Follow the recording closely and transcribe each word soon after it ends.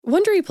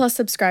Wondery Plus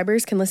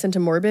subscribers can listen to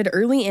Morbid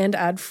early and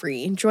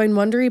ad-free. Join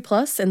Wondery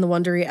Plus in the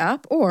Wondery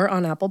app or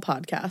on Apple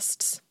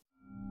Podcasts.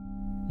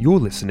 You're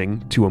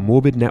listening to a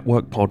Morbid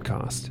Network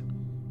podcast.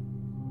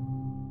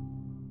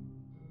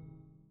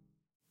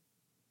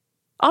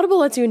 Audible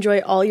lets you enjoy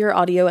all your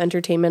audio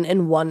entertainment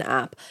in one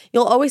app.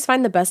 You'll always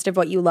find the best of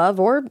what you love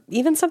or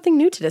even something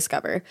new to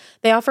discover.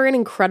 They offer an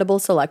incredible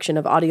selection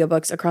of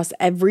audiobooks across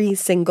every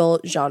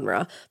single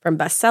genre, from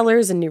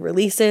bestsellers and new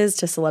releases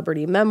to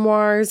celebrity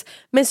memoirs,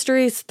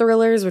 mysteries,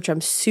 thrillers, which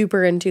I'm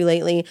super into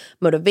lately,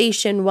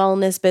 motivation,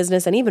 wellness,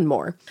 business, and even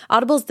more.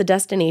 Audible's the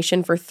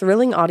destination for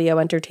thrilling audio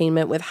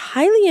entertainment with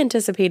highly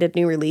anticipated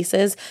new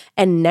releases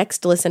and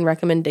next listen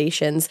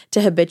recommendations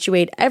to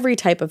habituate every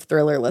type of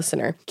thriller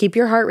listener. Keep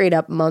your heart rate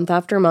up month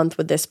after month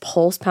with this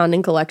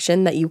pulse-pounding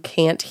collection that you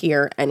can't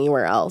hear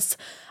anywhere else.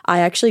 I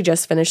actually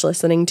just finished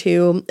listening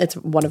to, it's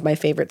one of my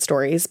favorite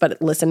stories,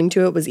 but listening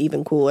to it was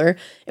even cooler.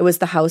 It was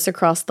The House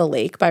Across the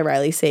Lake by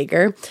Riley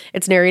Sager.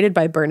 It's narrated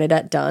by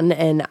Bernadette Dunn,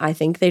 and I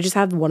think they just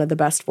have one of the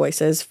best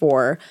voices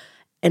for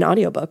an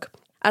audiobook.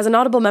 As an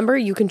Audible member,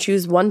 you can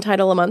choose one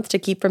title a month to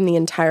keep from the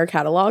entire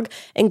catalog,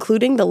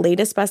 including the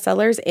latest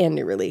bestsellers and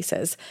new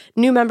releases.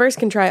 New members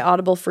can try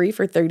Audible free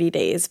for 30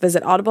 days.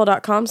 Visit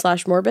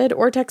audible.com/morbid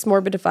or text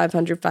morbid to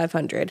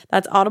 500-500.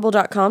 That's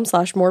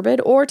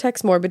audible.com/morbid or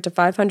text morbid to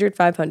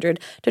 500-500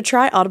 to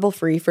try Audible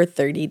free for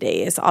 30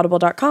 days.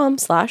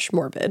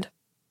 Audible.com/morbid.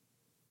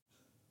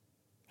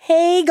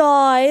 Hey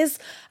guys,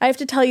 I have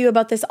to tell you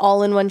about this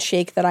all-in-one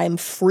shake that I'm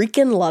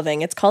freaking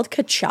loving. It's called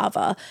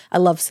Ka'Chava. I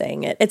love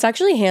saying it. It's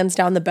actually hands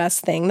down the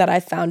best thing that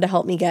I've found to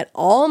help me get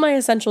all my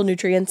essential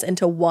nutrients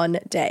into one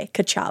day.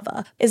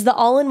 Ka'Chava is the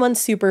all-in-one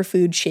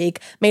superfood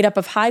shake made up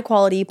of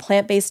high-quality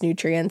plant-based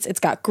nutrients. It's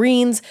got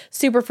greens,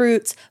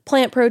 superfruits,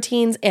 plant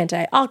proteins,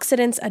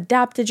 antioxidants,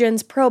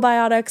 adaptogens,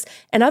 probiotics,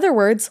 in other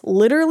words,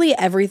 literally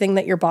everything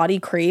that your body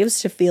craves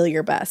to feel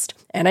your best.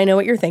 And I know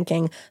what you're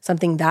thinking.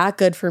 Something that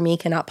good for me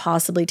cannot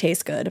possibly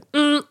taste good.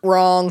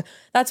 Wrong.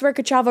 That's where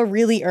Ka'Chava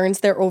really earns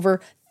their over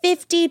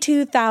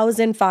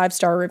 52,000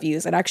 five-star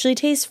reviews. It actually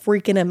tastes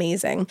freaking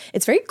amazing.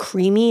 It's very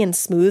creamy and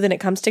smooth, and it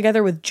comes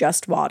together with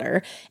just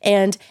water.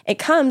 And it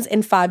comes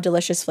in 5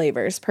 delicious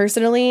flavors.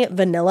 Personally,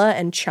 vanilla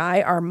and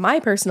chai are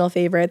my personal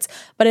favorites,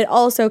 but it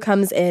also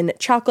comes in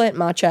chocolate,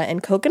 matcha,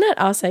 and coconut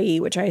acai,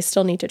 which I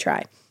still need to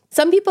try.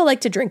 Some people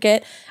like to drink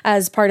it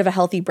as part of a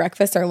healthy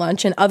breakfast or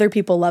lunch, and other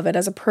people love it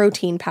as a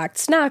protein-packed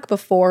snack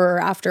before or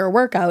after a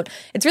workout.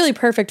 It's really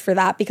perfect for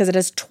that because it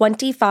has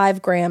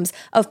 25 grams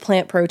of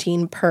plant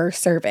protein per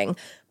serving.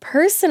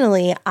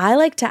 Personally, I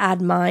like to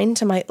add mine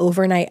to my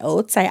overnight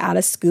oats. I add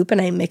a scoop and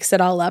I mix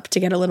it all up to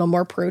get a little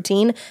more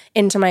protein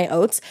into my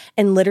oats.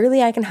 And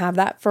literally I can have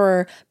that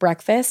for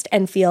breakfast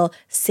and feel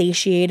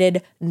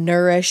satiated,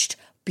 nourished,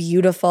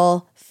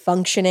 beautiful,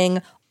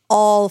 functioning,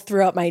 all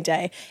throughout my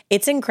day.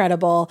 It's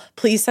incredible.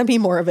 Please send me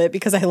more of it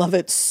because I love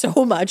it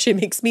so much. It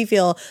makes me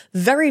feel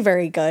very,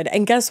 very good.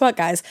 And guess what,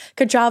 guys?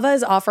 Ka'Chava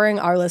is offering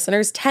our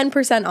listeners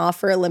 10% off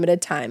for a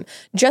limited time.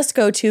 Just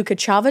go to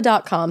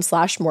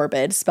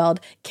kachava.com/morbid, spelled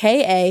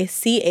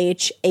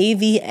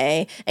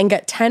Kachava, and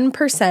get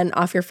 10%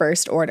 off your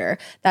first order.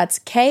 That's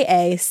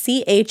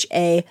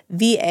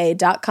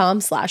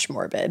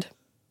Kachava.com/morbid.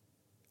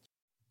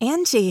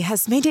 Angie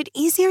has made it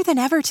easier than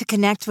ever to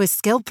connect with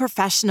skilled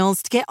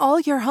professionals to get all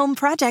your home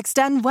projects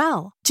done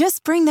well.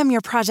 Just bring them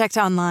your project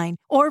online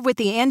or with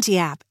the Angie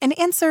app and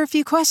answer a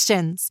few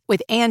questions.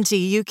 With Angie,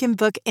 you can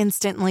book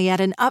instantly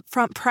at an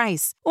upfront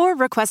price or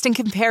request and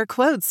compare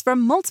quotes from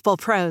multiple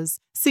pros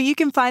so you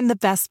can find the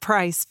best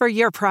price for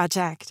your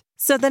project.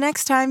 So the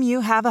next time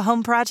you have a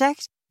home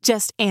project,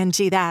 just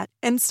Angie that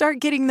and start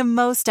getting the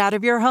most out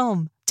of your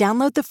home.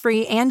 Download the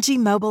free Angie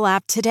mobile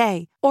app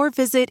today or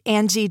visit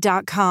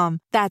Angie.com.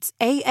 That's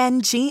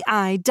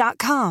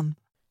ANGI.com.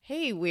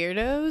 Hey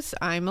weirdos,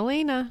 I'm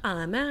Elena.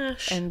 I'm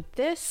Ash. And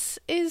this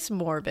is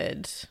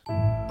Morbid.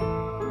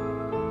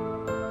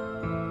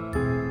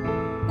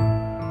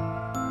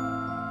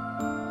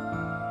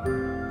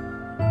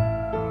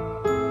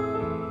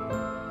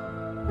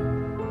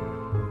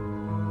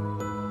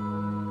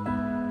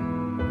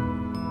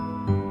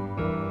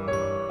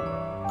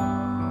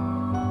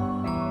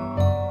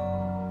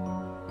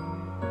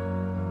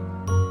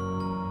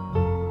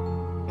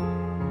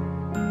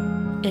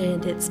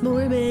 And it's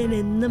Morbid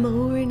in the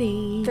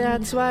morning.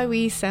 That's why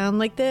we sound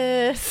like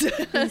this.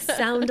 We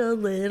sound a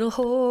little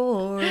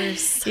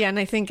hoarse. Yeah, and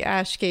I think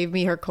Ash gave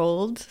me her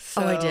cold.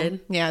 So, oh, I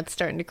did? Yeah, it's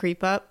starting to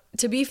creep up.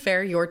 To be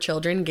fair, your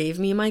children gave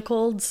me my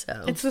cold,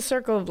 so... It's the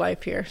circle of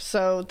life here,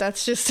 so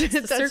that's just,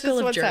 that's just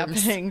what's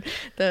germs. happening.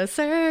 The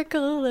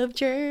circle of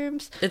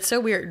germs. It's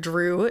so weird.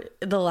 Drew,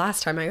 the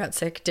last time I got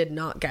sick, did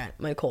not get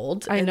my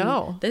cold. I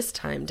know. This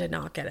time did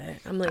not get it.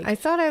 I'm like... I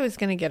thought I was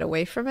going to get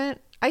away from it.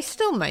 I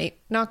still might,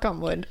 knock on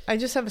wood. I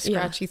just have a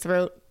scratchy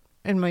throat,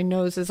 and my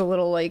nose is a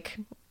little, like,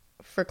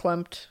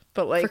 verklempt.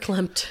 But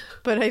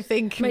but I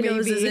think my maybe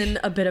nose is in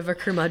a bit of a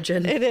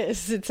curmudgeon. It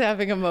is. It's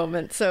having a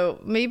moment. So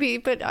maybe,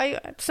 but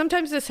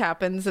sometimes this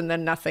happens and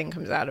then nothing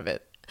comes out of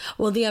it.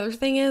 Well, the other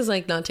thing is,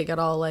 like, not to get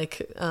all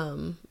like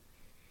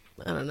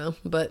I don't know,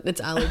 but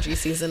it's allergy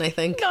season, I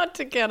think. Not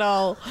to get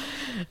all,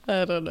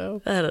 I don't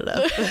know.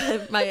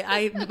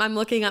 I'm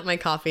looking at my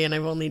coffee and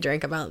I've only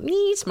drank about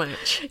this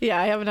much. Yeah,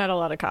 I haven't had a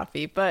lot of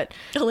coffee, but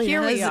Elena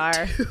here we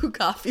are. 2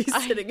 coffees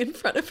sitting in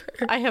front of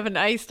her. I have an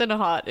iced and a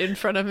hot in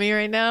front of me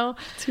right now.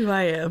 That's who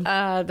I am.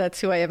 That's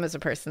who I am as a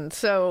person.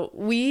 So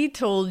we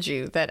told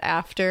you that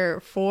after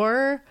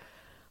 4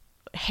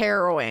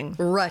 harrowing,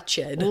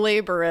 wretched,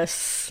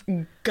 laborious,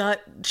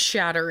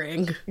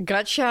 gut-shattering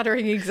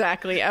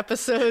exactly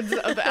episodes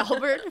of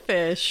Albert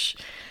Fish,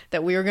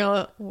 that we're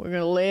gonna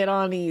lay it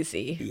on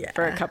easy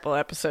for a couple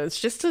episodes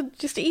just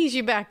to ease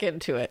you back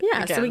into it.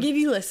 Yeah, again. So we give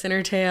you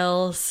listener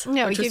tales.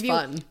 Yeah, which we was give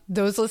fun. you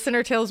those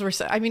listener tales were.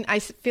 I mean, I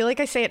feel like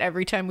I say it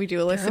every time we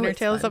do a listener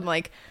tales. Fun. I'm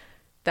like,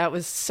 that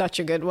was such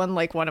a good one,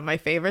 like one of my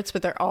favorites,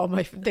 but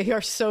they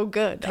are so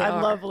good.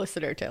 I love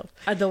listener tales.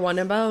 The one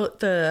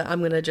about I'm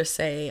going to just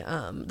say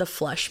the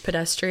flesh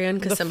pedestrian,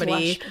 because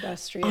somebody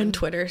on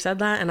Twitter said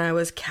that and I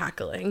was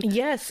cackling.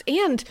 Yes.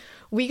 And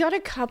we got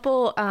a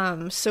couple,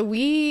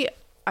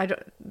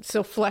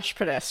 so flesh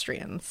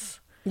pedestrians.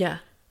 Yeah.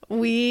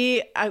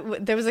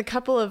 There was a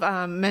couple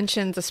of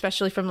mentions,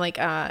 especially from like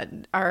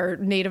our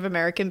Native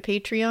American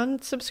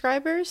Patreon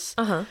subscribers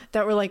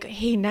that were like,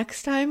 hey,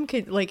 next time,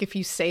 if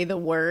you say the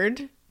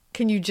word,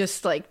 can you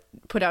just like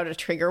put out a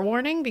trigger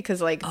warning?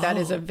 Because like that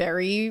is a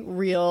very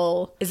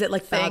real Is it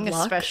like thing, bad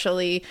luck?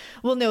 Especially,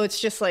 well, no, it's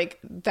just like,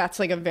 that's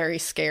like a very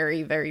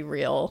scary, very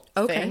real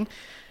thing,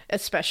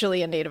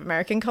 especially in Native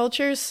American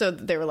cultures. So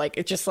they were like,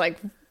 it's just like,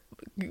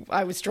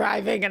 I was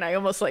driving and I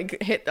almost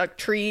like hit a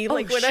tree. Oh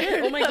my god!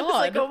 I was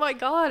like, oh my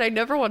god! I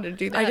never wanted to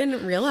do that. I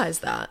didn't realize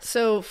that.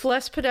 So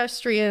flesh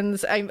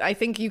pedestrians. I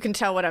think you can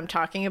tell what I'm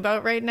talking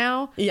about right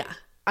now. Yeah,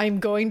 I'm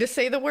going to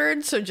say the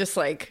word. So just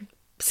like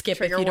skip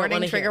trigger if you warning.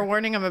 Don't trigger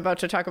warning. I'm about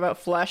to talk about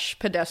flesh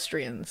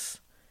pedestrians.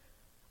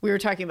 We were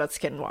talking about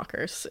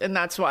skinwalkers, and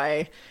that's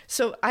why.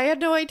 So I had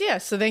no idea.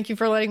 So thank you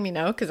for letting me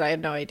know, because I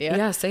had no idea.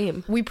 Yeah,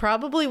 same. We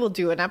probably will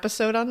do an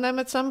episode on them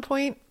at some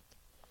point.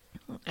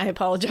 I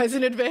apologize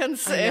in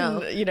advance,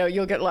 and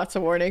you'll get lots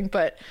of warning,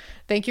 but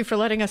thank you for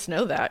letting us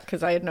know that,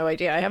 because I had no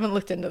idea. I haven't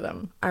looked into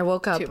them. I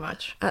woke up too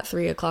much at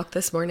 3:00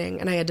 this morning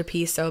and I had to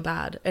pee so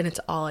bad, and it's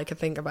all I could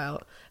think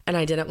about, and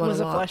I didn't want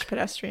to walk. Was a flesh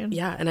pedestrian?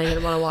 Yeah, and I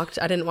didn't want to walk.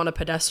 I didn't want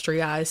to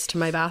pedestrianize to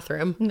my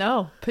bathroom.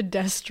 No,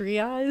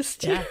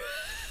 pedestrianized. Yeah,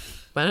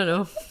 I don't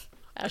know.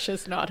 Ash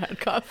has not had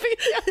coffee.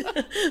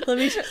 let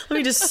me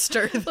just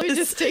stir this. Let me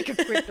just take a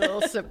quick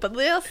little sip of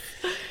this.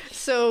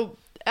 So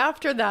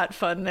after that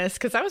funness,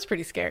 because that was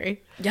pretty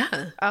scary.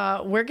 Yeah.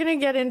 We're going to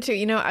get into,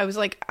 I was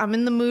like, I'm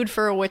in the mood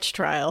for a witch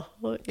trial.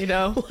 What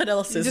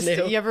else is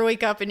new? You ever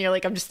wake up and you're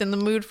like, I'm just in the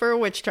mood for a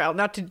witch trial.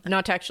 Not to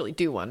actually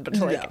do one, but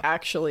to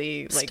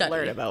actually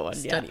learn about one.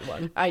 Study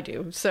one. I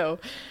do. So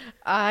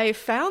I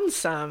found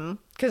some,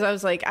 because I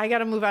was like, I got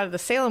to move out of the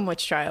Salem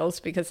witch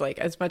trials, because like,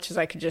 as much as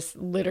I could just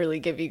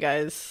literally give you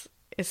guys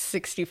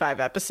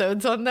 65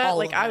 episodes on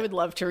that, I would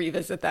love to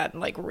revisit that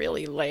and like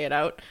really lay it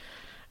out.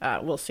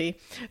 We'll see.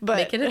 But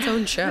make it its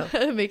own show.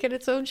 Make it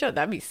its own show.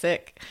 That'd be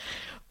sick.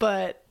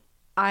 But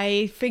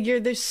I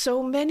figured there's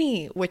so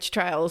many witch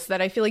trials that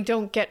I feel like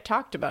don't get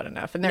talked about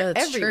enough. And they're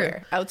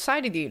everywhere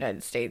outside of the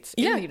United States.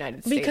 In the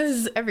United States.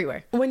 Because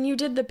everywhere. When you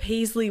did the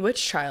Paisley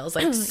witch trials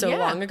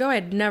long ago,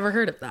 I'd never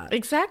heard of that.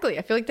 Exactly.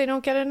 I feel like they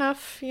don't get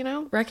enough,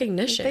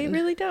 recognition. They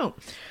really don't.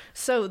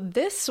 So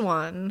this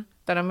one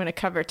that I'm going to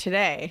cover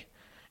today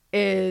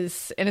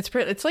is, and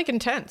it's like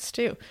intense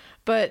too,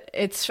 but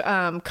it's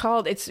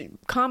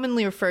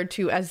commonly referred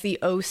to as the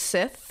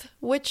Osith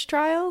witch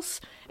trials.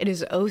 It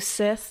is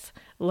Osith,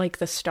 like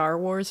the Star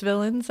Wars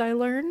villains, I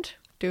learned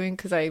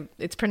because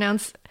it's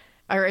pronounced,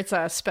 or it's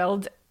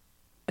spelled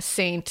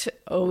Saint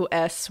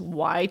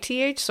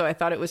Osyth, so I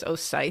thought it was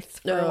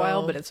Osyth for a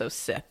while, but it's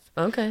Osith.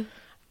 Okay.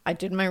 I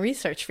did my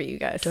research for you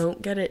guys.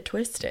 Don't get it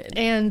twisted.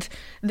 And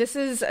this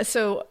is,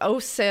 so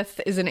Osith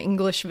is an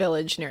English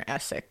village near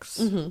Essex.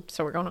 Mm-hmm.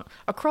 So we're going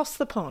across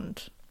the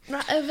pond.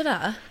 Right over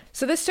there.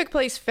 So this took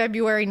place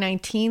February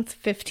 19th,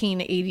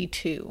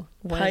 1582.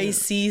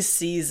 Pisces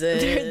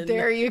season.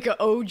 There you go.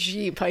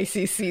 OG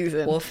Pisces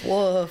season. Woof,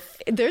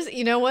 woof. There's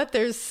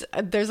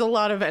a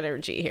lot of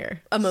energy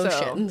here.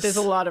 Emotions. So there's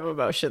a lot of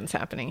emotions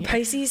happening here.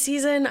 Pisces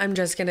season, I'm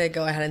just going to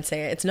go ahead and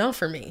say it. It's not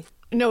for me.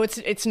 No,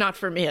 it's not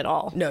for me at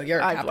all. No,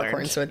 you're a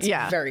Capricorn, so it's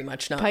very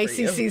much not Pisces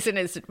for you. Season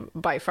is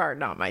by far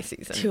not my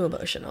season. Too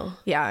emotional.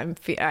 Yeah,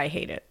 I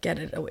hate it. Get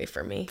it away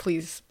from me.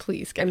 Please get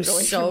it away from me.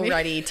 I'm so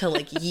ready to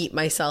yeet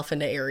myself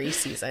into Aries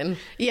season.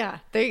 Yeah,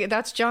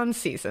 that's John's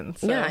season.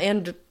 So. Yeah,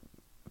 and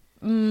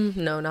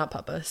no, not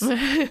Papa's.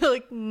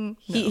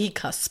 He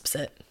cusps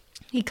it.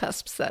 He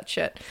cusps that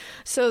shit.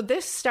 So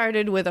this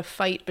started with a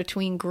fight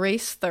between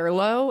Grace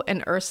Thurlow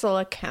and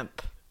Ursula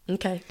Kemp.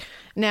 Okay.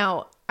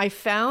 Now, I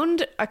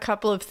found a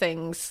couple of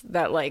things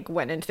that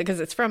went into, because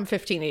it's from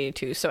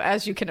 1582. So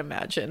as you can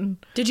imagine,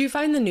 did you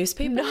find the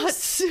newspapers? Not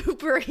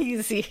super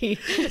easy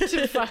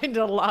to find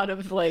a lot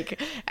of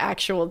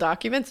actual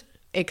documents,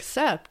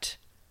 except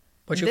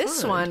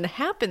this one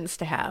happens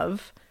to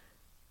have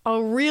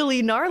a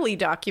really gnarly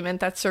document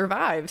that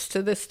survives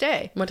to this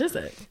day. What is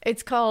it?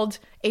 It's called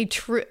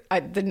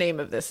the name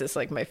of this is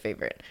like my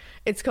favorite.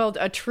 It's called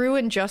A True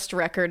and Just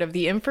Record of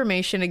the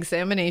Information,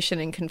 Examination,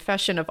 and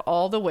Confession of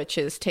All the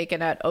Witches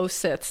taken at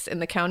Ossiths in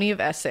the county of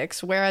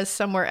Essex, whereas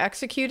some were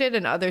executed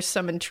and others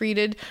some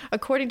entreated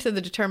according to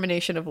the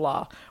determination of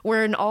law,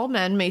 wherein all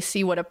men may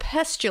see what a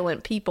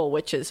pestilent people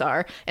witches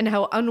are, and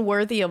how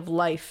unworthy of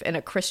life in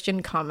a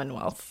Christian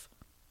commonwealth.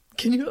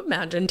 Can you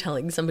imagine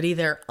telling somebody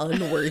they're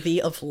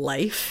unworthy of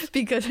life?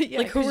 Because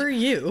who are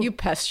you? You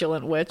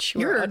pestilent witch.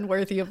 You're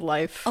unworthy of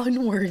life.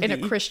 Unworthy. In a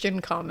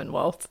Christian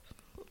commonwealth.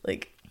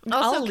 Like,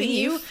 also, can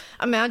you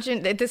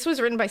imagine that this was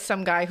written by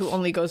some guy who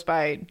only goes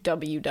by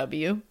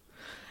WW?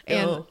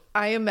 And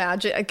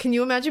can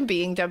you imagine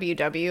being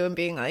WW and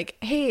being like,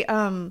 hey,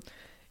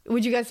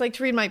 would you guys like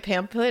to read my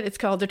pamphlet? It's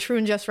called The True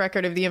and Just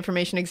Record of the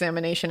Information,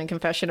 Examination, and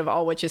Confession of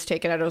All Witches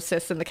taken at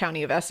Ossiths in the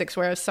county of Essex,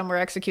 whereas some were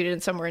executed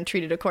and some were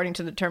entreated according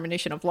to the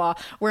determination of law,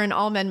 wherein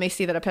all men may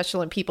see that a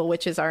pestilent people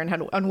witches are and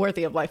how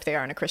unworthy of life they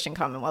are in a Christian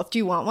commonwealth. Do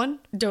you want one?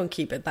 Don't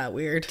keep it that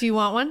weird. Do you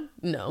want one?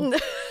 No.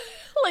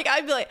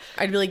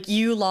 I'd be like,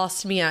 you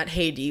lost me at,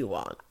 hey, do you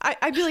want?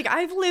 I'd be like,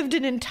 I've lived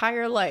an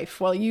entire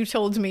life while you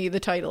told me the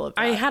title of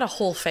that. I had a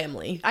whole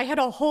family. I had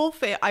a whole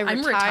family.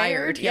 I'm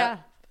retired. Yeah.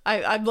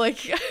 I'm like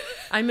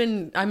I'm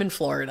in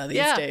Florida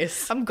these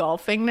days. I'm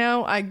golfing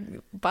now.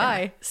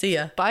 Bye. Yeah. See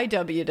ya. Bye,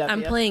 WW.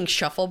 I'm playing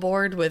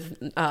shuffleboard with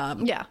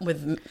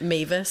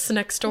Mavis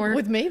next door.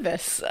 With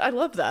Mavis. I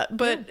love that.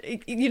 But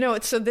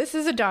so this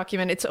is a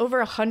document. It's over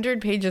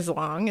 100 pages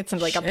long. It's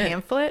like a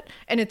pamphlet,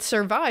 and it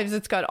survives.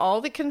 It's got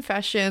all the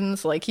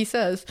confessions, like he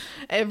says,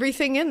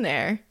 everything in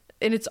there,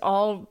 and it's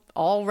all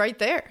right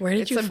there. Where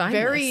did you find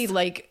this? It's a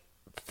very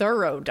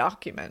thorough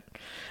document.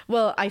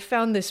 Well, I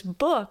found this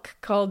book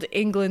called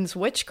England's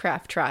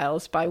Witchcraft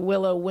Trials by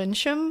Willow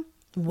Winsham.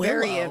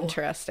 Very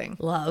interesting.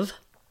 Love.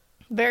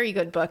 Very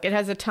good book. It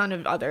has a ton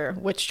of other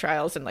witch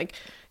trials and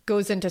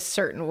goes into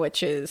certain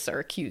witches or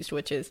accused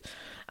witches.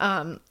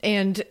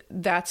 And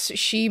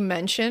she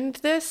mentioned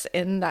this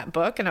in that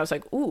book, and I was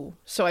like, ooh.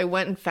 So I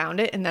went and found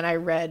it, and then I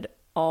read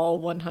all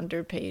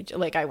 100 pages.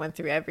 I went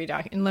through every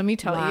document. And let me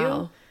tell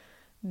you,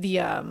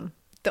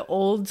 the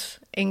old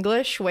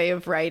English way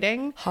of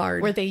writing,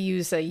 where they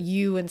use a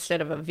U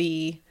instead of a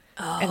V,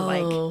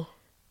 and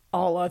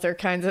all other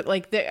kinds of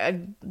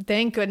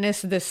thank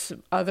goodness this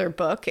other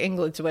book,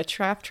 England's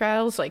Witchcraft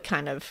Trials,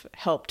 kind of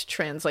helped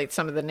translate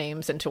some of the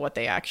names into what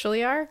they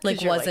actually are.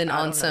 Wasn't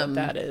on some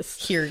that is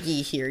hear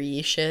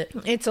ye shit.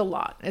 It's a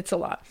lot.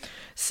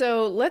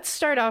 So let's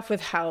start off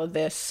with how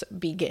this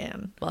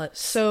began.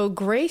 So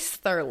Grace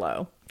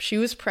Thurlow, she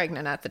was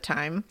pregnant at the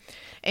time,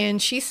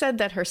 and she said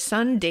that her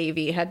son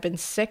Davy had been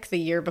sick the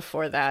year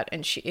before that,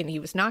 and he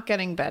was not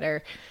getting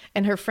better,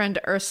 and her friend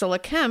Ursula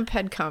Kemp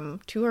had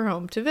come to her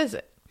home to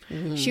visit.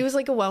 Mm-hmm. She was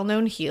a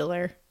well-known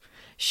healer.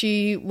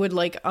 She would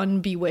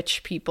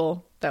unbewitch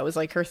people. That was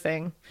her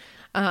thing.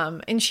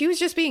 And she was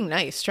just being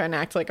nice, trying to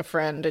act like a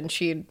friend, and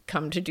she'd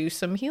come to do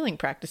some healing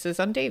practices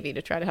on Davy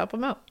to try to help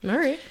him out. All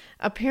right.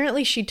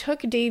 Apparently, she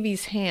took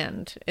Davy's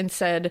hand and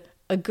said,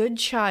 "A good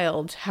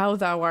child, how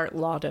thou art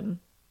lauden."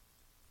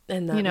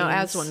 And that means,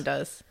 as one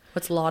does.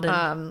 What's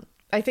lauden?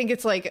 I think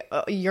it's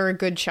you're a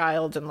good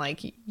child,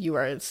 and you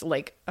are. It's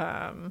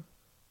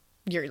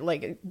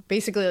you're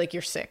basically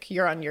you're sick.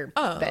 You're on your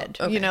bed.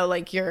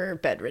 Okay. You're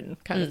bedridden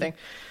kind of thing.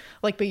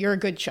 But you're a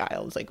good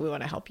child. We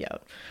want to help you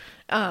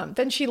out.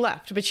 Then she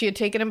left, but she had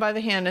taken him by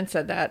the hand and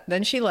said that.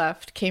 Then she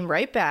left, came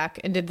right back,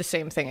 and did the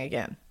same thing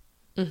again.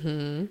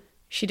 Mm-hmm.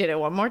 She did it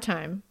one more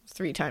time,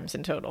 3 times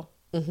in total.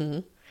 Mm-hmm.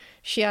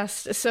 She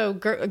asked, so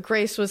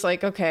Grace was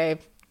like, okay,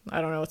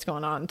 I don't know what's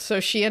going on. So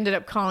she ended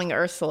up calling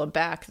Ursula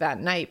back that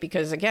night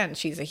because, again,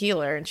 she's a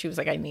healer. And she was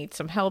like, I need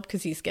some help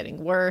because he's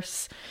getting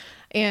worse.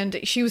 And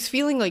she was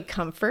feeling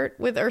comfort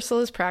with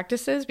Ursula's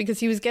practices because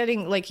he was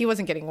getting he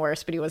wasn't getting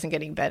worse, but he wasn't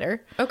getting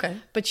better. Okay.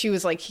 But she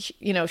was like,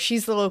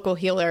 she's the local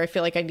healer. I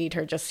feel like I need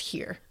her just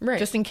here. Right.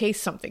 Just in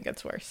case something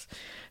gets worse.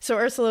 So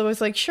Ursula was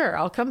like, sure,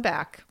 I'll come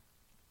back.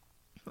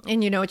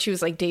 And she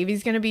was like,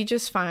 Davy's going to be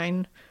just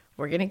fine.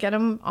 We're going to get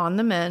him on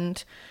the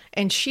mend.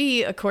 And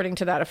she, according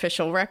to that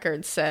official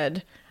record,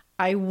 said,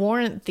 I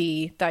warrant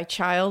thee, thy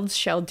child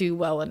shall do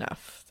well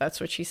enough. That's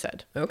what she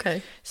said.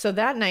 Okay. So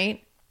that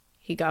night,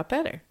 he got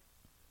better.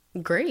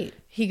 Great.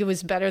 He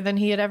was better than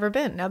he had ever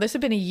been. Now, this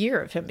had been a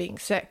year of him being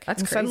sick.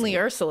 That's crazy. Suddenly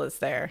Ursula's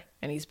there,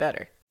 and he's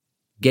better.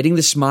 Getting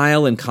the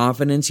smile and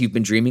confidence you've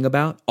been dreaming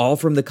about, all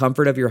from the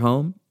comfort of your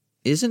home,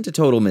 isn't a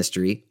total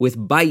mystery with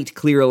Byte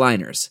clear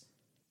aligners.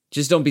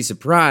 Just don't be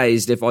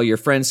surprised if all your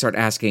friends start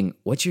asking,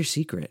 what's your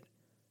secret?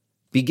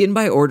 Begin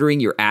by ordering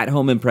your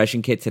at-home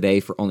impression kit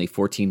today for only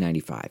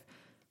 $14.95.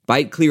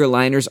 Byte clear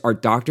aligners are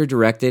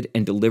doctor-directed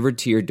and delivered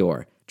to your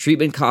door.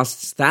 Treatment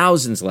costs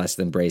thousands less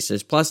than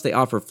braces, plus they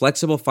offer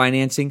flexible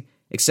financing,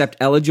 accept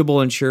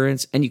eligible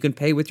insurance, and you can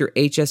pay with your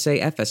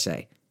HSA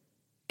FSA.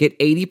 Get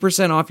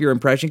 80% off your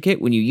impression kit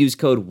when you use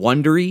code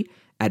WONDERY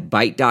at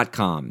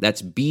Byte.com.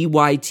 That's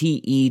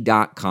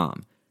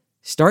BYTE.com.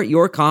 Start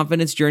your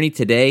confidence journey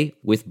today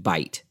with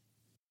Byte.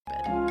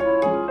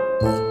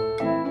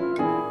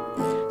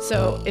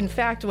 So, in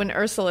fact, when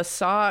Ursula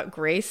saw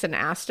Grace and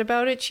asked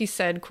about it, she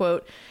said,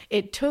 quote,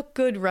 "It took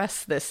good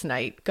rest this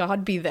night.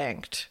 God be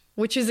thanked."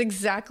 Which is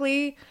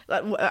exactly,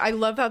 I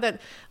love how that,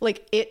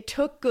 like, it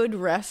took good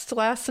rest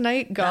last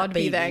night. God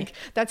be thanked.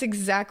 That's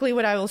exactly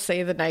what I will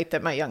say the night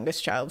that my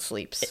youngest child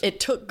sleeps. It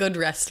took good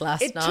rest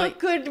last night. It took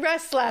good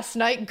rest last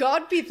night.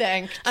 God be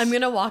thanked. I'm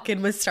going to walk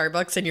in with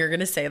Starbucks and you're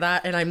going to say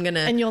that and I'm going to...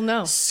 And you'll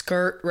know.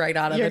 Skirt right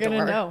out of the door. You're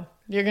going to know.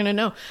 You're going to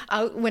know.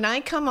 When I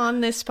come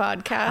on this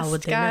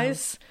podcast,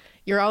 guys,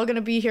 you're all going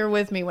to be here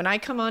with me. When I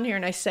come on here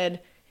and I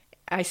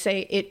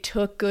say, it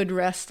took good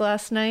rest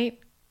last night,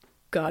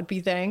 God be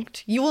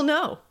thanked, you will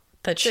know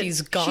that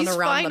she's gone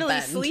around the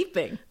bend. She's finally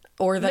sleeping.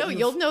 Or that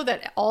you'll know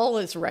that all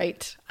is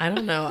right. I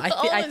don't know.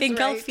 I think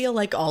right. I'll feel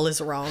like all is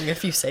wrong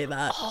if you say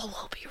that. All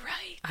will be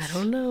right. I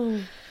don't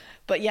know.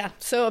 But yeah,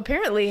 so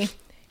apparently,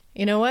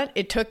 you know what?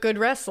 It took good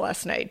rest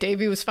last night.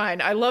 Davy was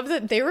fine. I love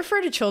that they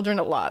refer to children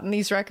a lot in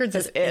these records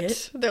as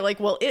it. They're like,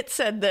 well, it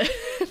said that.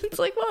 It's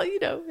like, well, you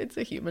know, it's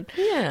a human.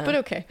 Yeah. But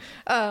okay.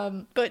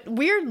 But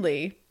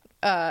weirdly,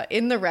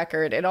 in the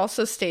record, it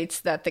also states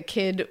that the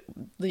kid,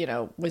 you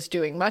know, was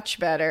doing much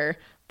better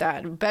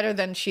than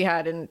he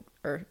had in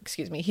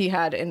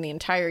the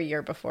entire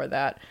year before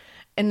that.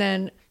 And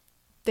then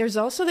there's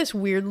also this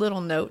weird little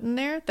note in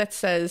there that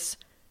says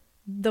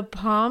the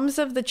palms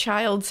of the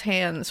child's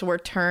hands were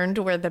turned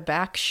where the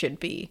back should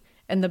be,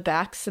 and the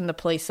back's in the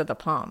place of the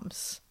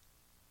palms.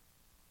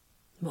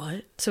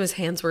 What? So his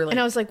hands were like... And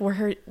I was like,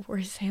 were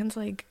his hands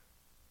like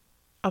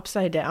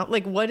upside down?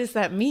 Like, what does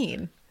that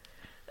mean?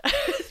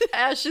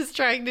 Ash is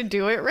trying to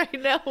do it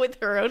right now with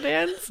her own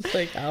hands.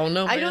 Like, I don't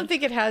know, man. I don't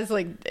think it has,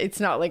 like, it's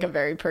not like a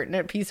very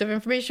pertinent piece of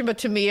information, but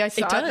to me, I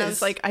saw it and I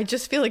was like, I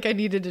just feel like I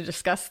needed to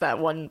discuss that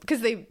one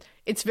because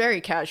it's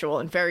very casual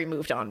and very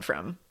moved on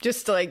from.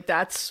 Just like,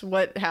 that's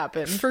what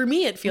happened. For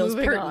me, it feels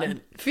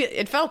pertinent.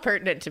 It felt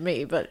pertinent to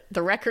me, but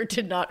the record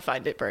did not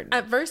find it pertinent.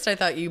 At first, I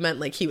thought you meant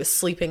like he was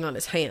sleeping on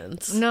his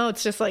hands. No,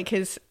 it's just like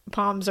his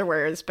palms are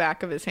where his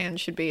back of his hand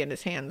should be and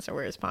his hands are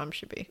where his palms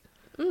should be.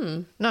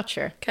 Not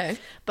sure. Okay.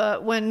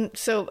 But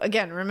so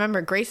again,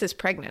 remember, Grace is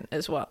pregnant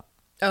as well.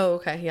 Oh,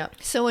 okay. Yeah.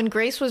 So when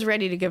Grace was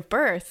ready to give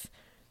birth,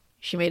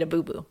 she made a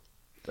boo-boo.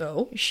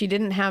 Oh. She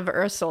didn't have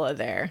Ursula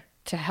there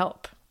to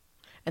help.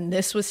 And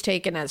this was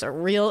taken as a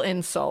real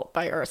insult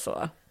by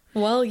Ursula.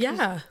 Well,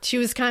 yeah. She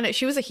was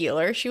a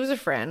healer. She was a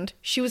friend.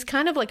 She was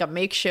kind of like a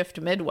makeshift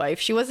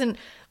midwife. She wasn't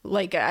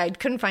like, I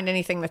couldn't find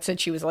anything that said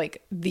she was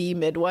like the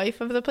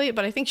midwife of the plate,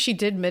 but I think she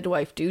did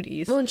midwife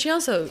duties. Well, and she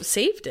also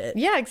saved it.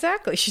 Yeah,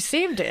 exactly. She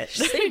saved it.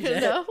 She saved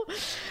it. know?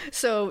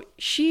 So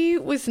she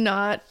was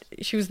not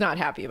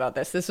happy about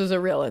this. This was a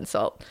real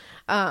insult.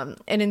 And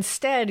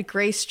instead,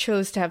 Grace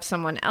chose to have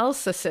someone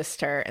else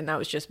assist her, and that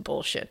was just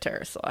bullshit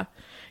to Ursula.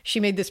 She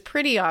made this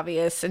pretty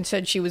obvious and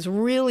said she was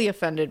really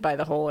offended by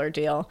the whole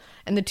ordeal,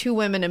 and the two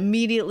women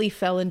immediately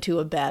fell into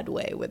a bad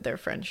way with their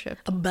friendship.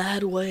 A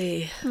bad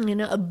way. You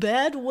know, a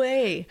bad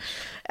way.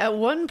 At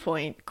one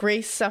point,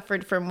 Grace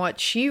suffered from what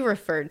she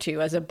referred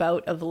to as a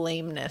bout of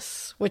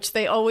lameness, which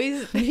they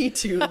always... Me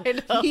too.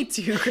 Me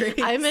too, Grace.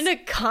 I'm in a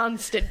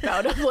constant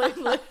bout of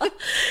lameness.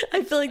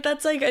 I feel like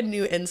that's like a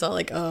new insult.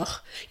 Like, oh,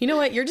 you know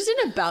what? You're just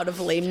in a bout of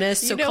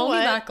lameness, so call me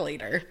back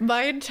later.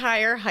 My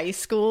entire high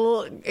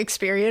school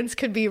experience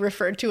could be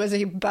referred to as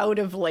a bout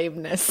of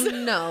lameness.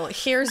 No,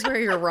 here's where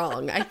you're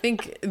wrong. I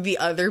think the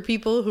other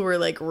people who were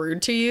like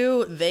rude to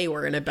you, they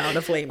were in a bout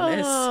of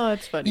lameness. Oh,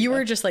 that's funny. You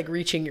were just like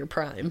reaching your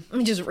prime.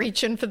 I'm just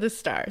reaching for the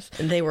stars.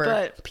 And they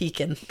were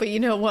peaking. But you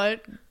know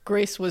what?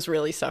 Grace was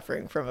really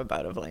suffering from a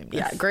bout of lameness.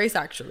 Yeah, Grace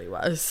actually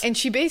was. And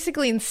she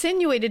basically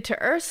insinuated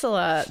to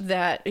Ursula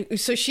that...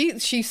 So she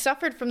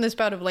suffered from this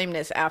bout of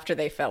lameness after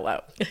they fell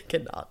out.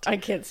 I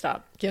can't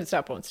stop. Can't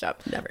stop, won't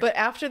stop. Never. But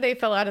after they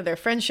fell out of their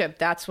friendship,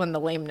 that's when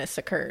the lameness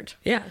occurred.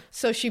 Yeah.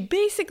 So she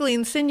basically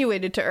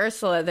insinuated to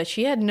Ursula that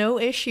she had no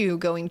issue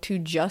going to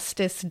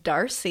Justice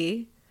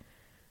Darcy,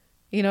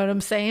 you know what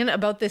I'm saying,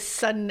 about this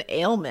sudden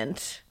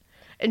ailment.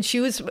 And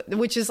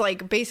which is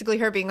like basically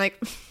her being like...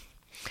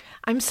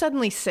 I'm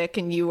suddenly sick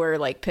and you were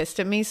like pissed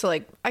at me, so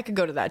like I could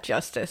go to that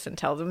justice and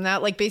tell them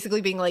that, like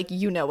basically being like,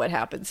 you know what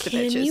happens to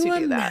bitches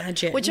who do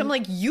that. Which I'm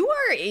like, you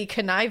are a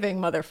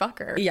conniving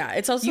motherfucker. Yeah,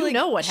 it's also you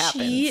know what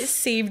happens. She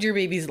saved your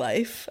baby's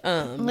life.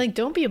 Like,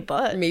 don't be a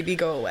butt. Maybe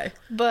go away.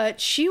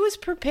 But she was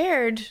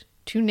prepared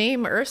to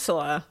name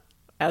Ursula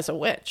as a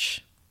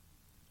witch.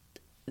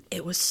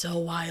 It was so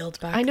wild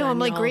back then. I know. I'm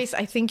like, Grace,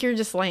 I think you're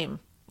just lame.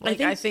 Like,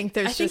 I think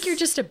you're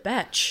just a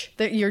bitch.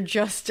 That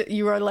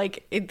you are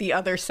like in the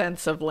other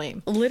sense of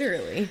lame.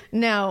 Literally.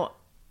 Now,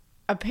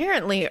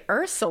 apparently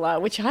Ursula,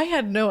 which I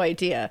had no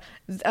idea,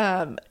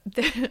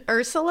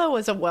 Ursula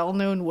was a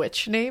well-known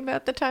witch name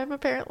at the time,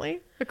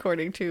 apparently,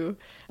 according to...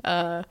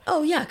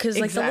 oh, yeah, because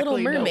like the Little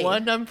Mermaid. No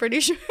one, I'm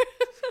pretty sure.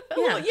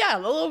 Yeah,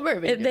 the Little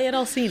Mermaid. They had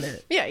all seen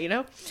it. Yeah, you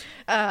know.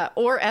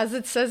 Or as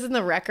it says in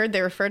the record,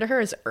 they refer to her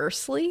as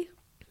Ursly.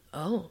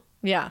 Oh.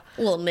 Yeah.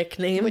 A little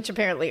nickname. Which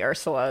apparently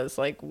Ursula is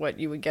like what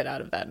you would get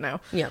out of that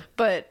now. Yeah.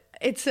 But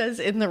it says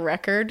in the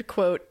record,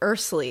 quote,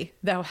 Ursly,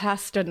 thou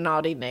hast a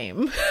naughty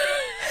name.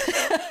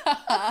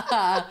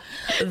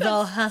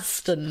 Thou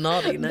hast a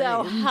naughty name.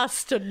 Thou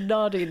hast a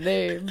naughty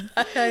name.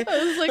 I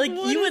was like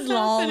what you would is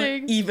lol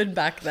happening? even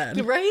back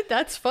then. Right?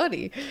 That's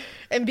funny.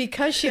 And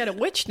because she had a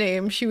witch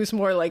name, she was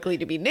more likely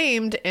to be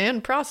named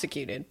and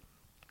prosecuted.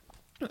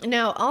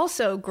 Now,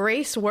 also,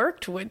 Grace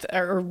worked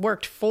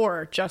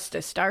for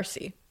Justice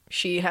Darcy.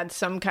 She had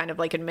some kind of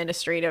like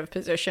administrative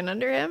position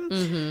under him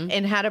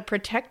and had a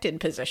protected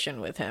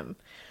position with him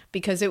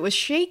because it was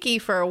shaky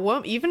for a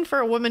woman, even for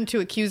a woman to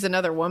accuse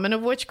another woman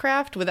of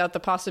witchcraft without the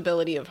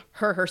possibility of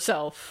her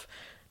herself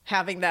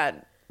having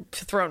that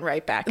thrown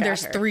right back at her.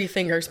 There's 3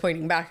 fingers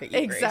pointing back at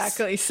you, Grace.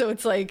 Exactly. So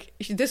it's like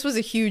this was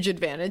a huge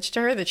advantage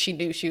to her that she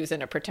knew she was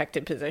in a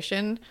protected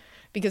position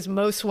because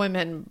most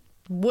women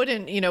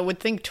would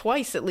think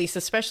twice at least,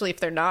 especially if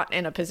they're not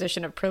in a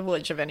position of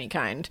privilege of any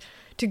kind,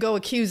 to go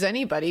accuse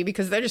anybody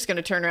because they're just going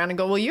to turn around and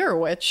go, well, you're a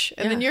witch.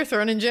 And then you're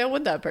thrown in jail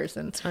with that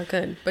person. It's not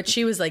good. But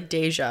she was like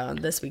Deja on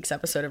this week's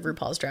episode of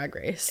RuPaul's Drag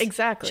Race.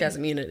 Exactly. She has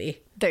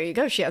immunity. There you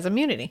go. She has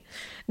immunity.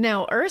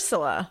 Now,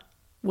 Ursula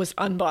was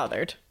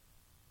unbothered.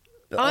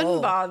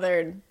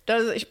 Unbothered.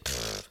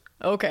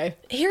 Okay.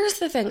 Here's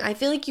the thing. I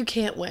feel like you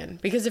can't win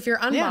because if you're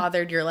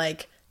unbothered, you're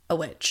like a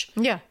witch.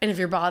 Yeah. And if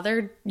you're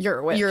bothered, You're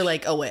a witch. You're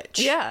like a witch.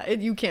 Yeah,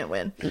 you can't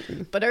win.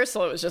 But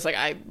Ursula was just like,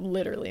 I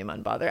literally am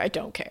unbothered. I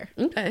don't care.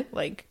 Okay.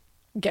 Like,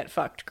 get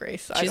fucked,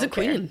 Grace. I She's don't a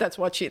queen. care. That's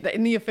what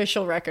in the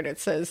official record, it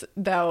says,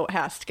 thou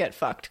hast get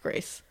fucked,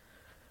 Grace.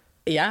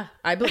 Yeah,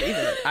 I believe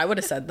it. I would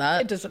have said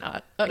that. It does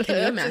not. Can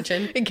you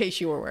imagine? In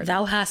case you were worried.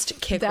 Thou hast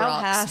kick Thou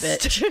rocks, hast.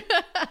 bitch.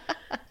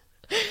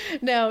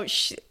 Now,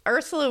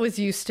 Ursula was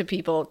used to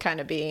people kind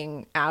of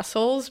being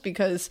assholes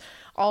because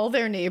all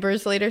their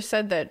neighbors later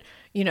said that,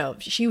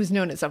 she was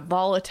known as a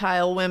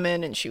volatile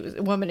woman and she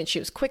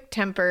was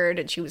quick-tempered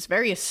and she was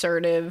very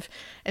assertive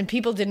and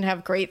people didn't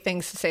have great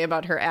things to say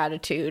about her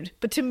attitude.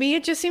 But to me,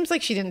 it just seems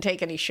like she didn't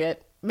take any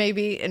shit,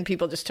 maybe, and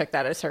people just took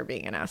that as her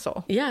being an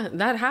asshole. Yeah,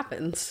 that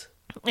happens.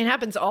 It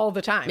happens all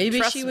the time. Maybe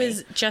Trust she me.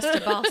 was just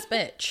a boss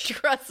bitch.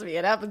 Trust me,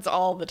 it happens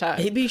all the time.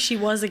 Maybe she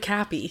was a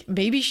Cappy.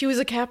 Maybe she was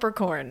a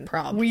Capricorn.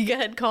 Prob. We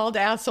get called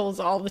assholes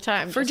all the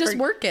time. For just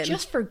working.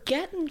 Just for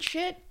getting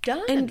shit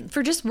done. And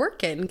for just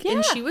working. Yeah.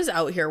 And she was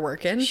out here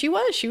working. She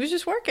was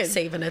just working.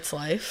 Saving its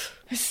life.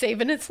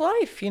 Saving its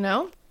life,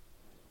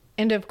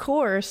 And of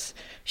course,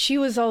 she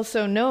was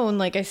also known,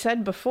 like I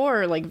said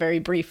before, like very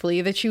briefly,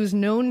 that she was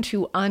known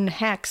to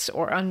unhex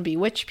or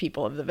unbewitch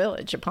people of the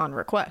village upon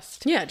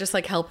request. Yeah, just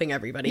like helping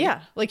everybody.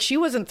 Yeah, like she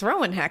wasn't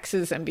throwing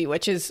hexes and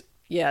bewitches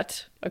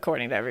yet,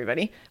 according to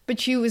everybody, but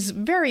she was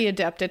very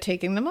adept at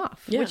taking them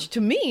off, which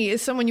to me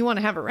is someone you want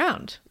to have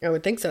around. I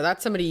would think so.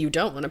 That's somebody you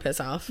don't want to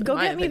piss off. Go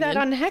get me that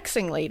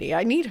unhexing lady.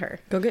 I need her.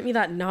 Go get me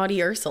that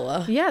naughty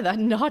Ursula. Yeah, that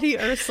naughty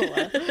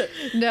Ursula.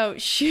 No,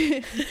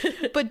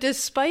 but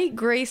despite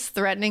Grace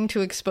threatening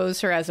to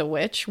expose her as a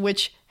witch,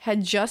 which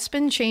had just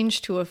been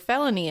changed to a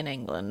felony in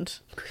England.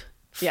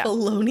 Yeah.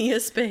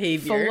 Felonious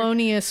behavior.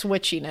 Felonious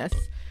witchiness.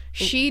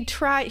 She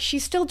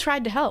still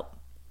tried to help.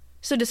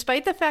 So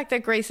despite the fact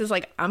that Grace is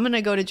like, I'm going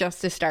to go to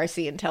Justice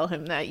Darcy and tell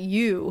him that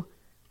you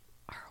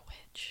are a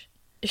witch.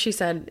 She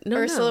said, no,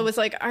 Ursula was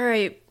like, all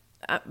right,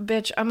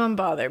 bitch, I'm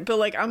unbothered, but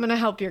like, I'm going to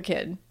help your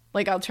kid.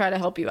 Like, I'll try to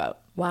help you out.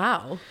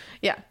 Wow.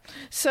 Yeah.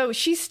 So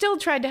she still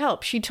tried to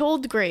help. She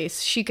told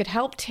Grace she could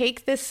help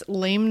take this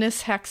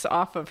lameness hex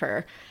off of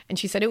her. And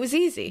she said it was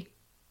easy,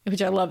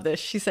 which I love this.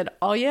 She said,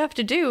 all you have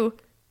to do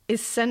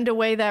is send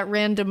away that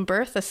random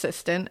birth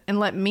assistant and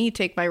let me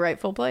take my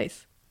rightful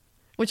place.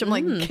 Which I'm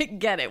like,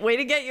 get it. Way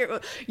to get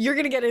you're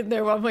going to get in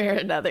there one way or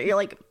another. You're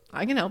like,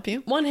 I can help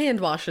you. One hand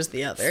washes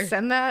the other.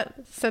 Send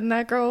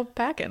that girl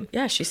packing.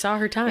 Yeah, she saw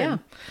her time. Yeah.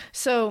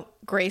 So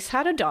Grace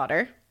had a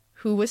daughter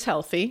who was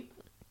healthy.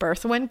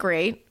 Birth went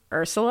great.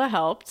 Ursula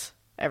helped.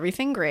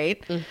 Everything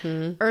great.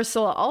 Mm-hmm.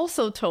 Ursula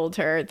also told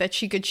her that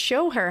she could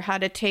show her how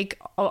to take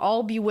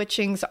all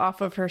bewitchings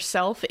off of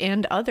herself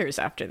and others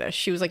after this.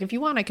 She was like, if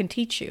you want, I can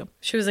teach you.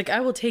 She was like,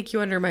 I will take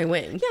you under my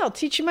wing. Yeah, I'll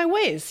teach you my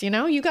ways. You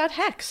got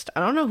hexed. I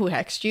don't know who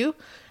hexed you.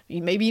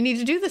 Maybe you need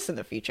to do this in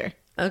the future.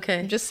 Okay.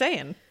 I'm just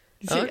saying.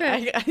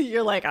 Okay.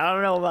 You're like, I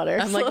don't know about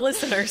Ursula. I'm like,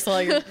 listen,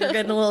 Ursula, you're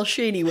getting a little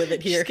shady with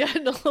it here. She's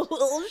getting a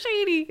little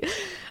shady.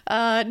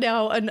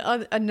 Now,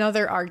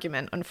 another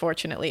argument,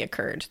 unfortunately,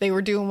 occurred. They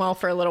were doing well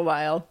for a little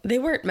while. They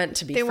weren't meant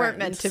to be They friends. weren't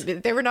meant to be.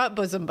 They were not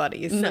bosom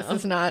buddies. No. This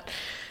is not.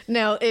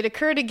 Now, it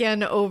occurred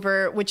again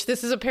over, which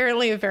this is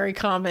apparently a very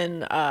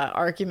common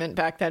argument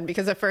back then,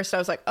 because at first I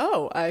was like,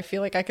 oh, I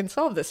feel like I can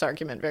solve this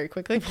argument very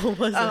quickly. What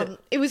was it?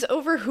 It was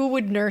over who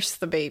would nurse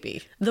the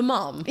baby. The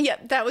mom. Yeah,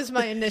 that was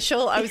my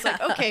initial. I was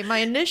like, okay, my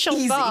initial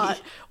Easy.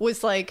 thought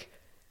was like,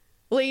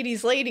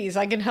 ladies,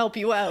 I can help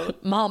you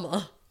out.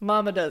 Mama.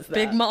 Mama does that.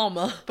 Big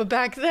mama. But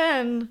back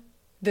then,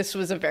 this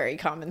was a very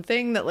common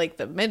thing that like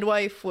the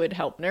midwife would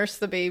help nurse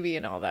the baby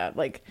and all that.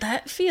 Like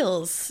That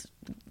feels...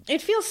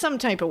 it feels some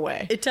type of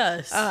way. It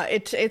does.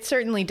 It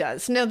certainly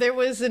does. Now, there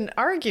was an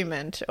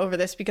argument over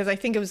this because I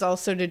think it was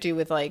also to do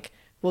with like,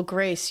 well,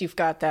 Grace, you've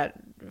got that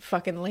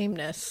fucking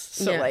lameness.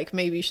 So Yeah. like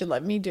maybe you should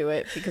let me do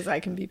it because I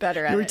can be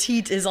better at Your it.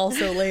 teat is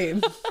also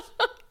lame.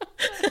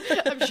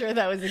 I'm sure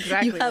that was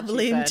exactly You have what she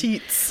lame said.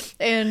 teats.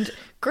 And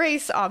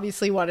Grace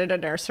obviously wanted to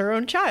nurse her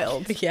own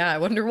child. Yeah, I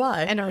wonder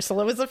why. And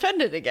Ursula was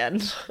offended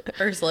again.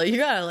 Ursula, you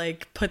gotta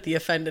like put the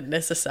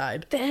offendedness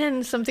aside.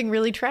 Then something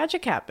really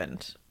tragic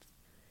happened.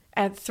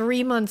 At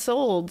 3 months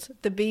old,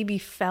 the baby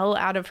fell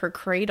out of her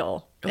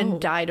cradle and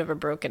died of a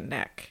broken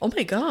neck. Oh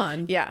my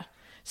god. Yeah.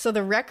 So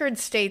the record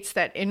states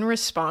that in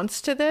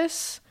response to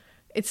this,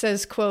 it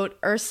says, quote,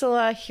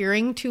 Ursula,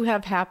 hearing to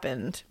have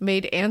happened,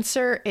 made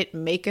answer, it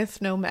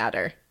maketh no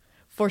matter,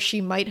 for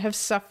she might have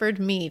suffered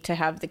me to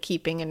have the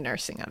keeping and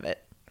nursing of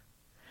it.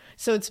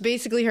 So it's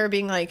basically her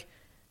being like,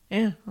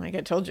 yeah, like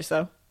I told you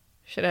so.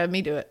 Should have had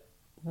me do it.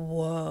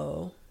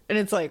 Whoa. And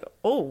it's like,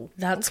 oh,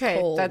 That's okay,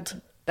 cold.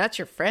 That's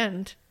your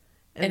friend.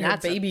 And her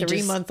that's baby a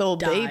just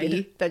 3-month-old died.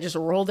 baby that just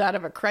rolled out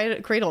of a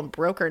cradle and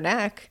broke her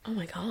neck. Oh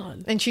my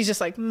god. And she's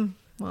just like,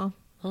 well,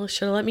 Well,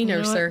 should have let me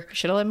nurse her.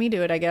 should have let me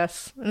do it, I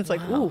guess. And it's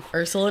like, ooh,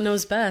 Ursula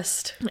knows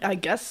best. I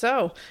guess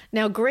so.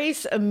 Now,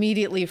 Grace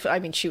immediately, I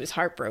mean, she was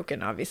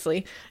heartbroken,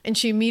 obviously, and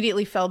she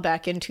immediately fell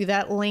back into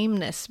that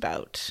lameness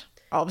bout.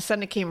 All of a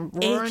sudden, it came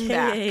roaring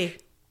back.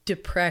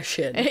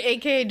 Depression.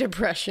 AKA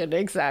depression,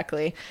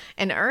 exactly.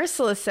 And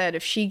Ursula said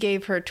if she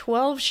gave her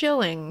 12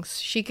 shillings,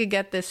 she could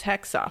get this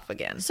hex off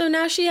again. So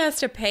now she has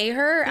to pay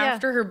her Yeah.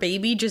 after her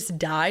baby just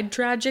died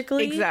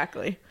tragically?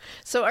 Exactly.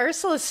 So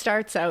Ursula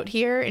starts out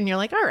here, and you're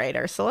like, all right,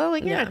 Ursula,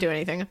 like, you're Yeah. not doing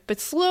anything.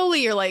 But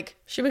slowly, you're like,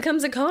 She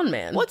becomes a con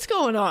man. what's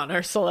going on,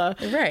 Ursula?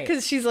 Right.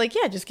 Because she's like,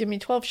 yeah, just give me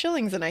 12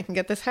 shillings and I can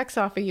get this hex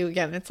off of you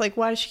again. It's like,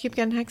 why does she keep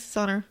getting hexes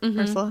on her,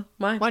 Ursula?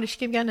 Why? Why does she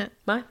keep getting it?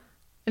 Why?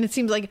 And it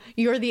seems like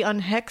you're the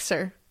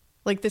unhexer.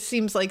 Like, this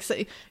seems like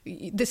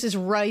this is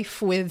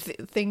rife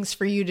with things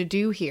for you to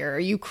do here. Are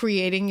you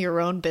creating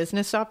your own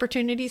business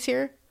opportunities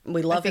here?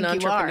 We love an I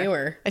think you are.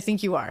 entrepreneur. I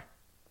think you are.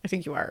 I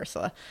think you are,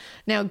 Ursula.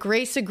 Now,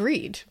 Grace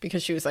agreed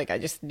because she was like, I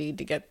just need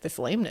to get this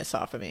lameness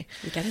off of me.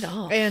 Get it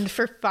off. And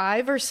for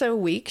 5 or so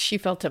weeks, she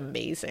felt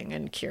amazing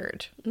and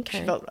cured. Okay.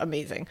 She felt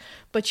amazing.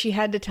 But she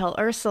had to tell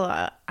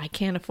Ursula, I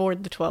can't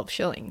afford the 12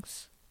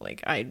 shillings.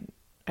 Like, I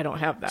don't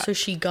have that. So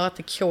she got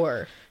the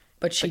cure,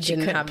 but she didn't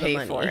couldn't have the pay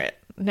money. for it.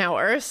 Now,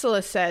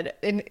 Ursula said,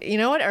 and you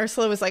know what?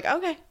 Ursula was like,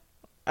 okay,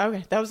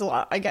 that was a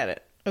lot. I get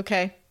it.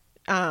 Okay.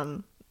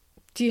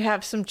 Do you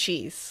have some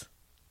cheese?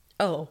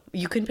 Oh,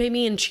 you can pay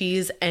me in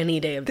cheese any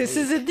day of the This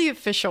week. isn't the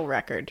official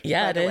record.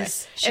 Yeah, by it the way.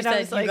 is. She And I said,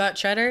 was like, you got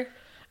cheddar?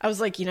 I was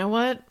like, you know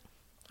what?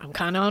 I'm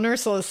kind of on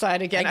Ursula's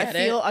side again. I get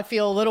it. I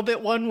feel a little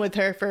bit one with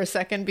her for a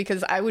second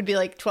because I would be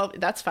like 12.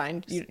 That's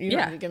fine. You don't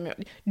Yeah. have to give me.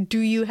 Do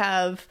you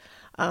have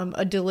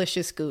a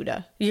delicious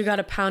Gouda? You got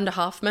a pound of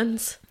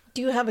Hoffman's?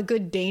 Do you have a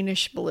good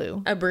Danish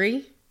blue? A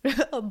brie?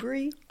 A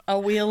brie? A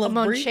wheel A of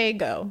brie?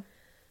 Manchego?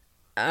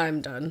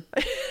 I'm done.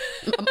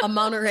 A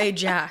Monterey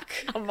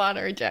Jack. A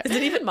Monterey Jack. Is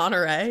it even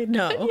Monterey?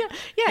 No.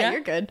 Yeah,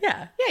 you're good.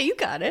 Yeah. Yeah, you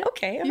got it.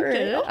 Okay, you all right,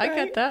 did it. all I got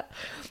right. that.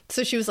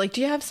 So she was like,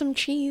 do you have some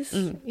cheese?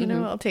 You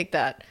know, I'll take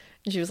that.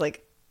 And she was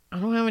like, I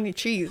don't have any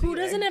cheese. Who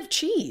either. doesn't have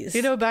cheese?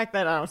 You know, back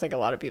then, I don't think a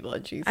lot of people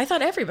had cheese. I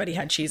thought everybody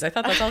had cheese. I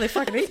thought that's all they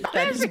fucking ate.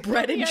 That is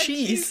bread and Everybody had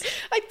cheese.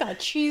 I thought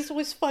cheese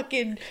was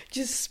fucking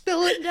just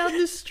spilling down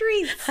the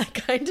streets. I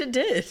kind of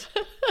did.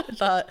 I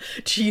thought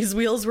cheese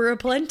wheels were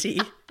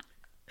aplenty.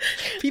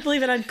 People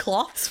even had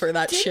cloths for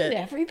that Didn't shit.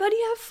 everybody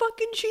have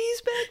fucking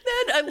cheese back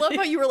then? I love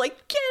how you were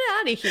like, get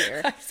out of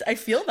here. I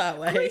feel that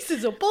way. Grace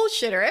is a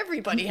bullshitter.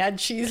 Everybody had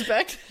cheese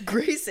back then.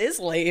 Grace is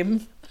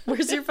lame.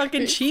 Where's your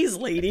fucking cheese,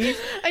 lady?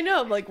 I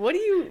know. I'm like, what are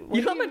you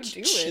You know how much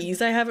cheese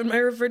I have in my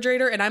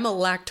refrigerator? And I'm a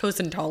lactose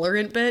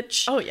intolerant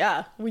bitch. Oh,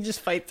 yeah. We just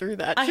fight through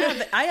that. I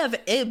have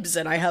Ibs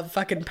and I have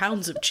fucking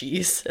pounds of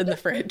cheese in the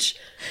fridge.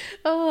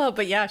 Oh,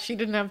 but yeah, she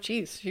didn't have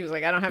cheese. She was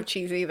like, I don't have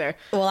cheese either.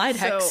 Well, I'd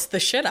So, hex the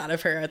shit out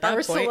of her at that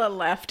Ursula point.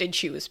 left and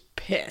she was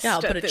pissed. Yeah, I'll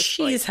at put a this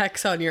cheese point.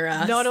 hex on your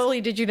ass. Not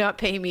only did you not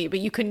pay me, but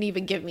you couldn't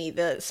even give me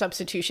the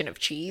substitution of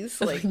cheese.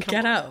 Like, come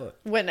Get on. out.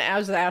 When,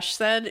 as Ash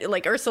said,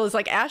 like, Ursula's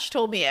like, Ash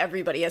told me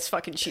everybody has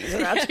fucking cheese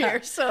around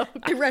here. So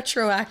I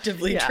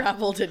retroactively Yeah.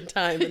 traveled in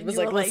time and was You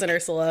like, were listen, like-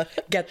 Ursula,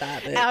 get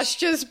that bitch. Ash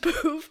just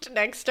poofed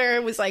next to her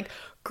and was like,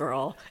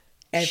 girl,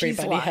 Everybody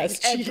she's lying. has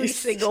cheese. Every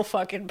single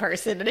fucking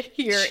person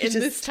here in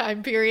this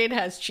time period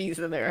has cheese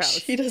in their house.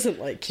 She doesn't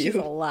like She's a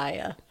you.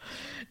 liar.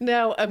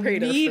 Now, Right, our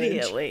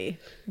immediately,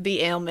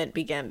 the ailment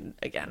began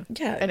again.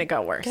 Yeah, And it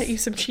got worse. Get you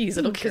some cheese.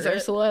 It'll cure Because it.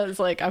 Ursula is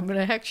like, I'm going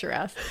to hex your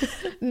ass.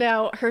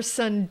 Now, her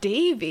son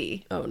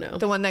Davy, Oh, no.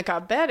 the one that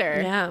got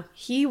better, Yeah.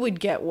 he would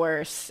get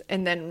worse.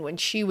 And then when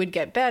she would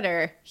get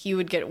better, he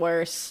would get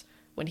worse.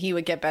 When he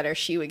would get better,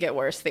 she would get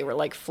worse. They were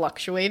like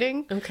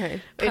fluctuating. Okay.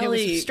 And it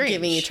was Probably strange.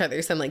 giving each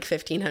other some like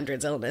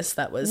 1500s illness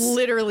that was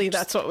Literally,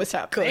 that's what was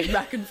happening. going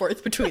back and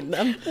forth between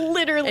them.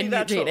 Literally, and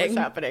that's what was mutating.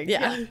 happening.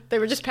 Yeah. They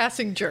were just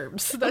passing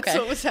germs. That's Okay.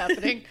 what was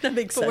happening. That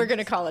makes But we're sense. going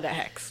to call it a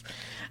hex.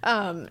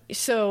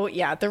 So,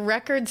 yeah, the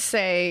records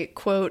say,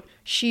 quote,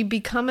 she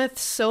becometh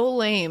so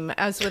lame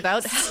as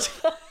without...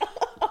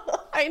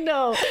 I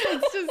know.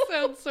 It just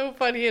sounds so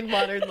funny in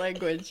modern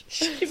language.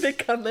 She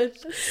becoming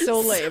So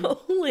lame. So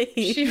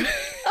lame.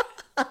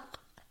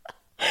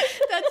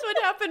 That That's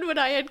what happened when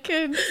I had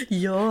kids.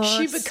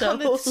 She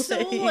becometh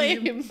so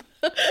lame.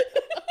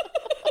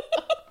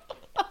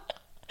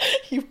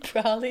 You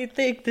probably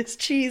think this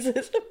cheese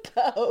is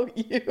about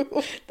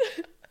you.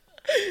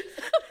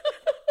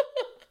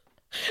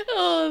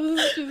 Oh,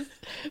 this is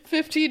just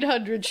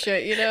 1500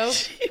 shit, you know?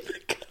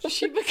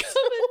 She becomes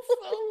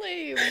so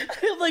lame.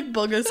 I have like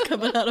boogers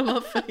coming out of my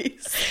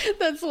face.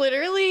 That's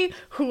literally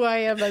who I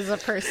am as a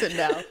person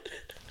now.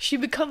 She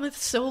becometh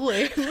so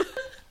lame.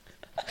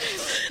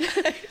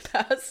 I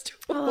passed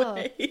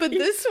away. But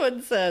this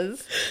one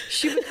says,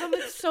 she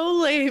becometh so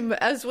lame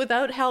as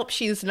without help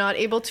she is not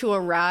able to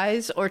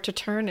arise or to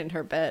turn in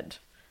her bed.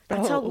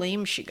 That's how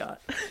lame she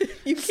got.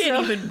 You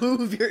can't even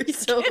move. You're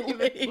so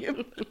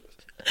lame.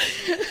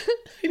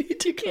 I need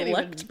to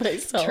collect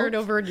myself. Turn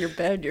over in your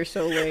bed. You're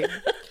so lame.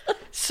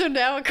 So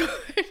now,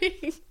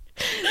 according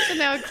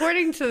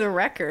to the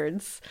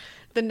records,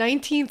 the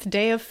 19th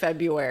day of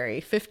February,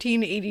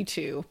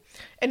 1582,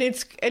 and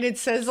it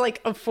says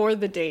like for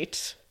the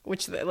date,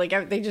 which like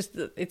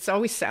it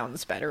always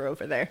sounds better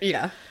over there.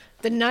 Yeah.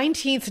 The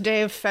 19th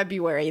day of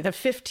February, the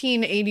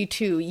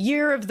 1582,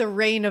 year of the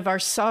reign of our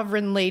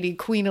sovereign lady,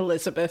 Queen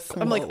Elizabeth.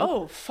 I'm like,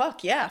 oh,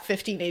 fuck yeah,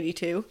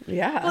 1582.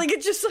 Yeah. Like,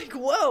 it's just like,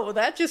 whoa,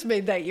 that just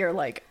made that year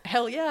like,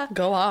 hell yeah.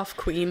 Go off,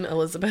 Queen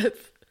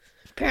Elizabeth.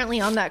 Apparently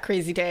on that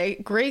crazy day,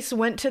 Grace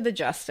went to the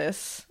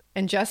justice,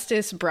 and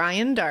Justice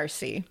Brian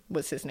Darcy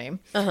was his name.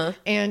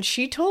 And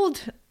she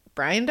told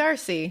Brian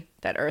Darcy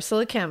that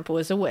Ursula Kemp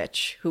was a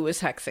witch who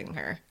was hexing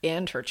her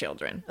and her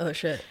children. Oh,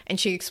 shit. And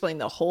she explained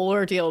the whole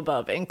ordeal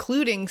above,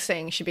 including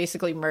saying she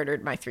basically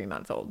murdered my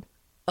 3-month-old.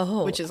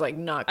 Oh. Which is like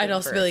not good I'd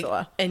also for be Ursula.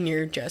 like, and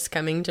you're just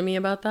coming to me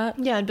about that?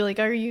 Yeah, I'd be like,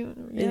 are you?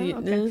 Yeah,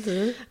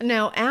 okay.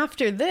 Now,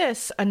 after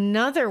this,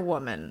 another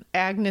woman,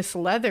 Agnes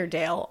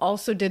Leatherdale,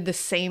 also did the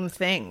same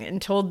thing and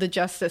told the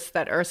justice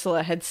that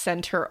Ursula had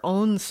sent her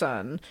own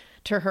son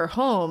to her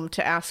home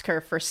to ask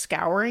her for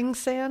scouring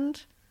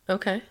sand.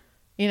 Okay.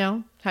 You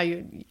know how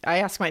I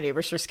ask my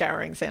neighbors for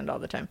scouring sand all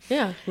the time.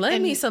 Yeah,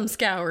 lend me some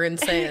scouring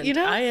sand. You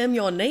know, I am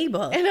your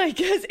neighbor. And I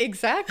guess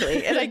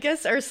exactly. And I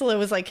guess Ursula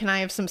was like, "Can I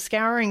have some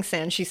scouring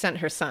sand?" She sent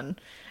her son,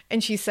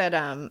 and she said,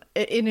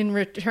 in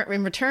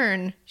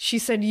return, she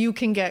said, "You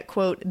can get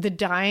quote the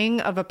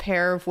dyeing of a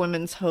pair of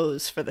women's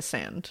hose for the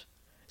sand."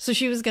 So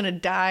she was gonna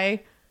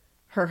dye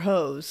her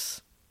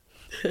hose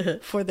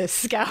for this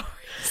scouring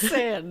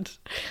sand.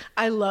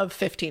 I love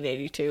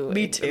 1582.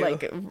 Me too.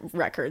 Like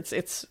records,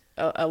 it's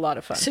a lot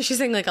of fun. So she's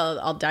saying like,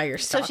 I'll dye your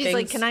stockings. So she's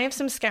like, "Can I have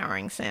some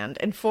scouring sand?"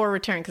 And for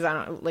return, because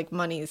I don't like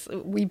money's.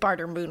 We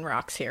barter moon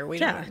rocks here. We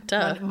don't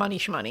money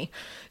shmoney.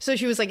 So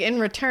she was like, "In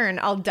return,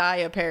 I'll dye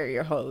a pair of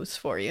your hose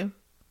for you."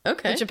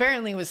 Okay. Which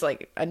apparently was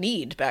like a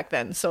need back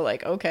then. So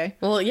like, okay.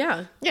 Well,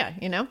 yeah. Yeah,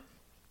 you know.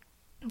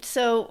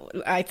 So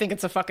I think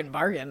it's a fucking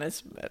bargain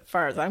as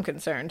far as I'm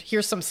concerned.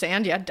 Here's some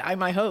sand. Yeah, dye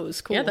my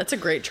hose. Cool. Yeah, that's a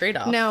great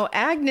trade-off. Now,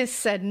 Agnes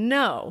said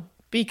no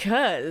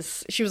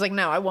because she was like,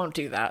 "No, I won't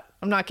do that.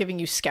 I'm not giving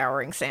you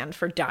scouring sand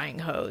for dyeing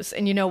hose."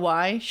 And you know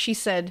why? She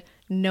said,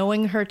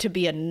 knowing her to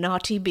be a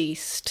naughty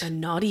beast. A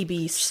naughty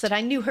beast. She said,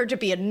 "I knew her to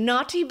be a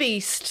naughty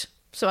beast."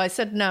 So I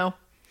said no.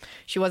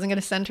 She wasn't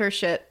going to send her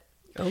shit.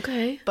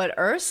 Okay. But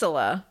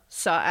Ursula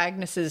saw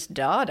Agnes's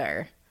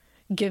daughter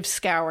give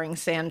scouring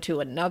sand to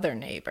another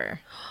neighbor.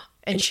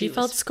 And she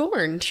felt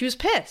scorned. She was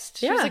pissed.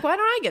 She Yeah. was like, "Why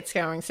don't I get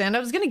scouring sand? I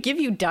was going to give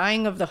you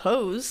dyeing of the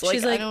hose."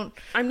 She's like,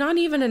 I'm not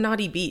even a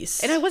naughty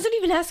beast. And I wasn't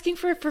even asking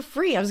for it for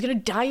free. I was going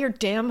to dye your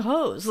damn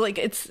hose. Like,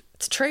 it's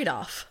a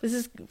trade-off.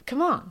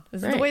 Come on.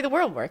 This is the way the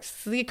world works.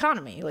 This is the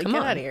economy. Like, get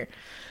out of here.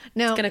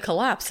 Now, it's going to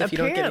collapse if you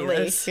don't get any of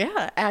this.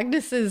 Yeah.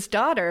 Agnes's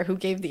daughter, who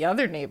gave the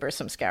other neighbor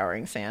some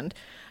scouring sand,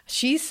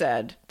 she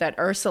said that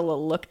Ursula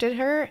looked at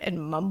her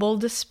and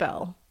mumbled a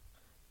spell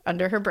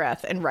under her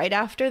breath, and right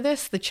after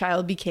this the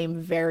child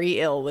became very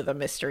ill with a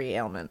mystery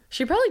ailment.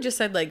 She probably just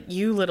said like,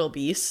 "You little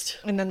beast,"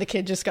 and then the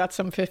kid just got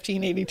some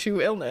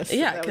 1582 illness.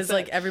 Yeah, because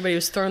like everybody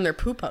was throwing their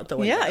poop out the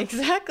window. Yeah,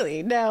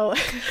 exactly. Now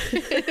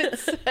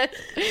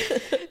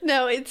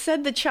it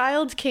said the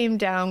child came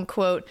down,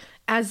 quote,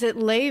 "as it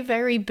lay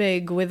very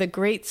big with a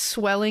great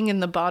swelling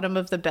in the bottom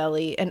of the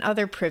belly and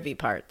other privy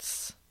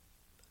parts."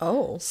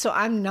 Oh, so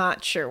I'm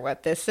not sure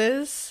what this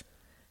is.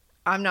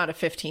 I'm not a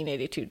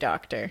 1582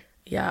 doctor.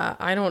 Yeah,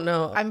 I don't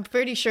know. I'm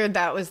pretty sure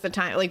that was the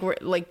time, like, we're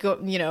like,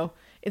 you know,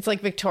 it's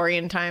like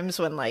Victorian times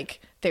when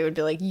like they would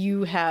be like,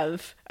 "You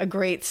have a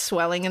great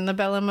swelling in the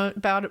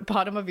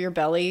bottom of your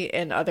belly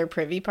and other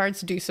privy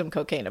parts. Do some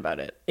cocaine about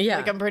it." Yeah,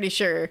 like I'm pretty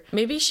sure.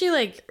 Maybe she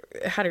like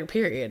had her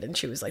period and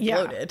she was like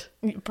bloated.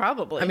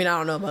 Probably. I mean, I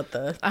don't know about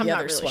the I'm not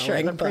other really swelling,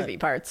 sure the privy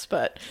parts,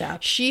 but yeah.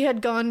 She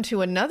had gone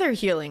to another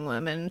healing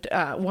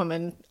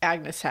woman,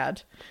 Agnes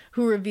had,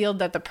 who revealed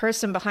that the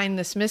person behind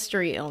this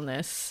mystery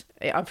illness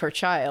of her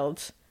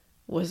child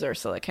was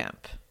Ursula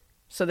Kemp.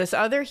 So this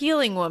other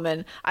healing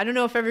woman, I don't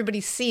know if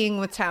everybody's seeing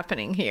what's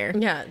happening here.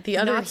 Yeah, the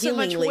other not so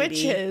much lady.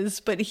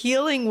 Witches, but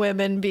healing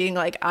women being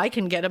like, "I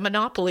can get a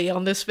monopoly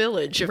on this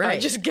village if I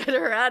just get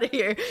her out of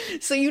here."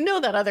 So you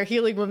know that other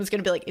healing woman's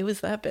going to be like, "It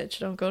was that bitch.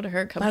 Don't go to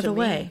her. Come to me." By the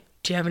way,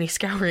 do you have any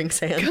scouring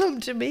sand? Come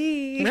to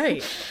me.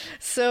 Right.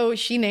 So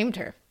she named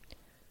her.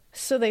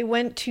 So they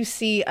went to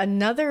see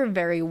another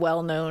very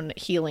well-known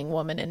healing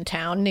woman in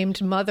town named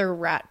Mother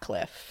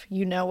Ratcliffe.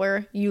 You know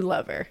her, you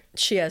love her.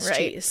 She has Right?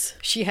 cheese.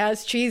 She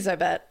has cheese, I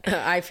bet.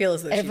 I feel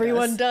as though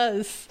Everyone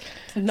does.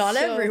 Not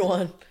So-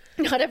 everyone.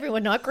 Not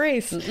everyone, not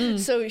Grace.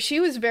 So she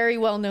was very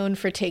well known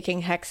for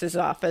taking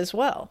hexes off as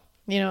well.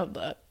 You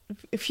know,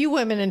 a few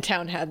women in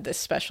town had this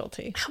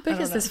specialty. How big I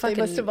don't is know. this They fucking...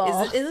 must have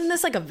all. Isn't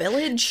this like a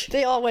village?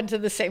 They all went to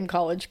the same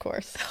college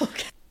course.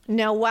 Okay.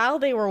 Now, while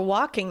they were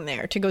walking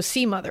there to go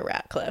see Mother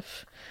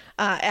Ratcliffe,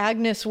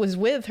 Agnes was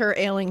with her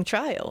ailing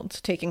child,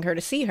 taking her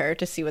to see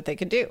what they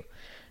could do.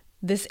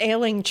 This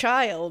ailing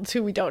child,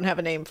 who we don't have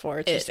a name for,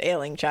 it's just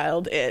ailing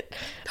child,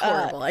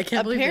 Horrible. I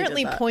can't believe they did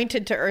apparently that.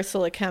 pointed to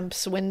Ursula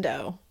Kemp's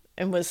window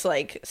and was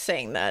like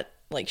saying that,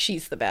 like,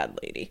 she's the bad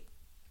lady.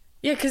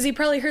 Yeah, because he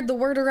probably heard the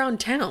word around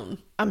town.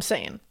 I'm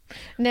saying.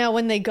 Now,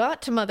 when they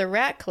got to Mother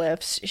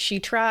Ratcliffe's, she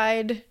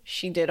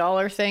did all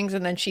her things,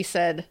 and then she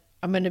said,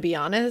 I'm going to be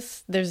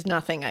honest, there's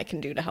nothing I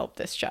can do to help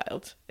this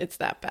child. It's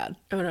that bad.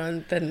 Oh no,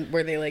 and then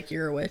were they like,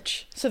 you're a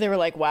witch? So they were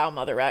like, wow,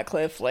 Mother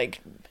Ratcliffe,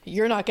 like,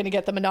 you're not going to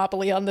get the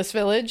monopoly on this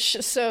village.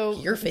 So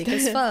You're fake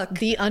as fuck.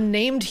 The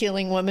unnamed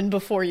healing woman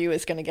before you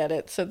is going to get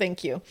it. So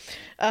thank you.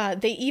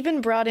 They even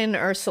brought in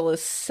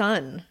Ursula's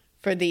son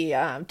for the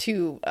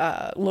to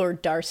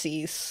Lord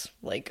Darcy's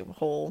like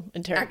whole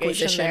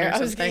interrogation Acquisition there.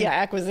 or something.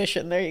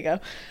 Acquisition. There you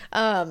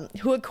go.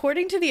 Who,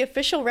 according to the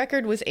official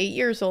record, was 8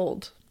 years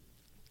old.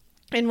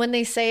 And when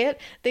they say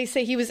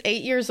he was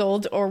 8 years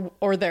old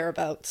or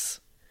thereabouts.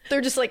 They're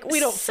just like, we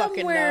don't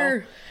fucking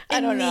know. I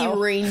don't know. In the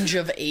range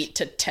of 8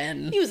 to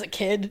 10. He was a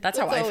kid. That's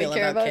how all I we feel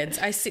care about kids.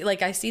 I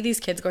see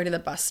these kids going to the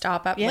bus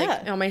stop at like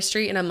Yeah. on my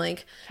street, and I'm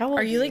like, How old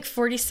are are you you? like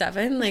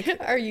 47? Like,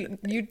 Are you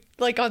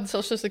like on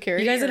Social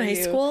Security? you guys in or are high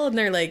school? And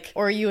they're like,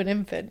 Or are you an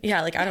infant?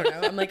 yeah, like I don't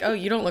know. I'm like, oh,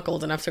 you don't look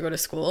old enough to go to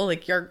school.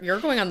 Like you're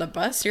going on the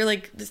bus. You're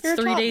like You're a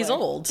 3 days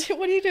toddler. old.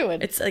 What are you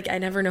doing? It's like I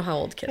never know how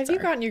old kids Have are. you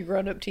gotten your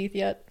grown-up teeth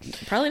yet?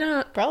 Probably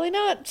not. Probably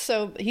not.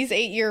 So he's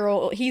 8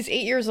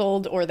 years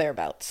old or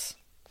thereabouts.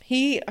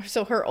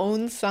 So her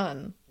own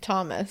son,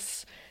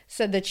 Thomas,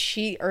 said that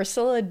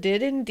Ursula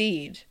did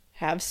indeed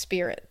have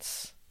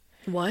spirits.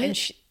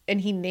 What? And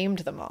he named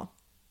them all.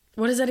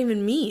 What does that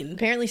even mean?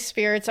 Apparently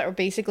spirits are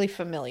basically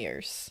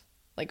familiars.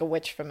 Like a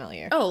witch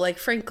familiar. Oh, like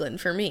Franklin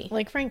for me.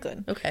 Like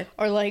Franklin. Okay.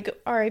 Or like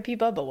R.I.P.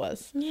 Bubba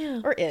was.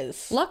 Yeah. Or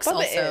is. Lux Bubba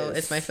also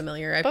is my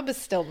familiar. Bubba's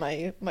still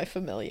my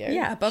familiar.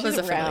 Yeah, Bubba's She's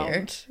a familiar.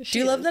 around. Do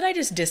you love that I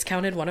just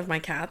discounted one of my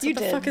cats? What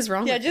the fuck is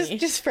wrong with me?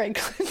 Just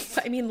Franklin.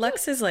 I mean,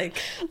 Lux is like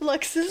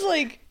Lux is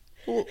like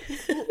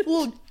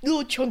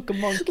little chunk of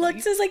monkey.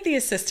 Lux is like the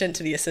assistant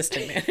to the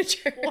assistant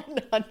manager.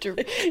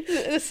 100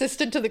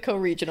 assistant to the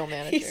co-regional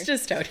manager. He's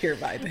just out here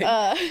vibing.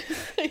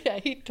 Yeah,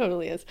 he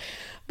totally is.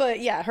 But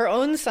yeah, her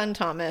own son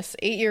Thomas,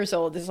 8 years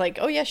old, is like,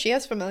 oh yeah, she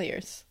has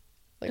familiars.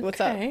 Like,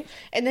 what's up? Okay.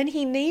 And then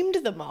he named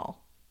them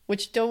all.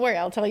 Which, don't worry,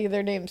 I'll tell you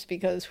their names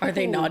because Are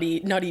they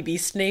naughty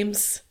beast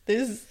names?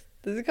 There's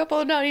a couple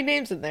of naughty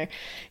names in there.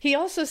 He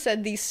also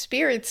said these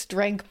spirits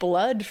drank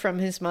blood from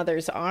his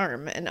mother's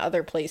arm and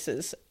other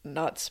places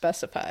not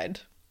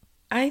specified.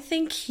 I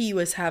think he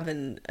was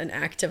having an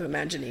active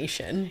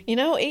imagination. You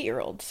know,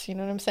 8-year-olds, you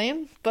know what I'm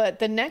saying? But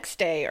the next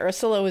day,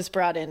 Ursula was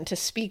brought in to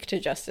speak to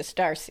Justice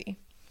Darcy.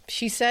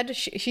 She said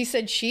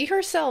she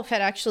herself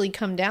had actually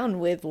come down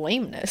with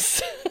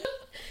lameness.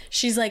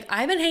 She's like,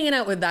 I've been hanging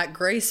out with that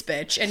Grace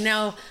bitch, and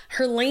now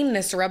her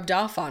lameness rubbed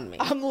off on me.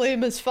 I'm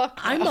lame as fuck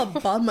now. I'm a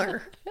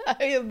bummer.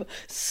 I am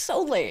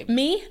so lame.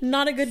 Me?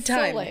 Not a good So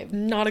time. lame.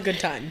 Not a good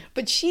time.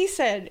 But she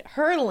said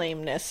her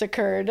lameness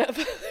occurred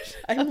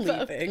I'm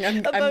leaving. I'm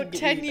about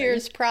 10 leaving.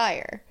 years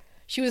prior.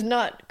 She was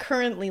not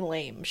currently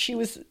lame. She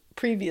was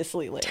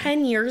previously lame.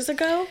 10 years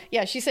ago?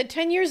 Yeah, she said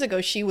 10 years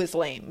ago she was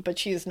lame, but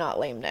she is not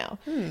lame now.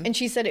 And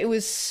she said it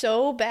was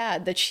so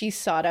bad that she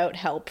sought out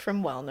help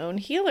from well-known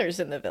healers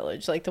in the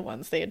village, like the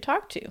ones they had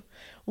talked to.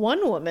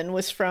 One woman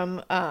was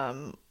from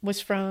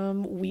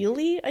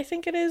Wheelie, I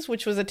think it is,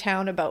 which was a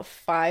town about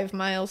 5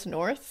 miles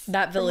north.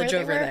 That from village where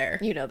they over were. there.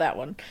 You know that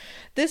one.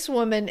 This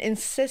woman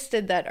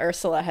insisted that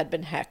Ursula had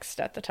been hexed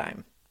at the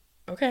time.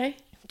 Okay.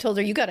 Told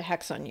her, you got a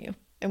hex on you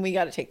and we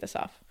got to take this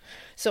off.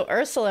 So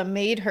Ursula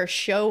made her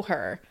show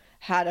her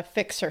how to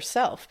fix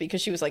herself because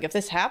she was like, if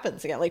this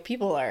happens again, like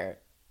people are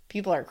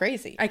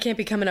crazy. I can't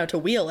be coming out to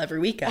wheel every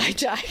weekend.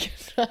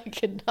 I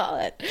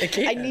cannot. I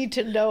can't. need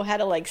to know how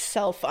to like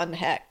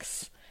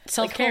self-unhex.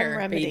 Self-care, like home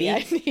remedy. baby.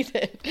 I need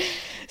it.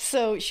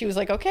 So she was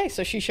like, okay.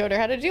 So she showed her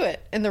how to do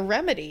it. And the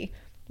remedy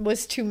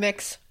was to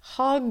mix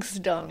hog's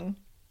dung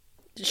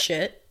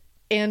Shit.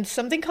 and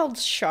something called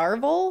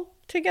charvel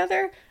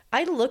together.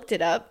 I looked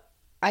it up.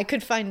 I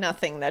could find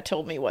nothing that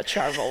told me what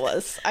charvel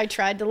was. I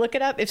tried to look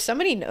it up. If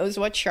somebody knows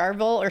what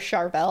charvel or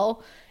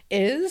charvel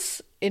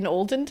is in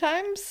olden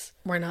times,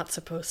 We're not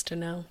supposed to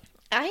know.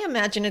 I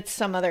imagine it's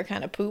some other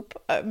kind of poop,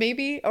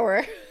 maybe,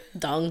 or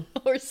Dung.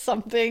 or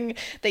something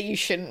that you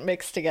shouldn't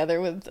mix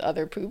together with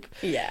other poop.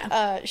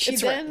 Yeah. She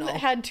It's then retinol.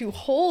 had to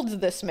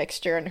hold this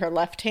mixture in her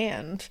left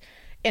hand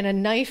and a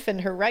knife in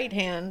her right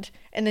hand,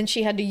 and then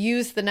she had to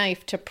use the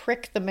knife to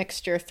prick the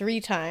mixture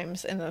 3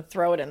 times and then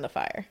throw it in the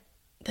fire.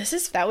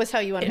 That was how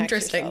you unhex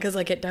interesting, yourself. because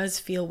like it does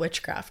feel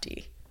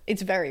witchcrafty.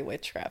 It's very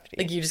witchcrafty.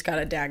 Like you just got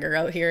a dagger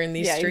out here in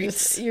these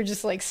streets. You're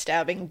just like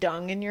stabbing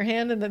dung in your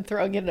hand and then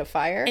throwing it in a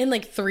fire. And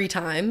like 3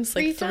 times.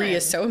 Like 3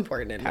 is so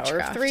important in Power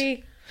witchcraft. of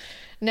 3.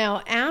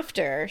 Now,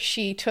 after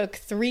she took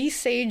 3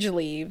 sage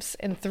leaves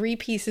and 3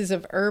 pieces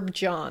of herb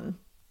John.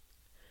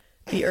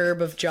 The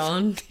herb of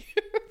John.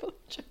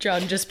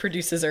 John just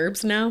produces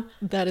herbs now.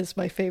 That is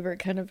my favorite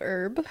kind of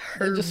herb.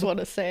 I just want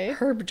to say.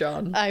 Herb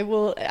John. I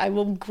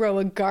will grow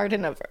a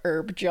garden of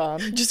herb John.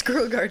 Just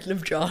grow a garden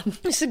of John.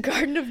 Just a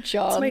garden of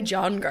John. It's my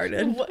John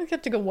garden. I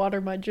have to go water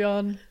my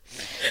John.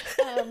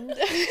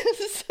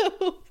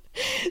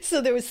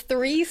 So there was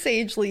 3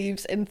 sage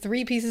leaves and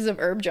 3 pieces of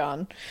herb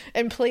John,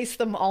 and placed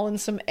them all in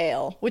some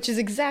ale, which is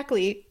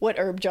exactly what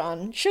herb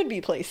John should be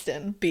placed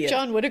in.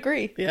 John would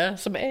agree. Yeah.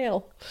 Some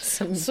ale.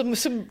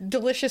 Some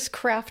delicious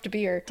craft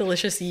beer.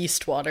 Delicious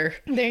yeast water.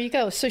 There you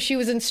go. So she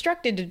was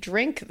instructed to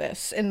drink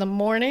this in the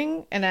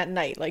morning and at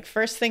night, like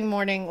first thing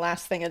morning,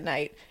 last thing at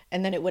night,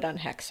 and then it would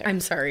unhex her. I'm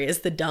sorry,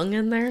 is the dung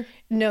in there?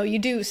 No, you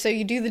do. So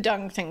you do the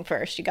dung thing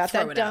first. You got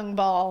Throw that it dung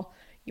ball.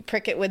 You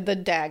prick it with the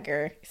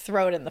dagger,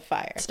 throw it in the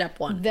fire. Step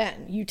 1.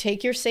 Then you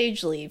take your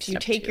sage leaves, you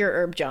take your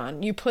herb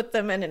John, you put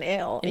them in an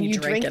ale, and you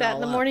drink that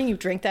in the morning, you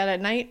drink that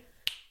at night,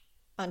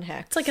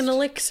 unhex. It's like an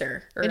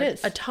elixir. Or it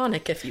is. A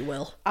tonic, if you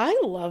will. I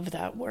love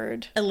that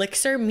word.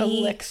 Elixir,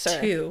 Elixir.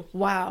 too.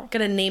 Wow.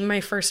 Gonna name my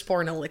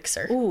firstborn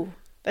Elixir. Ooh,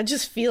 that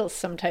just feels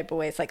some type of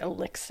way. It's like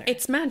elixir.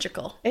 It's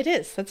magical. It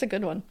is. That's a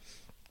good one.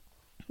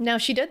 Now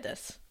she did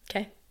this.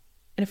 Okay.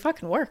 And it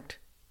fucking worked.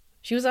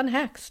 She was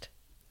unhexed.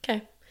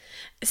 Okay.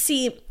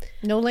 See,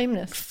 no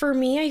lameness. For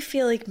me, I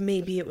feel like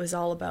maybe it was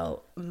all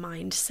about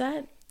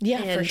mindset.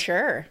 Yeah, for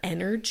sure.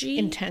 Energy.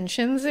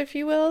 Intentions, if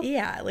you will.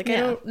 Yeah, like I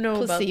don't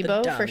know placebo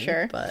about the dung, for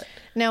sure. But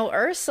now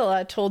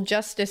Ursula told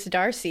Justice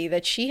Darcy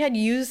that she had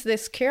used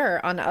this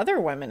cure on other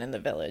women in the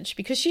village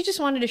because she just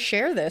wanted to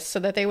share this so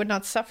that they would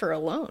not suffer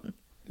alone.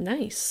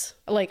 Nice.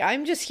 Like,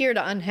 I'm just here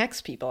to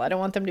unhex people. I don't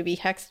want them to be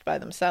hexed by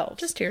themselves.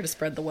 Just here to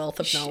spread the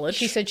wealth of knowledge.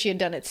 She said she had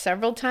done it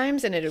several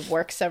times and it had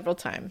worked several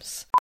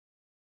times.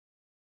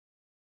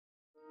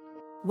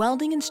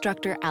 Welding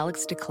instructor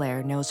Alex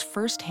DeClaire knows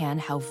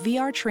firsthand how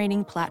VR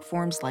training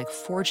platforms like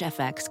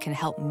ForgeFX can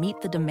help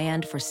meet the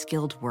demand for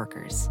skilled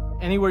workers.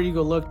 Anywhere you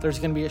go look, there's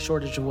going to be a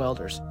shortage of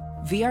welders.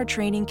 VR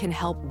training can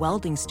help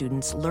welding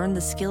students learn the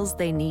skills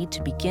they need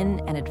to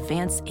begin and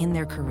advance in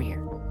their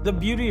career. The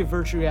beauty of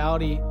virtual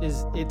reality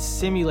is it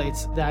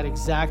simulates that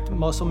exact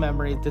muscle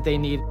memory that they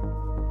need.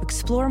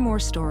 Explore more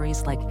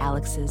stories like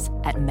Alex's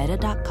at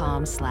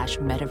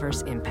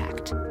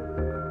meta.com/metaverseimpact.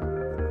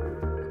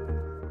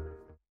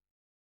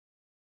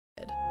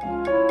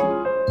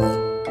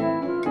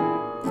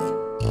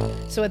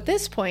 So at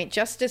this point,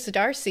 Justice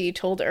Darcy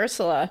told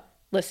Ursula,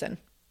 listen,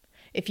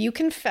 if you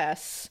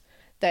confess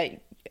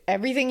that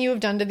everything you have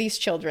done to these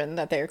children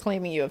that they're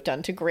claiming you have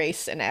done to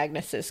Grace and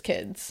Agnes's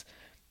kids,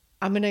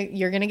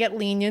 you're gonna get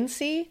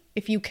leniency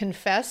if you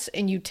confess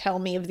and you tell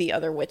me of the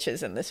other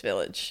witches in this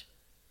village.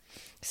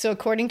 So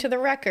according to the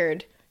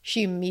record,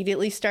 she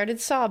immediately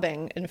started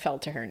sobbing and fell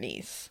to her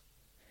knees.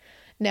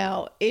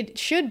 Now, it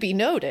should be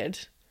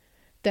noted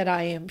that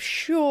I am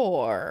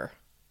sure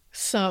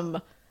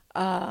some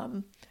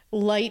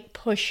light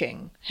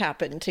pushing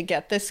happened to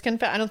get this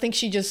confess. I don't think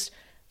she just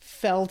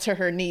fell to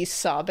her knees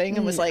sobbing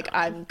and was like,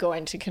 I'm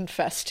going to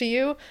confess to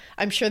you.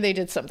 I'm sure they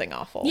did something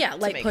awful. Yeah,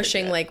 like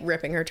pushing, like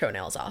ripping her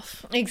toenails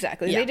off.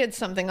 Exactly. Yeah. They did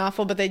something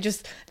awful, but they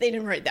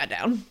didn't write that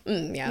down.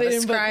 Yeah,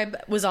 the scribe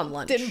was on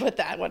lunch. Didn't put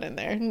that one in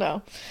there.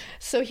 No.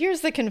 So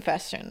here's the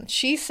confession.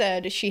 She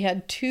said she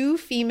had 2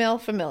 female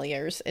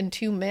familiars and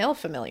 2 male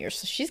familiars.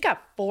 So she's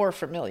got 4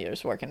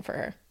 familiars working for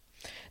her.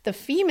 The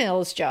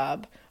female's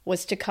job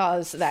was to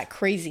cause that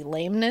crazy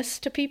lameness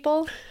to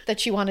people that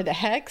she wanted to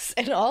hex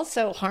and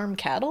also harm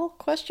cattle, ?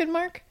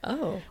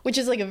 Oh. Which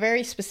is like a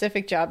very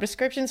specific job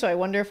description. So I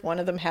wonder if one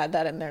of them had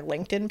that in their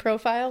LinkedIn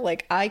profile.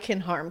 Like, I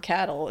can harm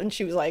cattle. And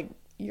she was like,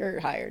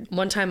 you're hired.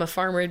 One time a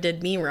farmer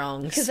did me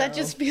wrong. Because that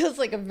just feels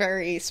like a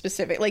very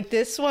specific, like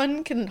this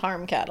one can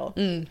harm cattle.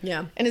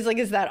 Yeah. And it's like,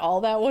 is that all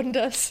that one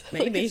does?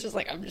 Maybe. Like, it's just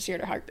like, I'm just here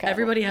to harm cattle.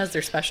 Everybody has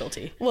their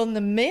specialty. Well, and the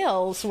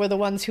males were the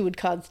ones who would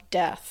cause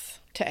death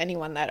to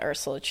anyone that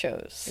Ursula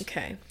chose.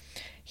 Okay.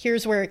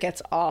 Here's where it gets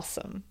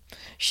awesome.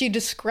 She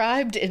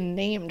described and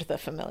named the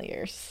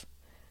familiars.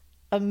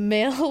 A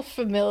male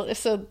familiar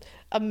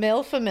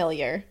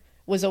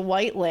was a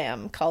white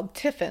lamb called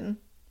Tiffin,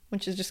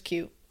 which is just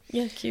cute.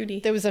 Yeah, cutie.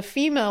 There was a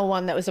female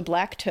one that was a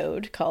black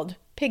toad called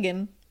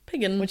Piggin,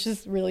 which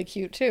is really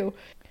cute too.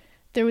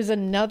 There was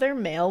another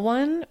male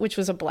one, which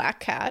was a black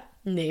cat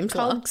named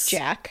called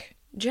Jack.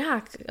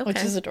 Okay.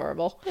 Which is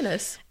adorable. It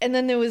is. And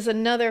then there was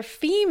another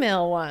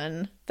female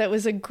one that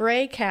was a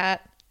gray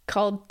cat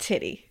called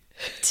Titty.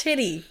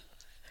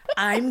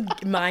 I'm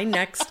my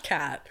next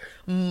cat.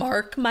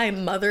 Mark my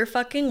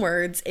motherfucking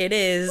words. It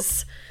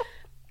is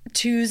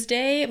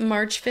Tuesday,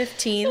 March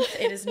 15th.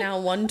 It is now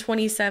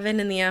 1:27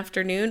 in the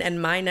afternoon,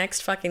 and my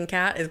next fucking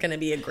cat is going to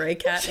be a gray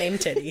cat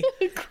named Titty.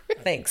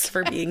 Thanks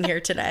for being here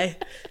today.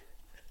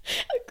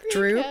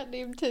 Drew, cat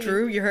named Titty.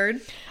 Drew, you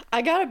heard?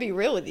 I gotta be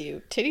real with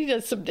you. Titty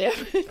does some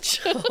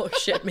damage. Oh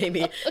shit,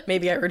 maybe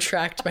I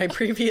retract my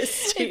previous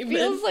statement. It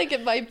feels like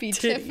it might be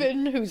Titty.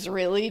 Tiffin who's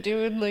really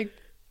doing like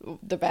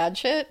the bad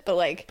shit, but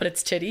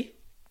it's Titty.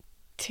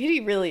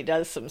 Titty really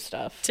does some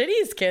stuff.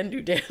 Titties can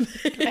do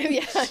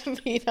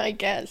damage. I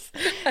guess.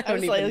 I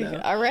was like, know.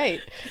 All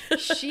right.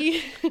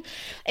 She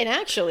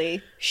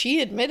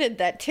admitted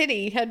that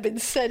Titty had been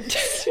sent.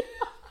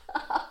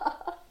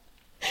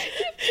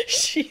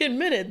 She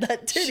admitted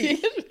that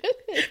Titty.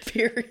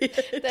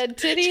 Period. That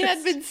Titty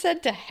had been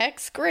sent to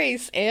Hex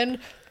Grace, and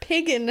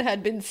Piggin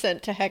had been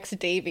sent to Hex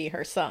Davy,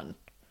 her son.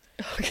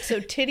 Okay.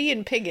 So Titty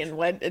and Piggin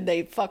went and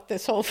they fucked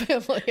this whole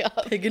family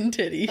up. Pig and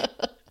Titty.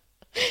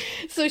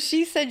 So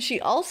she said she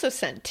also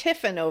sent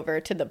Tiffin over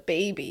to the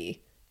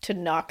baby to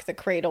knock the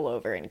cradle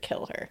over and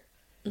kill her.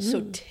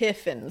 So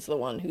Tiffin's the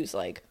one who's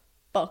like,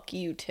 fuck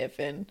you,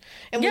 Tiffin.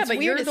 And what's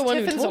weird is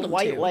Tiffin's a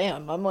white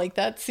lamb. I'm like,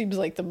 that seems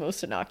like the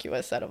most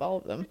innocuous out of all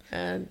of them.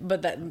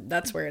 But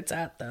that's where it's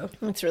at, though.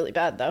 It's really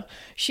bad, though.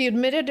 She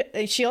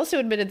also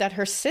admitted that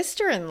her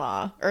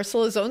sister-in-law,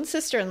 Ursula's own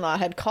sister-in-law,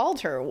 had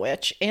called her a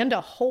witch and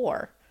a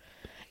whore.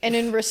 And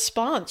in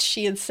response,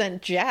 she had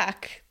sent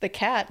Jack, the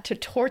cat, to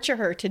torture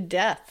her to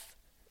death.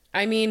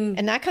 I mean...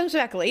 And that comes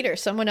back later.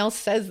 Someone else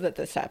says that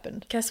this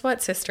happened. Guess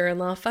what,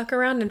 sister-in-law? Fuck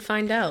around and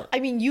find out.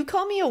 I mean, you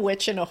call me a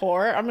witch and a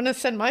whore, I'm going to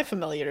send my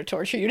familiar to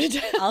torture you to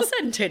death. I'll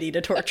send Titty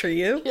to torture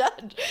you. Yeah.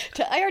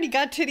 I already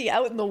got Titty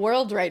out in the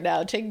world right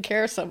now, taking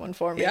care of someone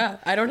for me. Yeah,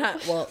 I don't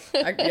have... Well,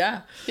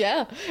 yeah.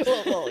 Yeah.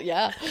 Well,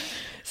 yeah.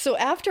 So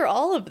after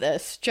all of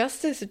this,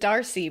 Justice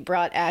Darcy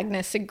brought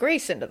Agnes and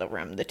Grace into the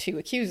room, the two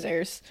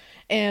accusers,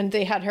 and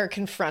they had her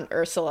confront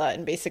Ursula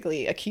and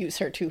basically accuse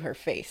her to her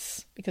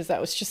face, because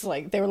that was just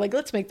like, they were like,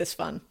 let's make this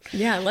fun.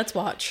 Yeah, let's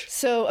watch.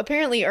 So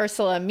apparently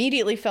Ursula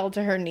immediately fell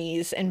to her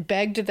knees and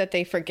begged that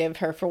they forgive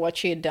her for what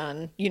she had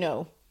done,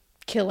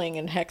 killing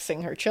and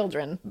hexing her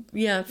children.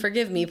 Yeah,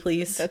 forgive me,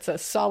 please. That's a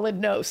solid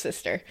no,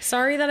 sister.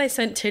 Sorry that I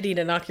sent Titty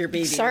to knock your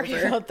baby Sorry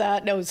over. about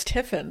that. No, it was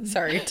Tiffin.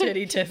 Sorry,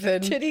 Titty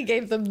Tiffin. Titty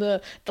gave them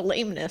the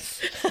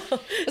lameness.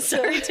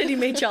 Sorry, Titty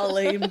made y'all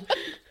lame.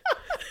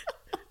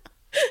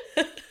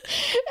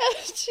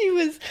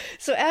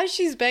 As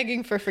she's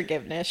begging for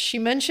forgiveness, she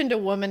mentioned a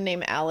woman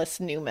named Alice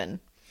Newman.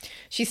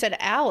 She said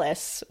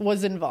Alice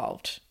was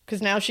involved,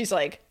 because now she's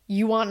like,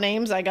 you want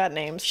names? I got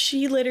names.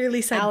 She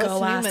literally said,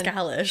 go ask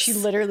Alice. She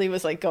literally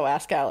was like, go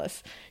ask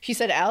Alice. She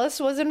said Alice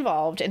was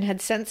involved and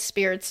had sent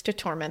spirits to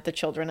torment the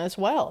children as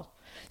well.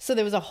 So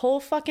there was a whole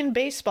fucking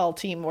baseball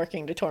team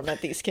working to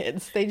torment these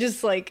kids. They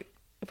just like,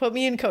 put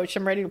me in, coach.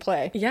 I'm ready to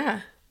play.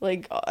 Yeah.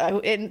 Like,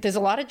 and there's a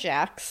lot of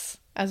Jacks,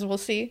 as we'll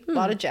see. A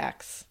lot of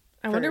Jacks.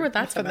 I wonder what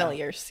that's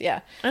familiars. About. Yeah.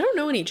 I don't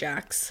know any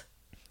Jacks.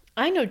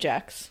 I know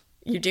Jacks.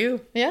 You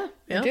do? Yeah,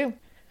 I do.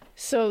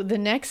 So the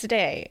next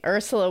day,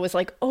 Ursula was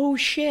like, oh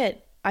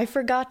shit, I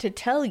forgot to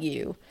tell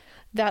you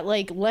that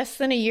like less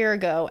than a year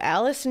ago,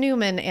 Alice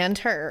Newman and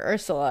her,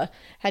 Ursula,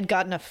 had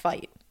gotten a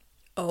fight.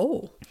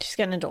 Oh. She's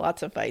gotten into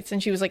lots of fights.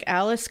 And she was like,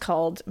 Alice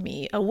called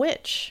me a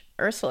witch.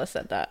 Ursula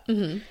said that.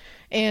 Mm-hmm.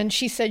 And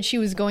she said she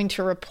was going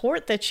to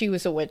report that she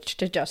was a witch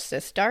to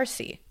Justice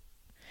Darcy.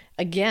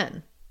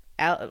 Again,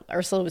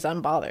 Ursula was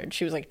unbothered.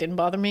 She was like, didn't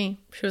bother me.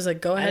 She was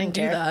like, go ahead and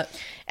do that.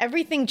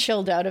 Everything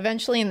chilled out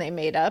eventually and they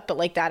made up, but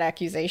like that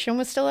accusation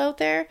was still out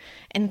there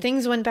and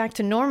things went back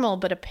to normal,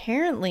 but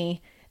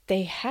apparently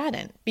they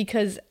hadn't,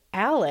 because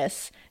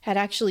Alice had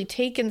actually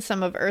taken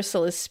some of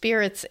Ursula's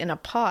spirits in a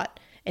pot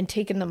and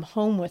taken them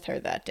home with her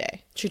that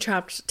day. She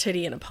trapped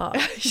Titty in a pot.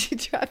 She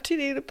trapped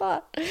Titty in a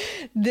pot.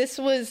 This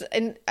was,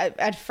 and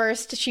at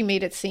first she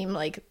made it seem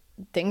like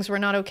things were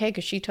not okay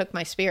because she took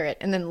my spirit.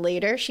 And then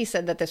later she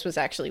said that this was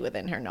actually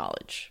within her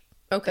knowledge.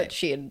 Okay. That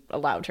she had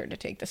allowed her to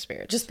take the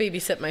spirit. Just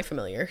babysit my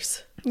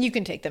familiars. You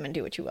can take them and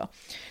do what you will.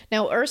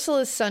 Now,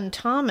 Ursula's son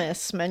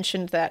Thomas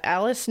mentioned that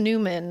Alice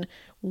Newman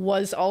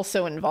was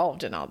also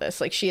involved in all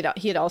this. Like he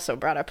had also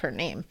brought up her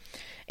name.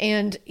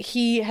 And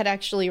he had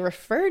actually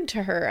referred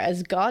to her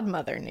as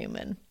Godmother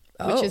Newman.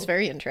 Which is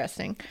very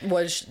interesting.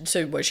 Was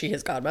she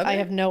his godmother? I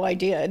have no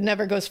idea. It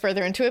never goes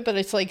further into it, but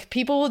it's like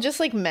people will just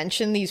like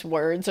mention these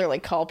words or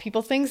like call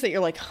people things that you're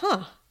like,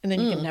 huh? And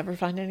then you can never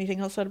find anything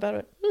else out about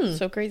it.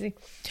 So crazy.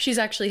 She's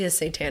actually his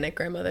satanic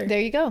grandmother.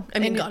 There you go. I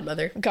mean,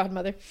 godmother.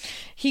 Godmother.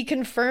 He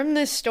confirmed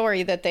this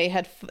story that they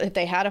had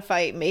a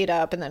fight made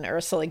up and then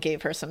Ursula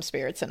gave her some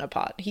spirits in a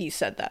pot. He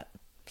said that.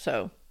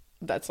 So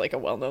that's like a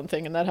well-known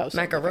thing in that house.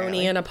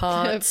 Macaroni in a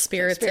pot,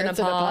 spirits in a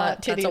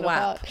pot. That's a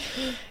whap.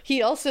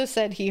 He also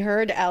said he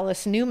heard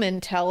Alice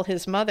Newman tell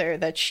his mother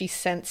that she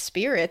sent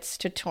spirits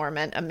to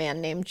torment a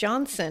man named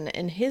Johnson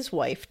and his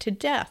wife to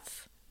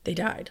death. They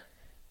died.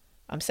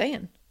 I'm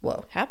saying.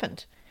 Whoa.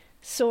 Happened.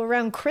 So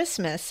around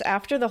Christmas,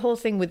 after the whole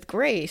thing with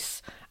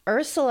Grace,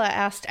 Ursula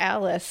asked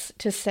Alice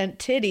to send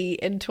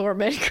Titty and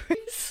torment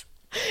Grace.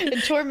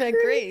 and torment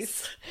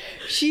Grace.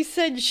 She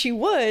said she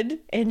would,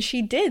 and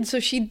she did. So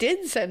she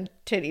did send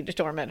Titty to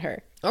torment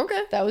her.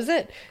 Okay. That was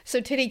it.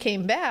 So Titty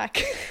came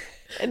back,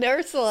 and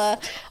Ursula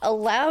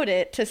allowed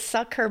it to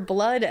suck her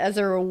blood as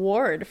a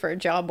reward for a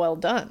job well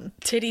done.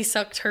 Titty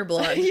sucked her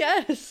blood.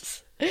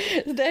 Yes.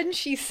 Then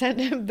she sent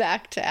him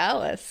back to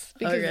Alice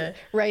because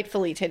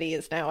rightfully Titty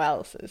is now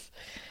Alice's.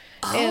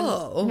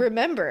 Oh. And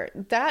remember,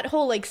 that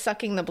whole like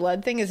sucking the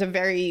blood thing is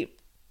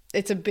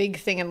it's a big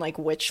thing in like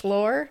witch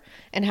lore,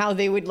 and how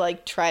they would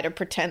like try to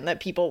pretend that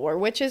people were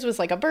witches was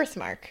like a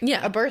birthmark.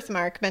 Yeah. A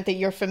birthmark meant that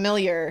your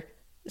familiar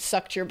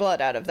sucked your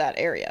blood out of that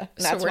area.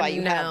 And that's why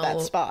you have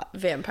that spot.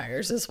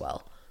 Vampires as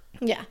well.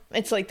 Yeah.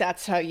 It's like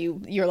that's how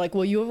you're like,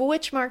 well, you have a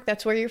witch mark.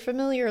 That's where your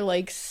familiar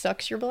like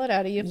sucks your blood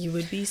out of you. You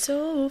would be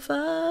so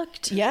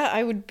fucked. Yeah,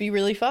 I would be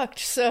really fucked.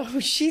 So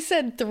she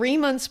said 3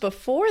 months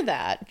before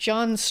that,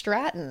 John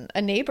Stratton,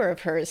 a neighbor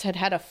of hers, had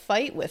had a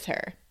fight with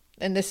her.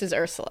 And this is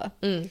Ursula.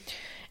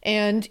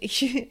 And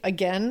he,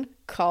 again,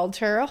 called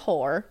her a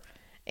whore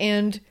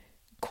and,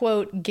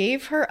 quote,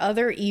 gave her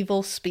other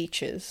evil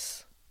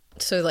speeches.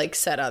 So, like,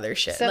 said other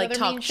shit. Said like, other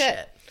talk mean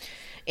shit.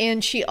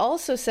 And she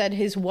also said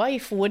his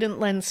wife wouldn't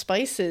lend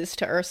spices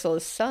to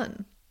Ursula's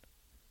son.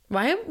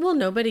 Why will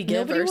nobody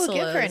give Nobody Ursula's... will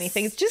give her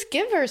anything. Just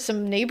give her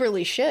some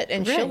neighborly shit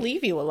and she'll Right.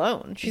 leave you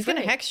alone. She's going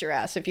Right. to hex your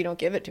ass if you don't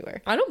give it to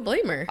her. I don't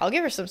blame her. I'll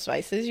give her some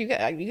spices. You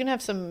can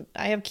have some.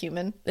 I have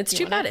cumin. It's You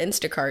too wanna- bad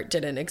Instacart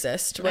didn't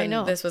exist when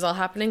know. this was all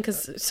happening,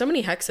 because so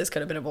many hexes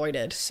could have been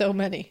avoided. So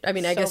many. I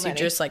mean, I So guess many.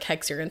 you just like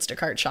hex your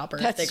Instacart shopper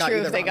That's if they got true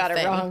you the if they wrong got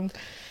thing. it wrong.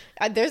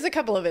 There's a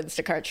couple of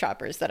Instacart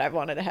shoppers that I've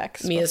wanted to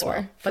hex. Me as before,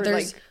 well. But for,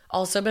 there's like,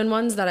 also been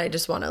ones that I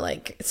just want to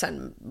like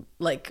send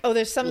like. oh,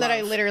 there's some that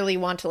I love. literally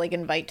want to like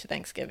invite to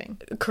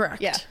Thanksgiving.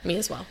 Correct. Yeah. Me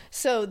as well.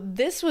 So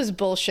this was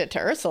bullshit to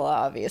Ursula,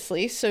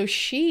 obviously. So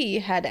she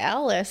had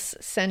Alice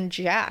send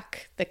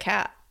Jack, the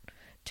cat,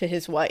 to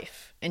his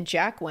wife. And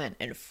Jack went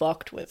and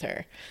fucked with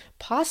her,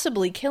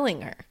 possibly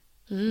killing her.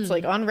 It's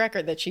like on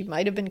record that she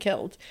might have been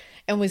killed,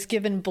 and was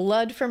given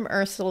blood from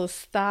Ursula's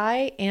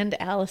thigh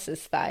and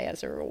Alice's thigh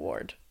as a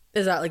reward.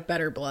 Is that like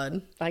better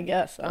blood? I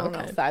guess. I don't know.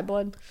 Okay. Thigh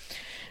blood.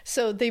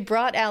 So they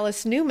brought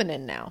Alice Newman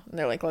in now. And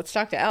they're like, let's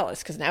talk to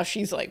Alice, because now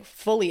she's like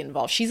fully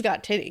involved. She's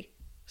got Titty.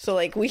 So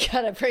like, we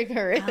got to bring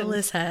her in.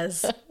 Alice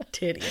has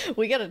titty.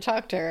 We got to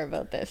talk to her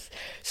about this.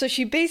 So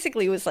she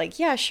basically was like,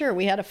 yeah, sure,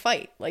 we had a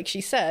fight, like she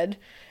said.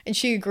 And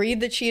she agreed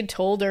that she had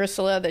told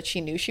Ursula that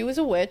she knew she was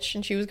a witch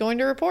and she was going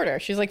to report her.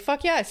 She's like,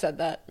 fuck yeah, I said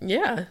that.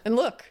 Yeah. And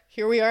look,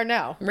 here we are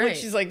now. Right. Like,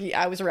 she's like,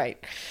 yeah, I was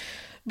right.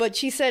 But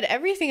she said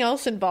everything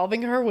else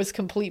involving her was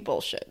complete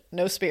bullshit.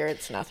 No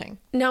spirits, nothing.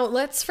 Now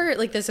let's for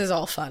like this is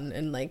all fun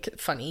and like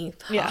funny,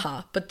 Yeah.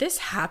 haha. But this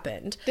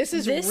happened. This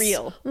is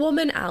real.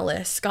 Woman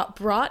Alice got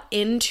brought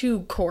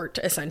into court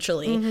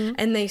essentially,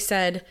 and they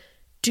said,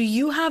 "Do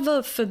you have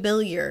a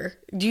familiar?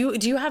 Do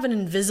you have an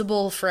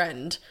invisible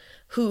friend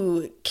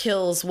who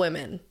kills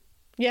women?"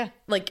 Yeah.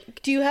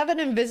 Like, Do you have an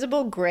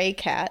invisible gray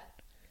cat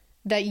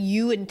that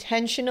you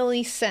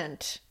intentionally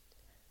sent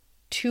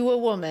to a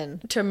woman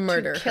To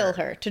murder to kill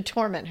her. her, to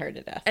torment her to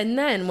death? and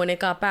then when it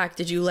got back,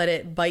 did you let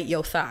it bite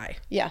your thigh?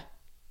 Yeah.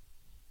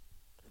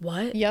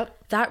 What?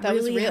 Yep. That was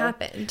really real.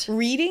 happened.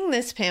 Reading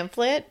this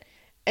pamphlet,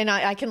 and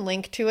I can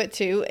link to it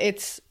too,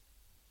 it's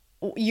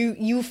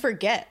you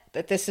forget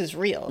that this is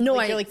real. No,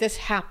 Like, you're like, this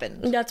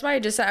happened. That's why I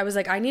just said, I was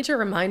like, I need to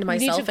remind need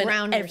to myself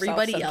ground and yourself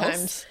everybody else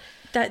sometimes.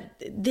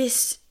 that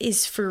this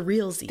is for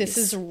realsies. This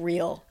is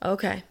real.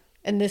 okay.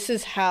 And this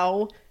is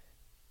how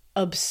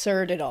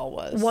absurd it all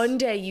was. One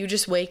day you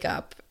just wake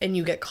up and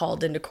you get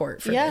called into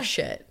court for Yeah. this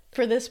shit.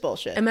 For this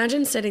bullshit.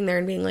 Imagine sitting there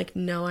and being like,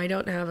 no, I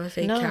don't have a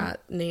fake No. cat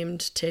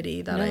named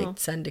Titty that No. I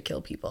send to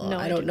kill people. No,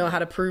 I I don't do know not. how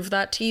to prove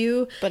that to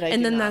you. But I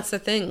and do then not. that's the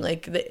thing.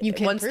 Like, You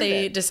can't once prove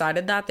they it.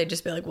 decided that, they'd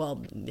just be like,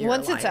 well, you're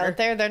Once a it's liar. out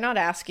there, they're not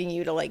asking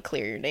you to like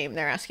clear your name.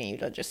 They're asking you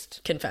to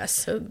just Confess.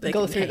 So they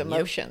go can through the hang you.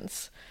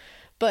 motions.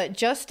 But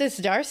Justice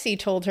Darcy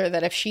told her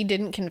that if she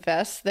didn't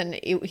confess, then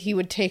he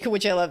would take,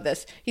 which I love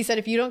this. He said,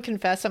 if you don't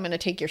confess, I'm going to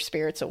take your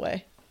spirits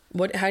away.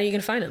 How are you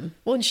going to find him?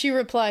 Well, and she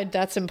replied,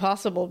 that's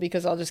impossible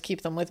because I'll just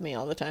keep them with me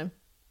all the time.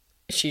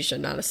 She should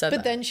not have said But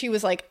that. then she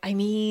was like, I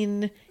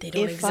mean, They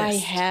don't if I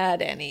exist.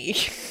 had any.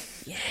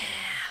 Yeah.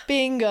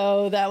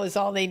 Bingo. That was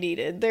all they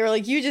needed. They were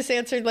like, you just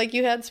answered like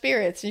you had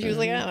spirits. And she was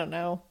like, I don't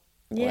know.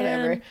 Yeah,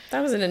 Whatever.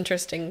 that was an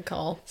interesting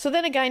call. So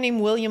then a guy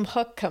named William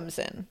Hook comes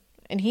in.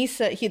 And he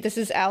said, this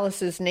is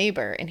Alice's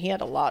neighbor. And he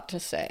had a lot to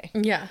say.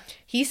 Yeah.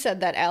 He said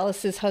that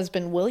Alice's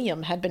husband,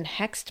 William, had been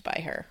hexed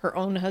by her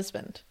own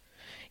husband.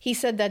 He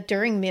said that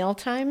during meal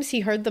times, he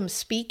heard them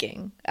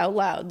speaking out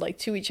loud, like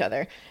to each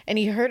other. And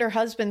he heard her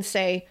husband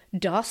say,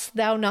 dost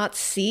thou not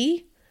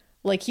see?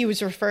 Like he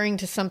was referring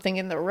to something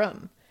in the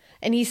room.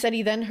 And he said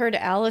he then heard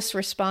Alice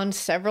respond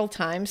several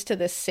times to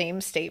this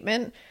same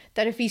statement,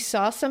 that if he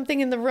saw something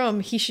in the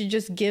room, he should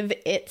just give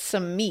it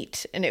some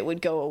meat and it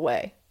would go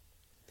away.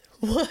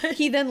 What?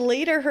 He then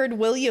later heard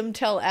William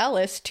tell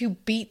Alice to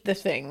beat the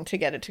thing to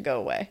get it to go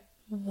away.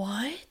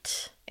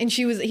 What? And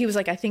he was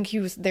like, I think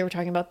they were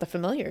talking about the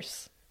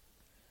familiars.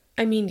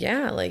 I mean,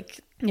 yeah, like,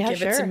 Yeah,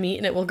 give it sure. some meat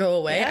and it will go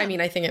away. Yeah. I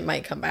mean, I think it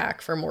might come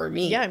back for more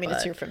meat. Yeah, I mean, it's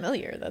but- your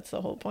familiar. That's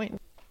the whole point.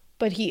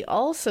 But he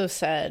also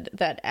said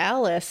that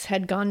Alice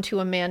had gone to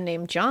a man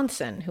named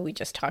Johnson, who we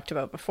just talked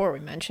about before.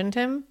 We mentioned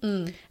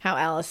him. How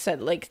Alice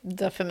said, like,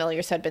 the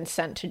familiars had been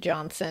sent to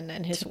Johnson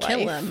and his wife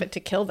kill them. to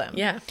kill them.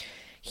 Yeah.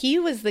 He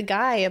was the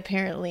guy,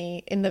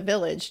 apparently, in the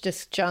village,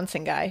 this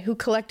Johnson guy, who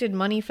collected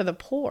money for the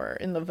poor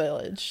in the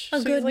village. A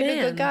he's good like a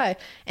man. good guy.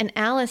 And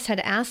Alice had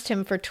asked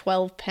him for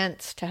 12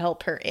 pence to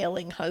help her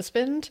ailing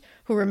husband,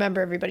 who, remember,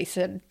 everybody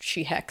said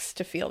she hexed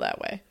to feel that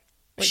way.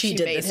 Like, She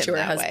did made this him to her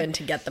that way. husband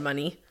to get the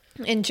money.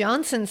 And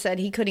Johnson said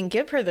he couldn't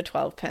give her the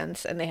 12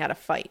 pence, and they had a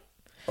fight.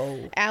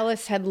 Oh.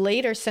 Alice had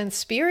later sent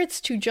spirits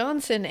to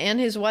Johnson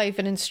and his wife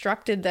and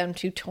instructed them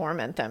to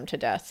torment them to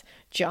death.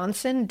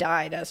 Johnson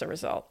died as a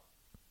result.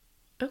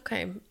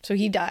 Okay. So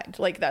he died.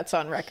 Like, that's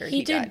on record.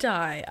 He did died.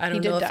 die. I He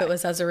don't did know if die. it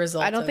was as a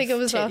result I don't think it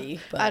was Titty,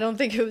 but I don't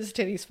think it was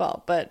Titty's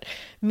fault. But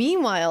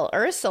meanwhile,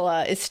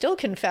 Ursula is still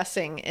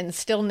confessing and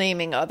still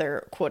naming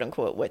other quote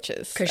unquote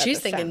witches. because at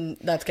she's this time. thinking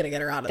that's going to get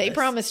her out of They this.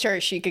 promised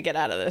her she could get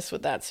out of this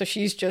with that. So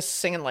she's just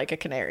singing like a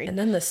canary. And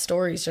then the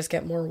stories just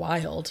get more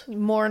wild.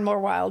 More and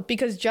more wild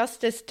because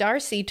Justice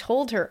Darcy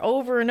told her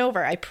over and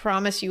over, I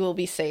promise you will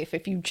be safe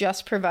if you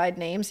just provide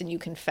names and you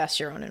confess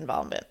your own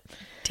involvement.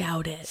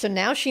 Doubt it. So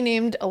now she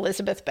named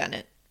Elizabeth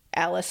Bennet,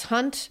 Alice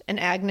Hunt, and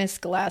Agnes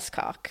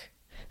Glasscock.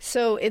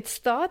 So it's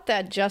thought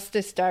that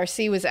Justice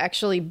Darcy was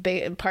actually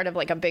part of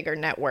like a bigger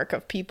network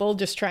of people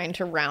just trying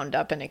to round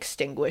up and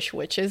extinguish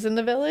witches in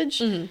the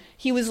village.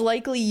 He was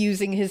likely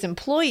using his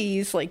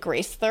employees, like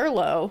Grace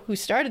Thurlow, who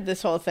started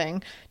this whole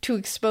thing, to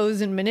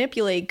expose and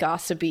manipulate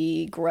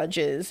gossipy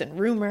grudges and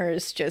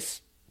rumors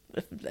just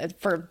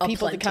for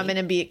people to come in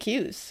and be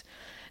accused.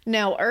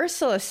 Now,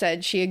 Ursula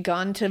said she had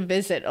gone to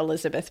visit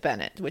Elizabeth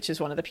Bennet, which is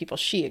one of the people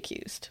she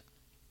accused.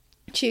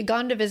 She had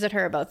gone to visit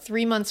her about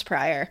 3 months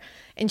prior,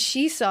 and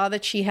she saw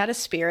that she had a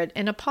spirit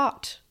in a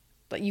pot.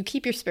 But you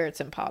keep your spirits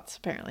in pots,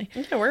 apparently.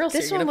 Yeah, where else are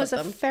This you one gonna was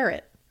put a them?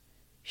 ferret.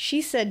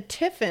 She said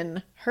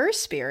Tiffin, her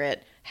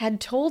spirit, had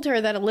told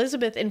her that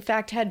Elizabeth, in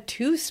fact, had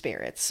 2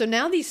 spirits. So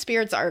now these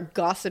spirits are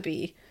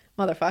gossipy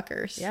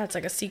motherfuckers. Yeah, it's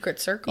like a secret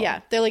circle. Yeah,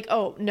 they're like,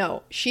 oh,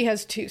 no, she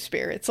has 2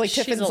 spirits. Like,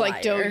 She's Tiffin's a like,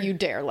 liar. don't you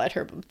dare let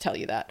her tell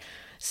you that.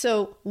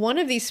 So one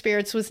of these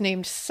spirits was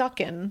named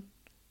Suckin,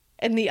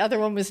 and the other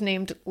one was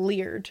named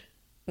Leard.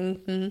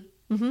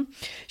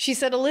 She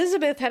said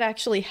Elizabeth had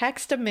actually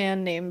hexed a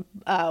man named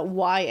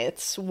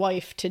Wyatt's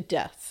wife to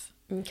death.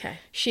 Okay.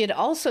 She had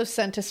also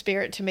sent a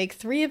spirit to make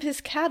 3 of his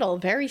cattle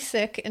very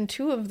sick, and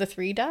 2 of the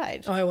 3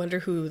 died. Oh, I wonder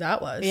who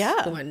that was.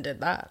 Yeah. Who went and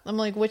did that? I'm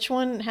like, which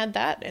one had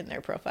that in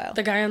their profile?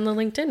 The guy on the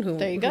LinkedIn who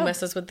There you go.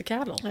 messes with the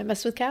cattle. I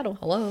mess with cattle.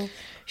 Hello.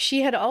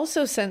 She had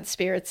also sent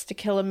spirits to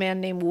kill a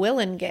man named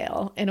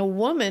Willingale and a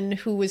woman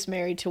who was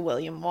married to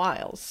William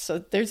Wiles. So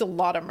there's a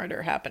lot of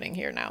murder happening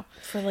here now.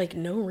 For like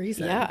no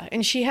reason. Yeah,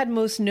 and she had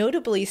most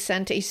notably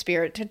sent a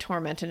spirit to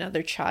torment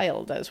another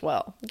child as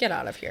well. Get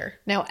out of here.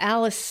 Now,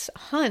 Alice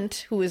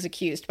Hunt, who was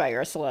accused by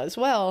Ursula as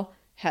well,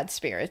 had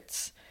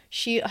spirits.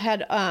 She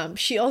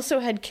also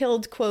had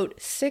killed, quote,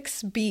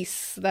 6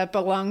 beasts that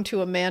belonged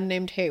to a man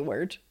named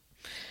Hayward.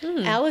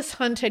 Alice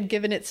Hunt had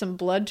given it some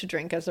blood to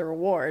drink as a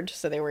reward,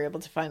 so they were able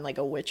to find like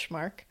a witch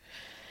mark.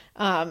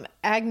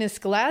 Agnes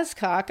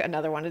Glasscock,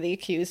 another one of the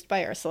accused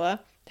by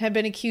Ursula, had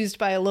been accused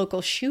by a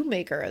local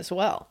shoemaker as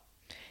well.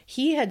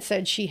 He had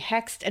said she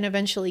hexed and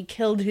eventually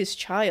killed his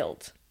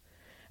child.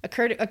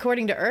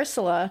 According to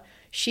Ursula,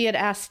 she had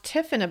asked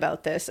Tiffin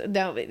about this.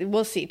 Now,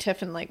 we'll see.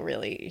 Tiffin, like,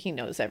 really, he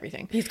knows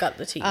everything. He's got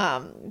the tea.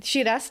 She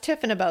had asked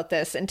Tiffin about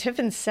this, and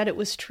Tiffin said it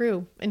was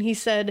true. And he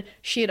said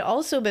she had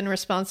also been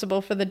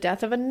responsible for the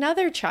death of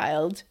another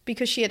child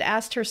because she had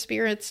asked her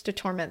spirits to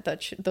torment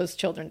those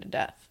children to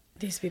death.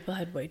 These people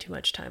had way too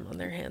much time on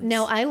their hands.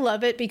 Now, I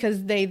love it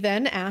because they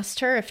then asked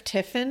her if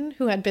Tiffin,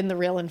 who had been the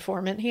real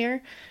informant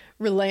here,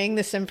 relaying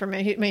this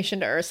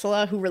information to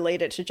Ursula, who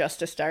relayed it to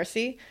Justice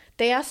Darcy,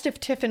 they asked if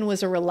Tiffin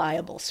was a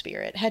reliable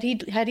spirit. Had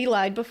he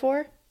lied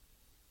before?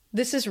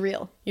 This is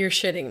real. You're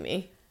shitting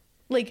me.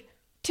 Like,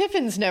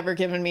 Tiffin's never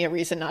given me a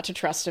reason not to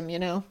trust him, you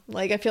know?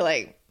 Like, I feel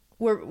like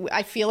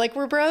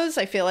we're bros.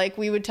 I feel like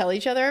we would tell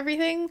each other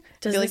everything.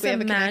 Does I feel this like we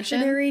have a connection.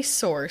 imaginary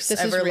source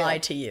This is ever real. lie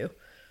to you?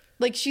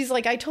 Like, she's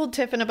like, I told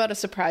Tiffin about a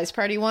surprise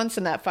party once,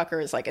 and that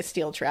fucker is like a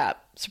steel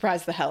trap.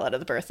 Surprised the hell out of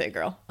the birthday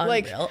girl.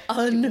 Unreal.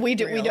 Like, we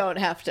Unreal. don't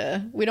have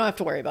to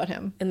worry about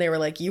him. And they were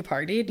like, you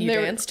partied? You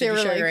danced? Did you were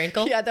show like, your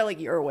ankle? Yeah, they're like,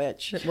 you're a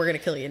witch. We're going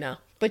to kill you now.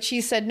 But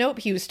she said, nope,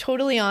 he was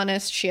totally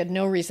honest. She had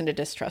no reason to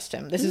distrust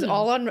him. This is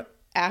all on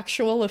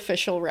actual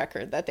official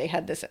record that they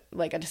had this,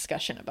 like, a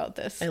discussion about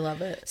this. I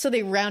love it. So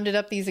they rounded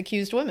up these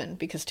accused women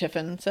because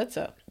Tiffin said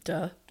so.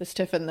 Duh. This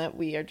Tiffin that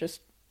we are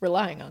just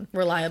relying on.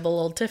 Reliable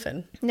old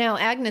Tiffin. Now,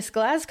 Agnes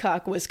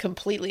Glasscock was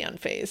completely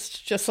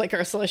unfazed. Just like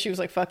Ursula, she was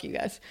like, fuck you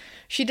guys.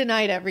 She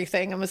denied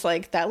everything and was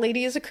like, that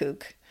lady is a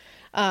kook.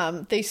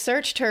 They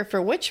searched her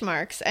for witch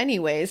marks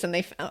anyways, and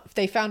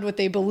they found what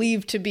they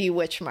believed to be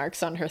witch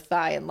marks on her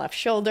thigh and left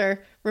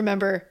shoulder.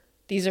 Remember,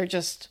 these are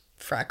just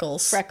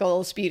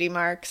freckles, beauty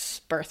marks,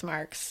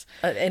 birthmarks,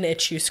 an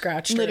itch you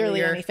scratched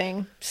literally earlier.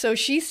 anything. So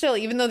she still,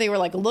 even though they were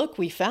like, look,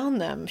 we found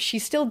them, she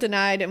still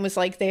denied and was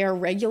like, they are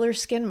regular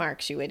skin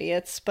marks, you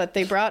idiots. But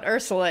they brought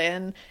Ursula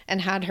in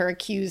and had her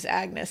accuse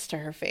Agnes to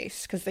her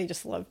face because they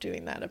just love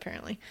doing that,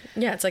 apparently.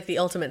 Yeah, it's like the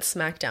ultimate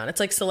smackdown. It's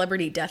like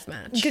celebrity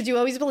deathmatch. Because you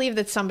always believe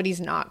that somebody's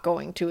not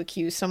going to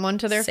accuse someone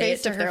to their Say it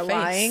face to if her they're face.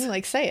 lying.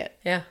 Like, say it.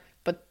 Yeah.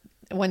 But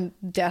when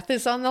death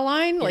is on the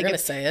line, like gonna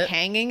if say it.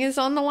 hanging is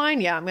on the line,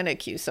 yeah, I'm going to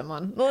accuse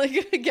someone.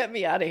 Like, get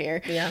me out of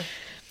here. Yeah.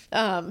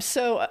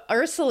 So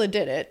Ursula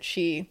did it.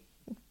 She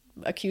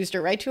accused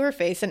her right to her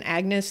face, and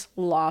Agnes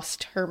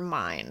lost her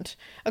mind.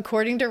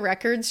 According to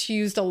records, she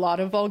used a lot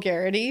of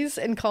vulgarities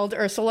and called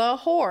Ursula a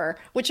whore,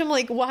 which I'm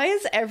like, why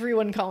is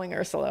everyone calling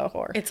Ursula a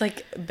whore? It's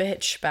like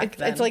bitch back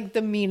then. It's like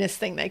the meanest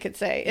thing they could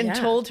say. And Yeah.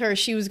 told her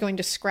she was going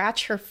to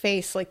scratch her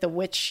face like the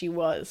witch she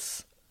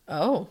was.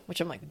 Oh. Which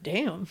I'm like,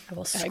 damn. I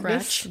will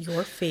Agnes. scratch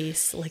your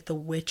face like the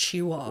witch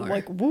you are.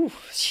 Like, woo.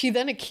 She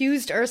then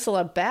accused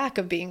Ursula back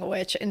of being a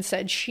witch and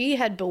said she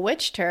had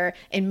bewitched her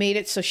and made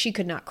it so she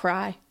could not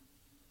cry.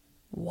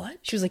 What?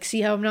 She was like,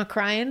 see how I'm not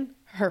crying?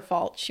 Her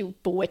fault. She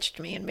bewitched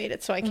me and made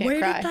it so I can't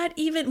cry.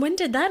 When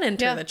did that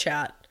enter Yeah. the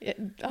chat?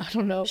 I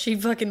don't know. She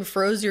fucking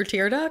froze your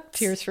tear ducts?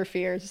 Tears for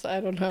Fears. I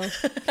don't know.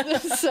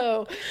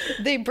 So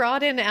they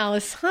brought in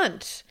Alice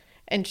Hunt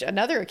and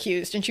another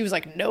accused, and she was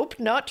like, nope,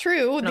 not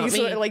true. Not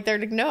me. Were like, they're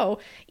like, no.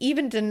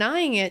 Even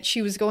denying it,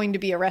 she was going to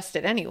be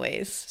arrested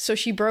anyways. So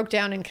she broke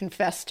down and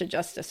confessed to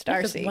Justice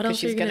Darcy what because else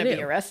are she's you going to gonna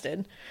be do?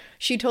 arrested.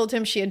 She told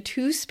him she had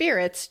two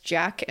spirits,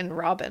 Jack and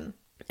Robin.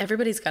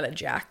 Everybody's got a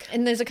Jack.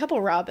 And there's a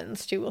couple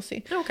Robins too, we'll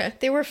see. Okay.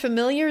 They were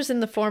familiars in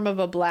the form of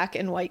a black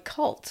and white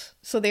cult.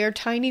 So they are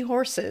tiny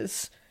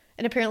horses.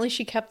 And apparently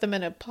she kept them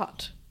in a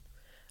pot.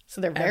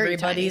 So they're very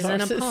Everybody's tiny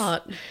in a horses.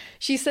 pot.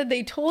 She said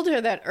they told her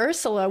that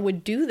Ursula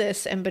would do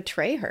this and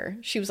betray her.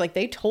 She was like,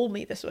 they told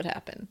me this would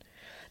happen.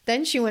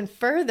 Then she went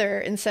further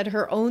and said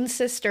her own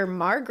sister,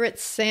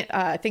 Margaret,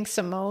 I think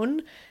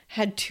Simone,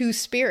 had two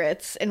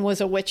spirits and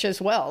was a witch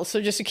as well. So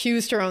just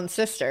accused her own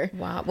sister.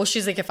 Wow. Well,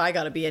 she's like, if I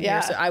got to be in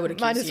Yeah. here, so I would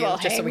accuse Might as you well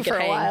just so hang we could for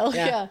a hang. while.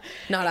 Yeah.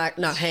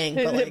 Not hang,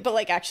 but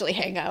like, actually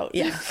hang out.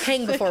 yeah,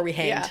 hang before we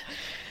hanged. Yeah.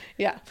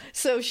 Yeah.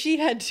 So she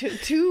had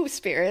two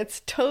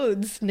spirits,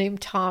 toads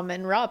named Tom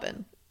and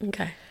Robin.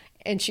 Okay.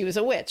 And she was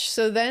a witch.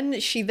 So then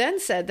she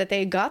said that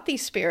they got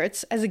these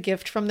spirits as a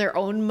gift from their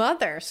own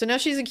mother. So now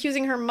she's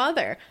accusing her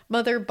mother,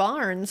 Mother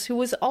Barnes, who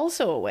was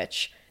also a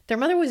witch. Their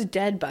mother was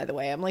dead, by the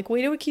way. I'm like,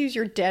 way to accuse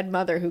your dead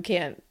mother who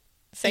can't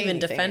say Even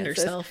anything. defend It's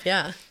just- herself.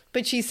 Yeah.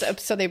 But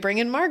so they bring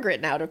in Margaret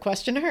now to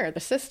question her, the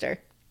sister.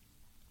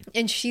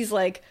 And she's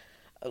like,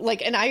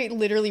 and I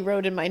literally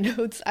wrote in my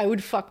notes, I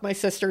would fuck my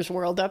sister's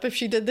world up if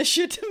she did this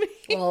shit to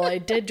me. Well, I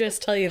did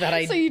just tell you that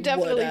I So you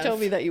definitely would have. told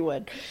me that you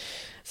would.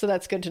 So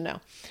that's good to know.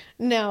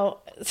 Now,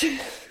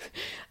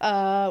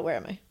 where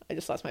am I? I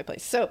just lost my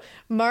place. So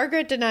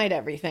Margaret denied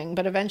everything,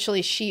 but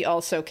eventually she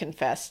also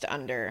confessed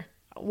under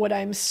what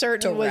I'm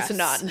certain was Duress.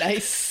 not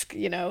nice,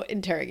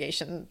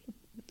 interrogation.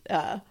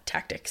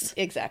 Tactics.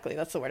 Exactly.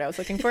 That's the word I was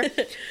looking for.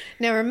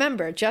 Now,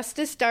 remember,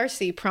 Justice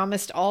Darcy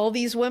promised all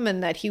these women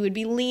that he would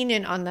be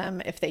lenient on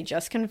them if they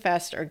just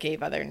confessed or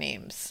gave other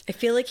names. I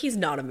feel like he's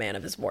not a man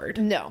of his word.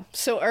 No.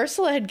 So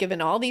Ursula had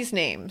given all these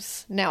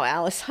names. Now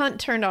Alice Hunt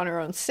turned on her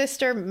own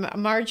sister,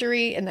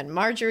 Marjorie, and then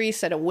Marjorie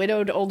said a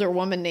widowed older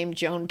woman named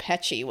Joan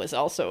Pesci was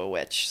also a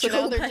witch. So now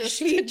Joan they're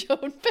Pesci? just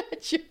Joan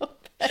Pesci.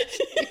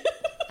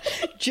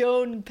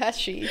 Joan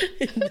Pesci.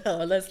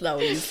 No, that's not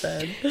what you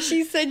said.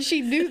 She said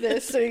she knew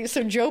this,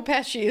 so Joe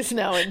Pesci is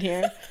now in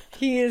here.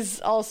 He is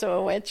also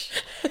a witch.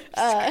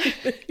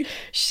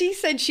 She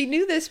said she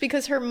knew this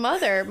because her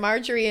mother,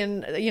 Marjorie,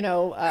 and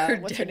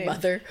what's her dead name?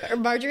 mother.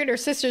 Marjorie and her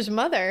sister's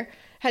mother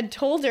had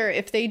told her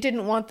if they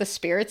didn't want the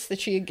spirits that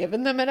she had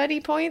given them at any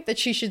point, that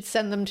she should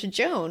send them to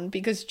Joan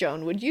because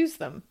Joan would use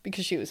them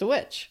because she was a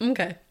witch.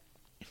 Okay.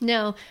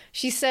 Now,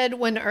 she said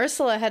when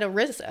Ursula had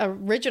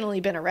originally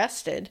been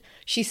arrested,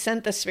 she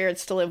sent the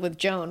spirits to live with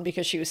Joan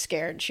because she was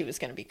scared she was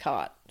going to be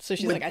caught. So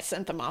she's like, I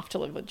sent them off to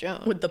live with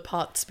Joan. With the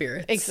pot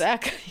spirits.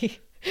 Exactly.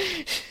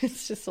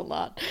 It's just a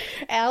lot.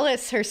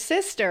 Alice, her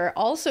sister,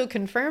 also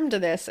confirmed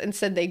this and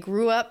said they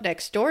grew up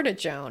next door to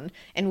Joan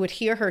and would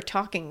hear her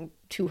talking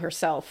to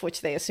herself, which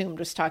they assumed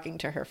was talking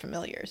to her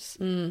familiars.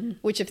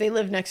 Which if they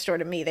lived next door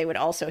to me, they would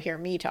also hear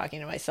me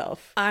talking to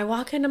myself. I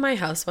walk into my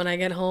house when I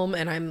get home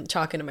and I'm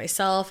talking to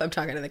myself, I'm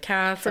talking to the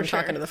cats, I'm sure.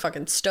 talking to the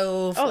fucking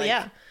stove. Oh, like,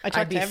 yeah. I I'd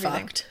talked be to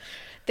everything. fucked.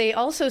 They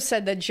also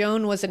said that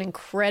Joan was an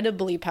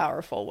incredibly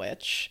powerful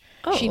witch.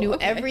 Oh, she knew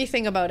okay.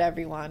 everything about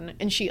everyone.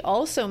 And she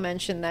also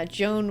mentioned that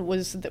Joan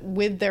was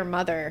with their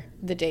mother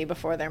the day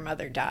before their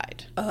mother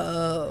died.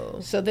 Oh.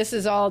 So this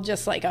is all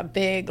just like a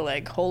big,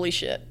 like, holy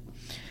shit.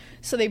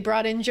 So they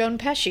brought in Joan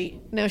Pesci.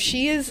 Now,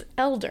 she is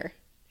elder.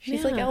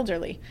 She's like Yeah.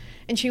 elderly.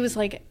 And she was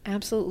like,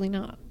 absolutely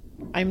not.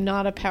 I'm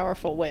not a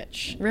powerful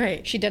witch.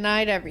 Right. She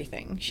denied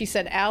everything. She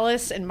said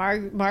Alice and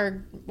Marjorie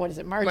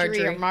or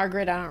Marjorie.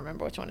 Margaret, I don't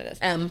remember which one it is.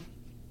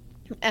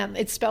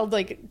 It's spelled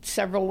like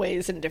several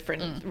ways in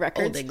different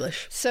records. Old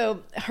English.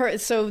 So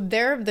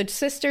the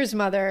sister's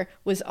mother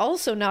was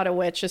also not a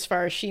witch as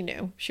far as she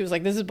knew. She was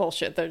like, this is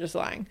bullshit. They're just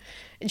lying.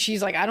 And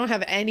she's like, I don't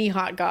have any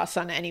hot goss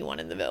on anyone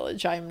in the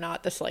village. I am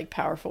not this like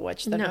powerful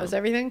witch that knows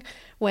everything.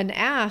 When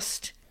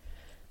asked,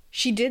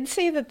 she did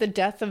say that the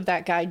death of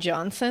that guy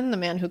Johnson, the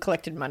man who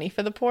collected money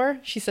for the poor,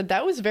 she said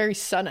that was very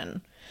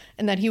sudden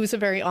and that he was a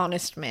very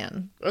honest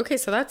man. Okay,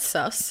 so that's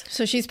sus.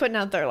 So she's putting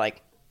out there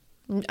like,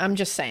 I'm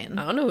just saying.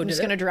 I don't know who I'm just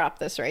did going to drop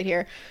this right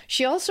here.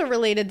 She also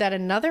related that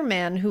another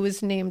man who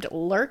was named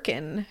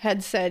Lurkin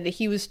had said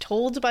he was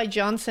told by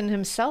Johnson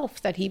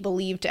himself that he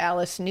believed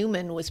Alice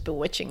Newman was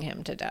bewitching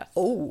him to death.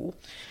 Oh.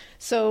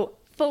 So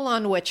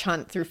full-on witch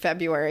hunt through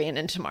February and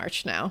into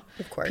March now.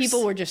 Of course.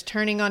 People were just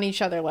turning on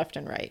each other left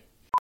and right.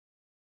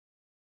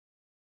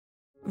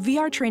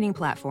 VR training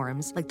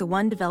platforms, like the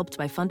one developed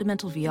by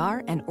Fundamental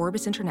VR and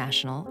Orbis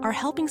International, are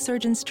helping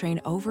surgeons train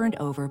over and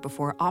over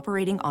before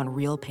operating on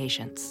real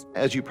patients.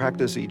 As you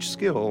practice each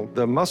skill,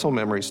 the muscle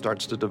memory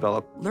starts to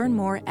develop. Learn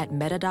more at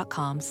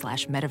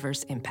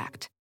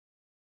meta.com/metaverseimpact.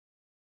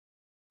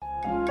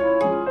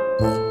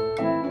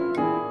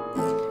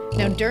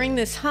 Now, during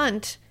this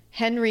hunt,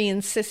 Henry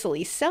and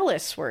Cicely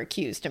Sellis were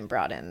accused and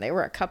brought in. They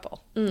were a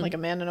couple, like a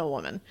man and a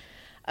woman.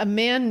 A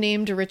man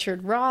named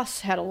Richard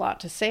Ross had a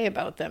lot to say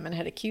about them and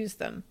had accused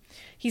them.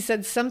 He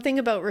said something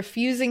about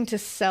refusing to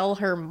sell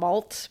her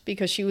malt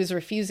because she was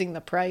refusing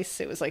the price.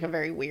 It was like a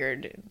very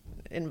weird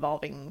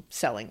involving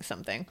selling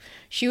something.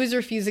 She was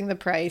refusing the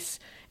price,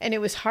 and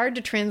it was hard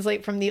to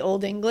translate from the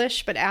Old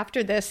English, but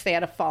after this, they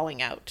had a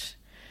falling out.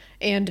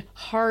 And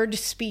hard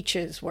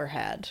speeches were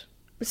had.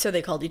 So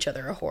they called each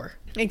other a whore.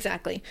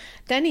 Exactly.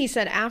 Then he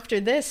said after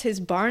this, his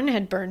barn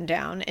had burned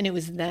down, and it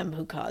was them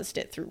who caused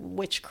it through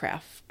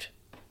witchcraft.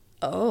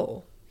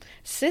 Oh.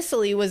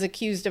 Cicely was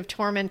accused of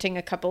tormenting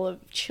a couple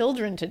of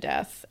children to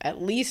death, at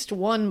least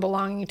one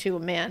belonging to a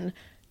man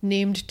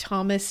named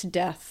Thomas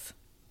Death.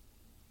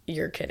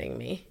 You're kidding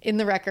me. In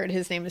the record,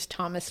 his name is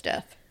Thomas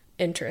Death.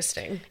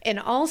 Interesting. And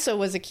also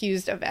was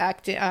accused of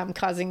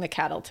causing the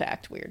cattle to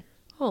act weird.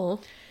 Oh,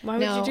 why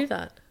would you do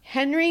that?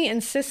 Henry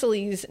and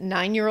Cicely's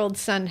 9-year-old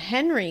son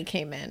Henry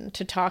came in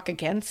to talk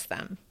against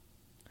them.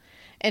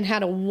 And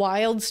had a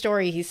wild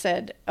story, he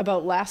said,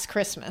 about last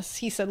Christmas.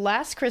 He said,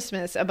 last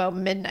Christmas, about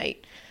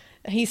midnight,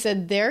 he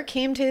said, there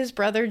came to his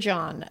brother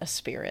John a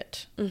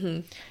spirit.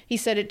 Mm-hmm. He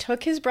said it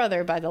took his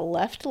brother by the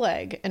left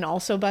leg and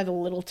also by the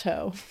little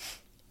toe.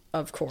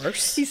 Of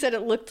course. He said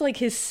it looked like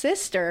his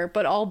sister,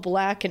 but all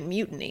black and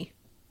mutiny.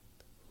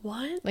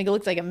 What? Like it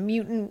looked like a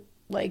mutant,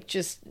 like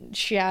just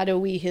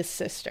shadowy his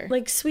sister.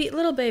 Like, sweet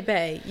little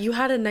baby, you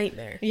had a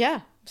nightmare.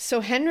 Yeah.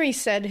 So Henry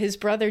said his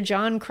brother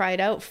John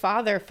cried out,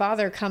 Father,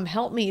 Father, come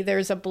help me.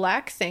 There's a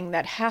black thing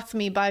that hath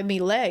me by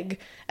me leg,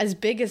 as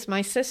big as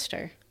my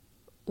sister.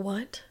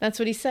 What? That's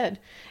what he said.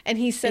 And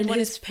he said when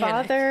his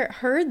panic. father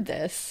heard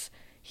this,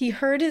 he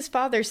heard his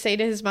father say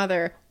to his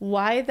mother,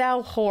 why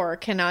thou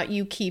whore cannot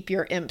you keep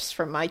your imps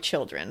from my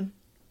children?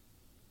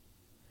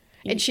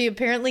 And she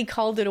apparently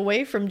called it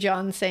away from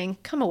John saying,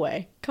 come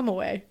away,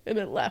 and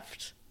it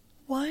left.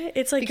 What?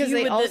 It's like Because you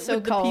they with also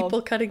the call-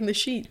 people cutting the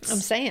sheets. I'm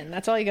saying,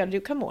 that's all you got to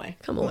do. Come away.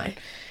 Come away.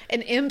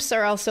 And imps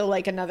are also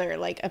like another,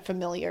 like a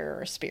familiar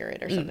or a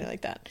spirit or something like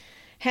that.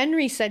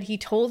 Henry said he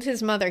told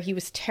his mother he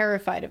was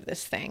terrified of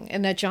this thing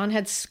and that John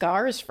had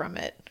scars from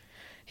it.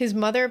 His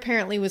mother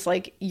apparently was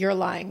like, you're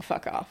lying,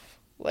 fuck off.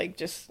 Like,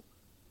 just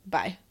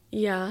bye.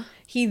 Yeah.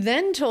 He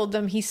then told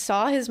them he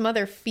saw his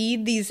mother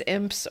feed these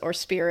imps or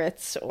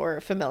spirits or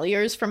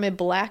familiars from a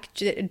black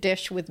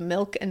dish with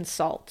milk and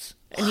salt.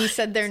 And he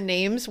said their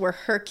names were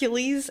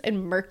Hercules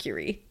and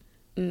Mercury.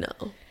 No.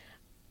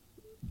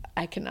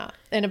 I cannot.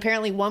 And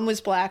apparently one was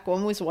black,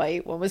 one was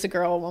white, one was a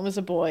girl, one was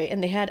a boy,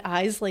 and they had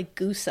eyes like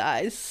goose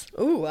eyes.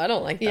 Ooh, I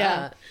don't like that.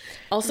 Yeah.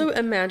 Also,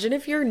 imagine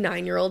if your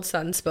 9-year-old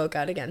son spoke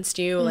out against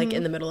you, like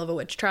in the middle of a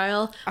witch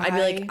trial. I'd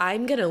be like,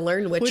 I'm gonna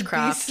learn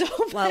witchcraft so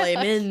while I'm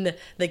in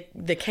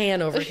the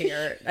can over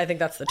here. I think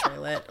that's the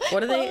toilet.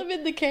 What are they? I'm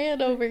in the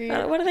can over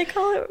here. What do they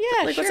call it?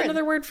 Yeah, like sure. What's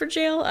another word for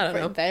jail? I don't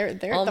know. They're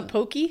at the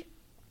pokey.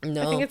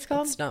 No, I think it's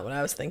called. That's not what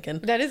I was thinking.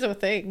 That is a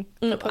thing.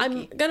 The pokey.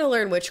 I'm gonna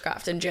learn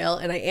witchcraft in jail,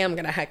 and I am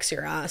gonna hex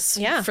your ass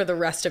for the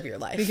rest of your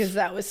life. Because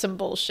that was some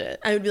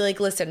bullshit. I would be like,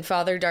 listen,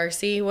 Father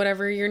Darcy,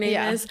 whatever your name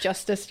is,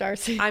 Justice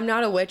Darcy. I'm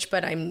not a witch,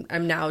 but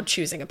I'm now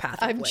choosing a path.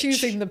 I'm of witch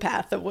choosing the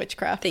path of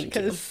witchcraft. Thank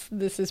you. Because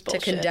this is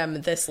bullshit. to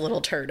condemn this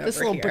little turd this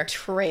over little here.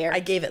 betrayer. I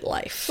gave it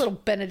life. Little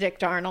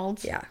Benedict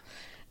Arnold. Yeah.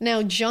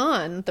 Now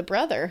John, the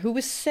brother, who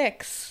was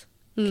 6,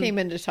 came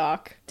in to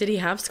talk. Did he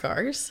have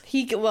scars?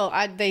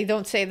 They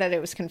don't say that it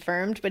was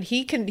confirmed, but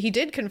he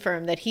did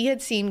confirm that he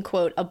had seen,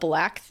 quote, a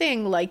black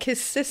thing like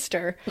his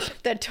sister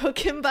that took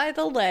him by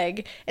the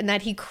leg, and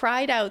that he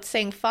cried out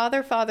saying,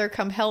 Father, Father,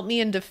 come help me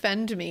and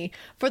defend me,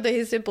 for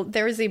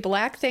there is a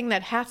black thing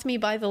that hath me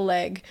by the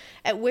leg,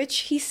 at which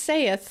he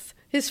saith,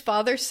 his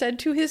father said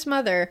to his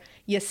mother,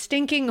 ye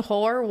stinking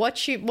whore,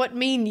 what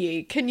mean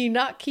ye? Can ye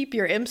not keep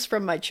your imps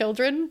from my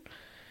children?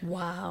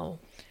 Wow.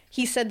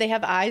 He said they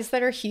have eyes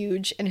that are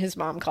huge, and his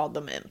mom called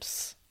them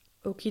imps.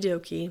 Okie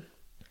dokie.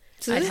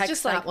 So I'd this is hex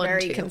just that like one,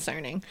 very too.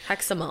 concerning.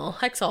 Hex them all.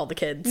 Hex all the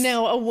kids.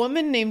 Now, a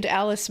woman named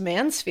Alice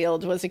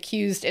Mansfield was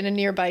accused in a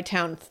nearby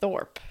town,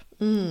 Thorpe.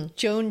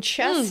 Joan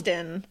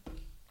Cheston.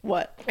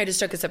 What? I just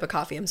took a sip of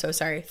coffee. I'm so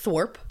sorry.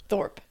 Thorpe.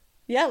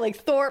 Yeah, like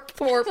Thorpe.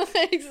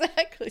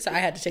 Exactly. So I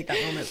had to take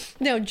that moment.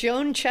 No,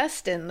 Joan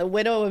Cheston, the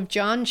widow of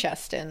John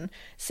Cheston,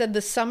 said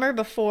the summer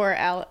before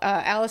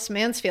Alice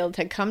Mansfield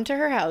had come to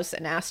her house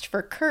and asked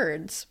for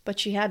curds, but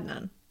she had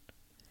none.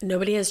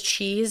 Nobody has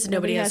cheese.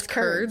 Nobody has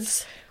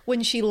curds.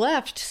 When she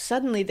left,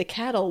 suddenly the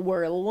cattle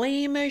were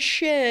lame as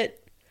shit.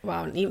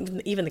 Wow,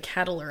 and even the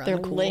cattle are They're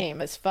uncool.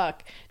 lame as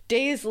fuck.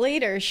 Days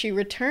later, she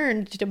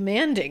returned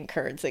demanding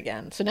curds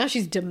again. So now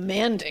she's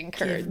demanding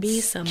curds. Give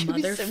me some Give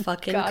me some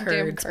motherfucking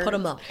goddamn curds. Put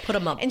them up. Put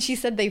them up. And she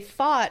said they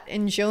fought,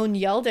 and Joan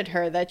yelled at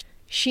her that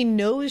she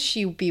knows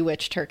she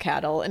bewitched her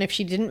cattle, and if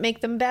she didn't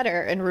make them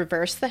better and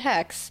reverse the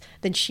hex,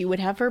 then she would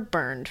have her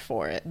burned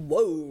for it.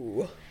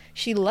 Whoa.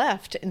 She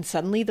left, and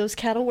suddenly those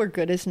cattle were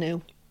good as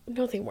new.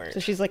 No, they weren't.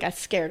 So she's like, I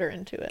scared her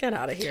into it. Get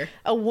out of here.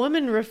 A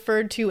woman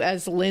referred to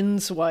as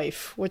Lynn's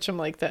wife, which I'm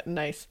like, that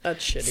nice.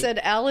 That's shitty. Said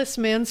Alice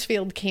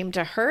Mansfield came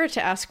to her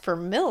to ask for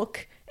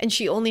milk, and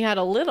she only had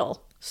a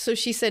little. So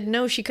she said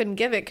no, she couldn't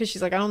give it because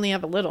she's like, I only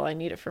have a little. I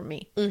need it for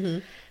me. Mm-hmm.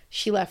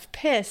 She left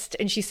pissed,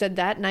 and she said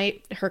that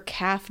night her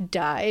calf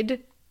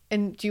died.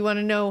 And do you want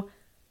to know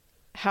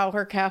how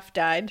her calf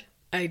died?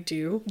 I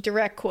do.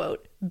 Direct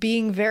quote,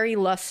 being very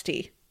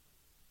lusty.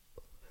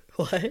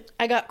 What?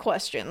 I got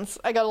questions.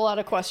 I got a lot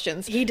of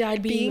questions. He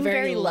died being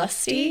very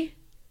lusty?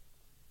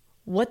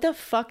 What the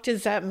fuck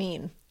does that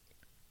mean?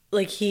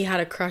 Like he had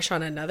a crush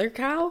on another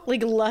cow?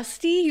 Like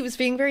lusty? He was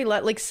being very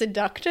like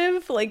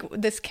seductive? Like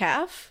this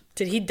calf?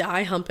 Did he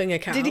die humping a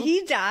cow? Did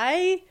he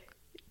die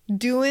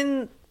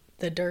doing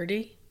The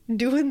dirty?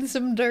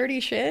 some dirty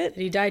shit?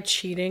 Did he die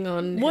cheating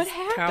on What his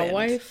happened? cow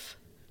wife?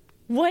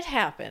 What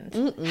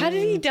happened? How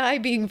did he die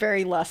being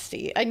very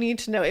lusty? I need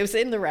to know. It was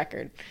in the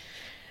record.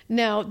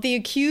 Now, the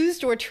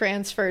accused were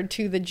transferred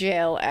to the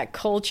jail at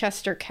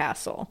Colchester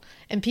Castle,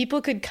 and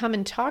people could come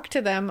and talk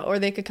to them, or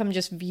they could come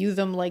just view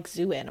them like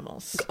zoo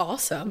animals.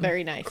 Awesome.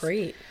 Very nice.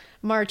 Great.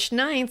 March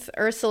 9th,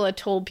 Ursula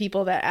told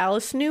people that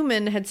Alice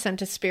Newman had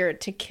sent a spirit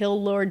to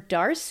kill Lord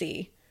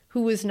Darcy,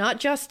 who was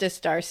not Justice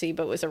Darcy,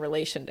 but was a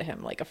relation to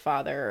him, like a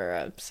father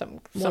or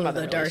some One of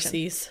other the relation.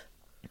 Darcys.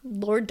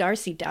 Lord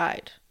Darcy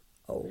died.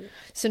 Oh.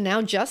 So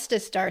now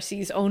Justice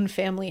Darcy's own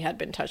family had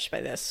been touched by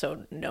this,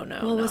 so no.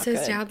 Well, was not his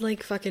good. dad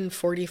like fucking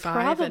 45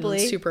 Probably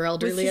and super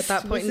elderly Was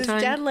at that point in time?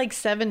 Was his dad like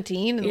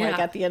 17 and like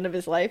Yeah. at the end of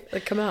his life?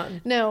 Like, come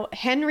on. No,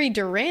 Henry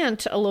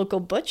Durant, a local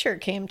butcher,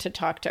 came to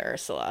talk to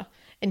Ursula,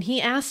 and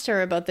he asked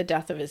her about the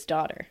death of his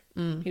daughter.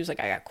 He was like,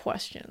 I got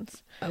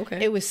questions.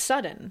 Okay. It was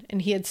sudden,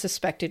 and he had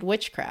suspected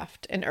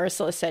witchcraft, and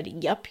Ursula said,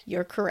 yep,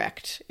 you're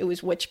correct. It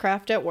was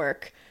witchcraft at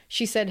work.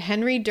 She said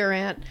Henry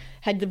Durant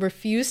had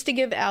refused to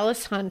give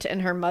Alice Hunt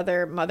and her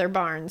mother, Mother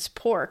Barnes,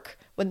 pork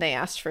when they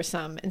asked for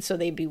some, and so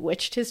they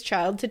bewitched his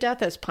child to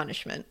death as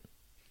punishment.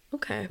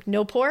 Okay.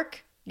 No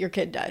pork, your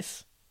kid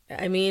dies.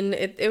 I mean,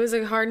 it was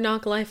a hard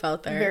knock life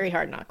out there. Very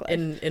hard knock life.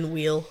 In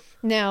Wheel.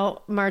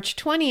 Now, March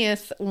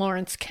 20th,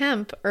 Lawrence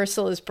Kemp,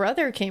 Ursula's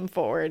brother, came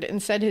forward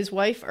and said his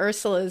wife,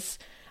 his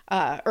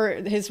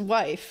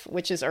wife,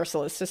 which is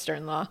Ursula's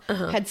sister-in-law,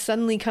 had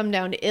suddenly come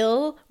down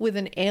ill with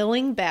an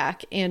ailing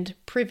back and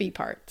privy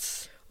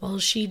parts. Well,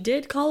 she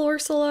did call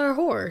Ursula a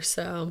whore,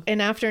 so... And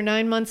after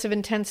 9 months of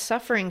intense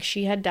suffering,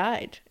 she had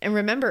died. And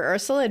remember,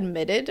 Ursula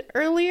admitted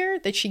earlier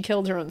that she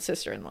killed her own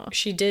sister-in-law.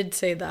 She did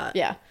say that.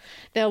 Yeah.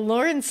 Now,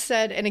 Lawrence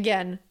said, and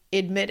again,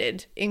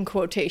 admitted in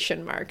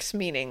quotation marks,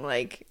 meaning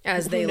like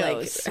As who they like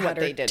knows had what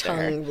her they did to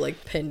her. tongue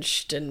like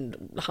pinched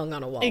and hung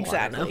on a wall. I don't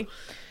Exactly. know.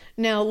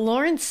 Now,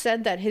 Lawrence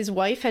said that his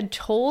wife had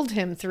told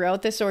him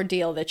throughout this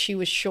ordeal that she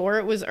was sure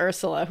it was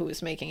Ursula who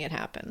was making it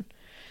happen.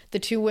 The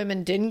two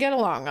women didn't get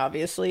along,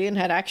 obviously, and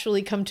had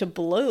actually come to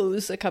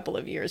blows a couple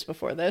of years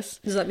before this.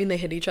 Does that mean they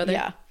hit each other?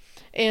 Yeah.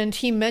 And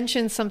he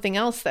mentioned something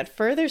else that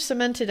further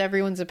cemented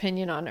everyone's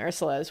opinion on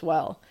Ursula as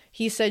well.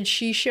 He said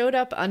she showed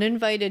up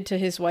uninvited to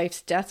his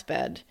wife's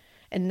deathbed,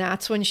 and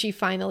that's when she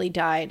finally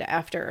died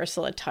after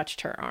Ursula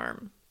touched her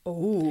arm.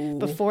 Ooh.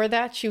 Before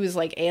that, she was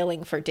like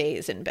ailing for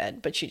days in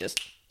bed, but she just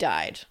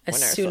died As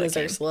when soon as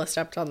came. Ursula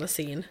stepped on the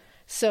scene.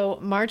 So,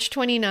 March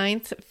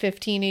 29th,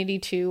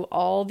 1582,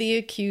 all the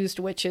accused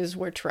witches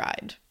were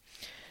tried.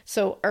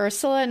 So,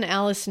 Ursula and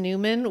Alice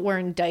Newman were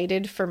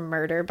indicted for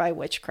murder by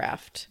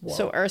witchcraft. Whoa.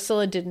 So,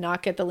 Ursula did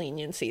not get the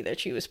leniency that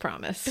she was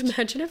promised.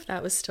 Imagine if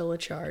that was still a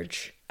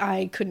charge.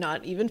 I could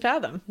not even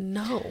fathom.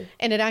 No.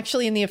 And it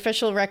actually, in the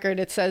official record,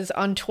 it says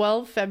on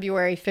 12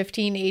 February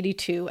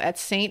 1582 at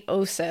St.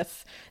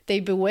 Osyth, they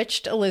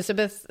bewitched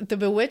Elizabeth, the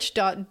bewitched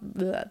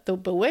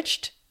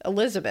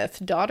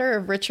Elizabeth, daughter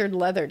of Richard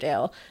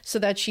Leatherdale, so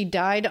that she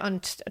died on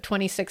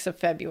 26th of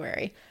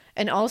February.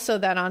 And also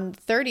that on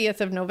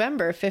 30th of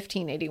November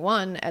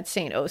 1581 at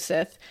St.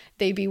 Osyth,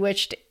 they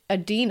bewitched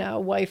Adina,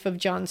 wife of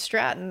John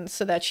Stratton,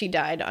 so that she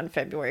died on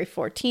February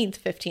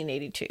 14th,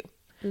 1582.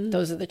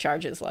 Those are the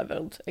charges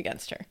leveled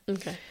against her.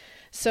 Okay.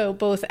 So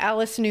both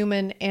Alice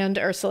Newman and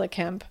Ursula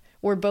Kemp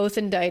were both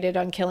indicted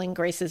on killing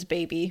Grace's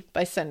baby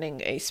by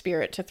sending a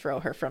spirit to throw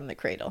her from the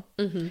cradle.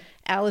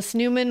 Alice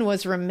Newman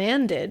was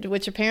remanded,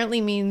 which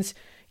apparently means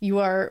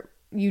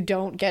you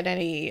don't get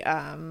any,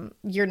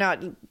 you're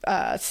not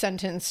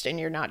sentenced and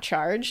you're not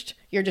charged.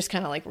 You're just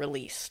kind of like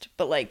released.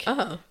 But like,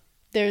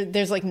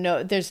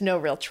 there's no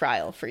real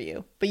trial for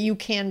you. But you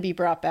can be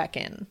brought back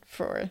in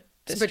for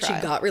this But trial.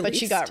 she got released? But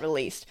she got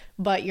released.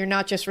 But you're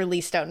not just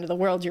released out into the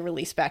world, you're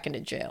released back into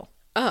jail.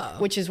 Oh.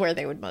 Which is where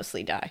they would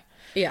mostly die.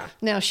 Yeah.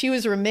 Now, she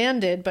was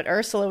remanded, but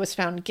Ursula was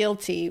found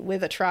guilty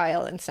with a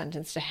trial and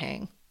sentenced to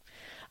hang.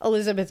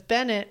 Elizabeth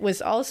Bennet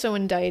was also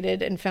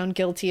indicted and found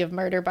guilty of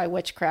murder by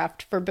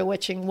witchcraft for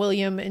bewitching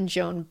William and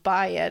Joan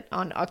Byatt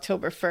on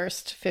October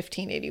 1st,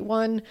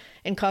 1581,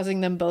 and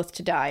causing them both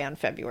to die on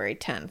February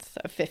 10th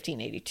of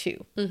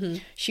 1582.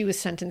 She was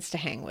sentenced to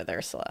hang with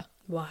Ursula.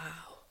 Wow.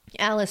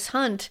 Alice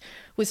Hunt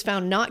was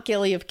found not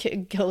guilty of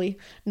killing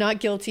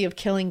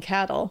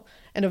cattle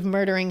and of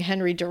murdering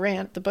Henry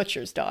Durant, the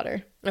butcher's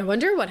daughter. I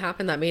wonder what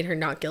happened that made her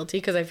not guilty,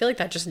 because I feel like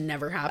that just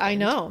never happened. I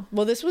know.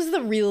 Well, this was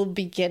the real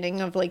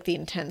beginning of like the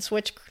intense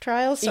witch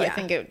trials, so I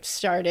think it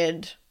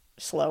started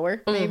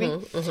slower, maybe.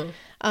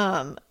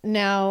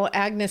 Now,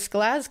 Agnes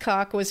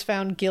Glascock was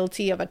found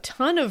guilty of a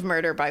ton of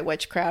murder by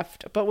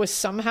witchcraft, but was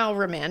somehow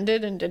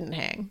remanded and didn't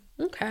hang.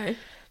 Okay.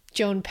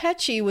 Joan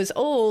Pesci was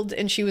old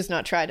and she was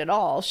not tried at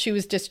all. She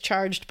was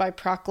discharged by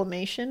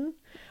proclamation,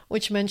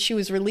 which meant she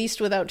was released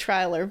without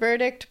trial or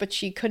verdict, but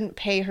she couldn't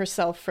pay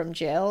herself from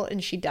jail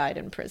and she died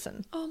in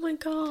prison. Oh my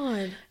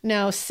God.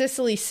 Now,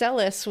 Cicely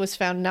Sellis was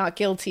found not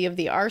guilty of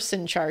the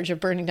arson charge of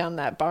burning down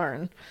that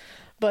barn,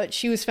 but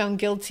she was found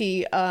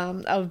guilty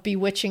of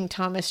bewitching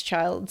Thomas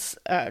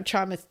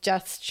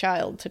Death's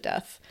child to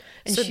death.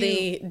 And So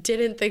they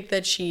didn't think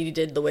that she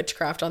did the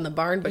witchcraft on the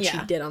barn, but she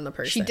did on the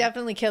person. She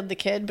definitely killed the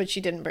kid, but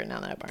she didn't burn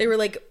down that barn. They were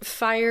like,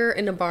 fire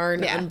in a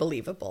barn,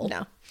 unbelievable.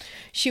 No.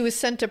 She was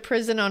sent to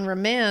prison on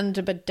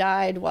remand, but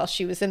died while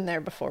she was in there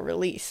before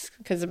release.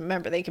 Because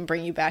remember, they can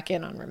bring you back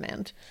in on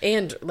remand.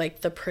 And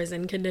like the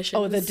prison conditions.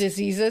 Oh, the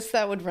diseases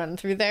that would run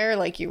through there,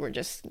 like you were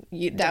just,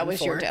 that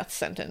was your for. death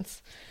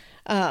sentence.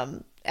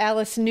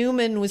 Alice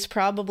Newman was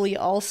probably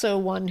also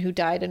one who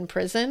died in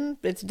prison.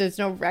 There's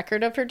no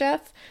record of her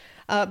death.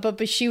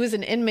 But she was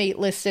an inmate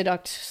listed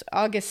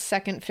August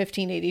 2nd,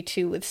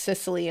 1582 with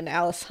Cicely and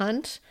Alice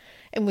Hunt,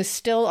 and was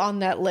still on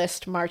that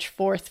list March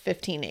 4th,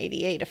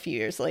 1588, a few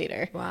years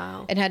later.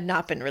 Wow. And had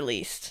not been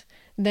released.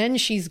 Then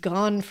she's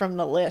gone from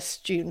the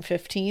list June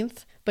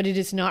 15th, but it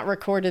is not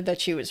recorded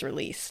that she was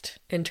released.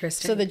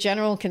 Interesting. So the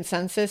general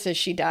consensus is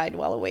she died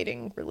while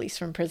awaiting release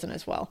from prison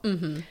as well.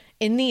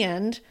 In the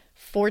end,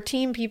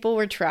 14 people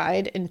were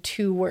tried and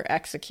 2 were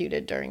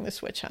executed during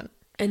this witch hunt.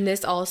 And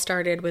this all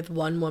started with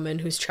one woman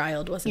whose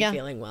child wasn't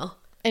feeling well.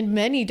 And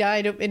many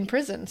died in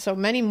prison. So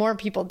many more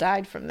people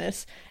died from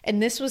this.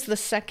 And this was the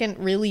second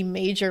really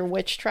major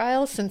witch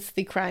trial since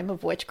the crime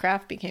of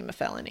witchcraft became a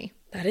felony.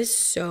 That is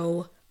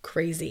so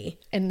crazy.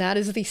 And that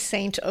is the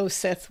Saint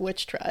Osyth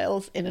witch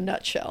trials in a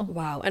nutshell.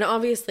 Wow. And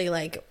obviously,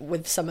 like,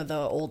 with some of the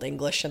old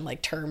English and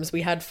like terms,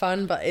 we had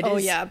fun, but it is... Oh,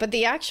 yeah. But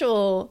the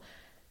actual...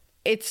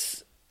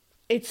 It's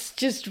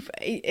just,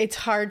 it's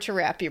hard to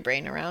wrap your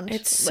brain around.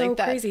 It's so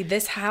crazy.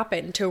 This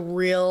happened to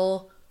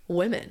real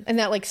women. And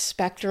that like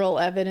spectral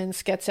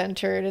evidence gets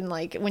entered. And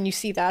like when you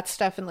see that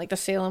stuff in like the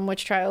Salem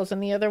witch trials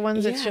and the other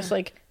ones, it's just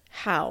like,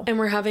 how? And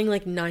we're having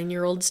like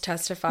 9-year-olds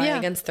testify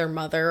against their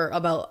mother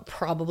about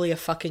probably a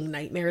fucking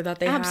nightmare that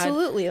they had.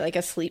 Absolutely. Like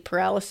a sleep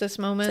paralysis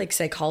moment. It's like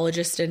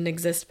psychologists didn't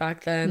exist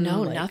back then.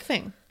 No, like,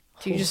 nothing.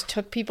 You just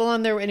took people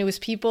on there, and it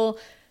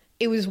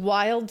was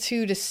wild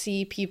too to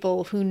see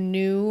people who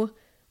knew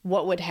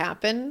what would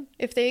happen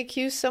if they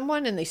accused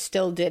someone and they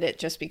still did it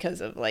just because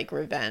of like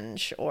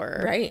revenge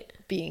or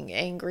being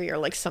angry or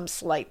like some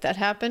slight that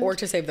happened, or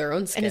to save their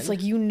own skin. And it's like,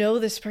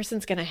 this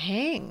person's gonna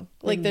hang.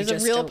 Like And there's you a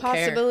just real don't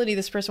possibility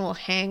this person will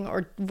hang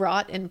or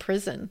rot in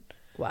prison.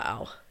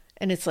 Wow.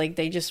 And it's like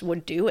they just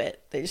would do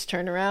it. They just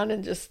turn around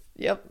and just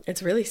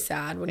It's really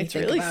sad when you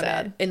think really about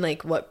sad. it. And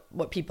like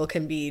what people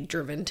can be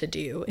driven to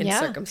do in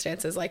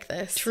circumstances like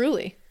this.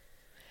 Truly.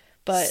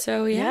 But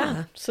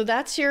so so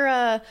that's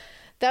your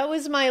that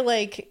was my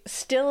like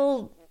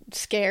still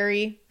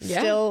scary,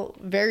 still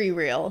very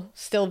real,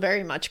 still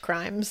very much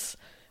crimes.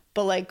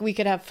 But like we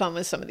could have fun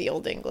with some of the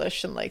old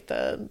English and like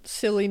the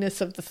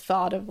silliness of the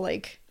thought of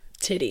like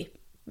Titty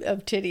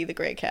the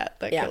gray cat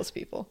that kills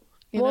people.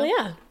 You well,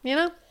 know? You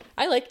know?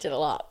 I liked it a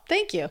lot.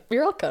 Thank you.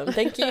 You're welcome.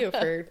 Thank you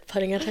for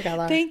putting it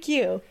together. Thank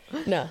you.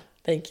 No,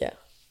 thank you.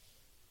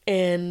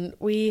 And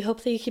we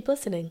hope that you keep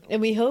listening.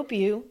 And we hope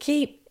you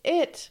keep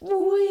it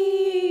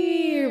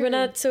weird. But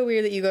not so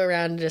weird that you go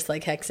around just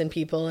like hexing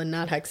people and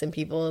not hexing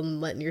people and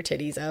letting your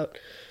titties out.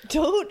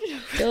 Don't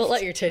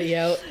let your titty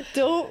out.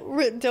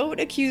 Don't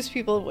accuse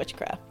people of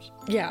witchcraft.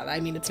 Yeah, I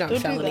mean, it's not a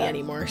felony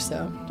anymore,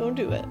 so. Don't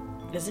do it.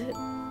 Is it?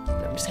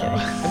 No, I'm just kidding.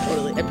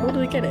 I'm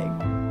totally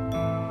kidding.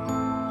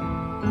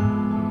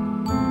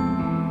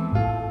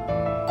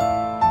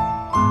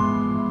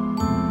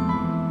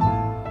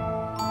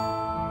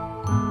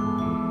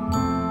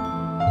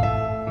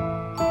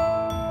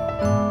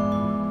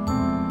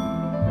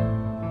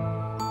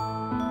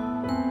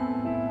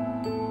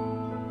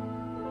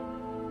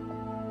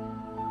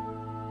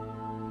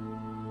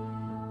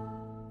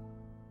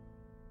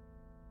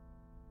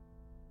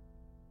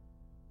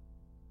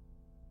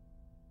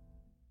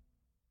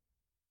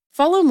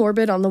 Follow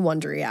Morbid on the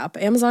Wondery app,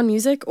 Amazon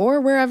Music, or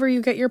wherever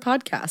you get your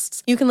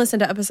podcasts. You can listen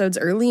to episodes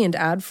early and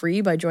ad-free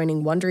by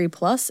joining Wondery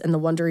Plus in the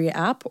Wondery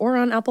app or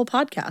on Apple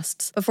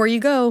Podcasts. Before you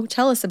go,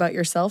 tell us about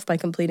yourself by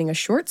completing a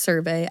short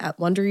survey at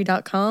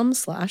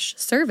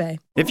Wondery.com/survey.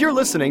 If you're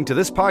listening to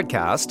this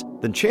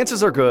podcast, then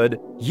chances are good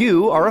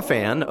you are a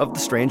fan of the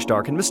strange,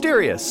 dark, and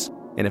mysterious.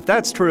 And if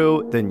that's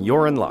true, then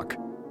you're in luck.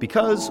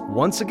 Because,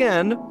 once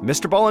again,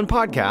 Mr. Ballin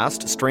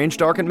Podcast, Strange,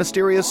 Dark, and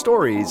Mysterious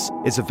Stories,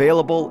 is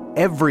available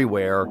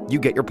everywhere you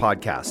get your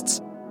podcasts.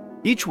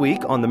 Each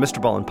week on the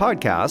Mr. Ballin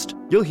Podcast,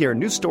 you'll hear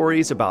new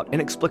stories about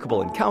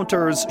inexplicable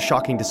encounters,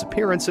 shocking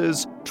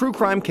disappearances, true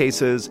crime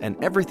cases,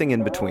 and everything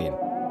in between.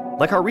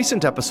 Like our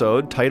recent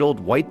episode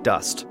titled White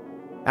Dust.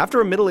 After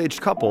a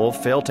middle-aged couple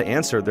fail to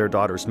answer their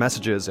daughter's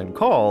messages and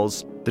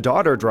calls, the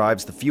daughter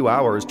drives the few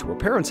hours to her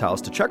parents'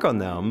 house to check on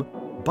them.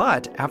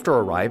 But after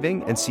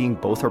arriving and seeing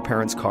both her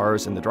parents'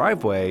 cars in the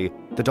driveway,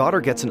 the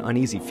daughter gets an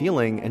uneasy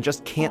feeling and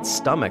just can't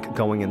stomach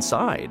going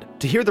inside.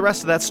 To hear the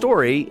rest of that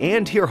story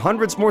and hear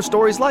hundreds more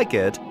stories like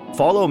it,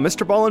 follow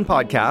Mr. Ballin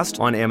Podcast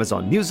on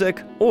Amazon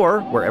Music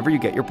or wherever you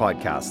get your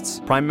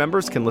podcasts. Prime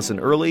members can listen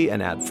early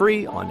and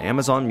ad-free on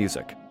Amazon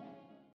Music.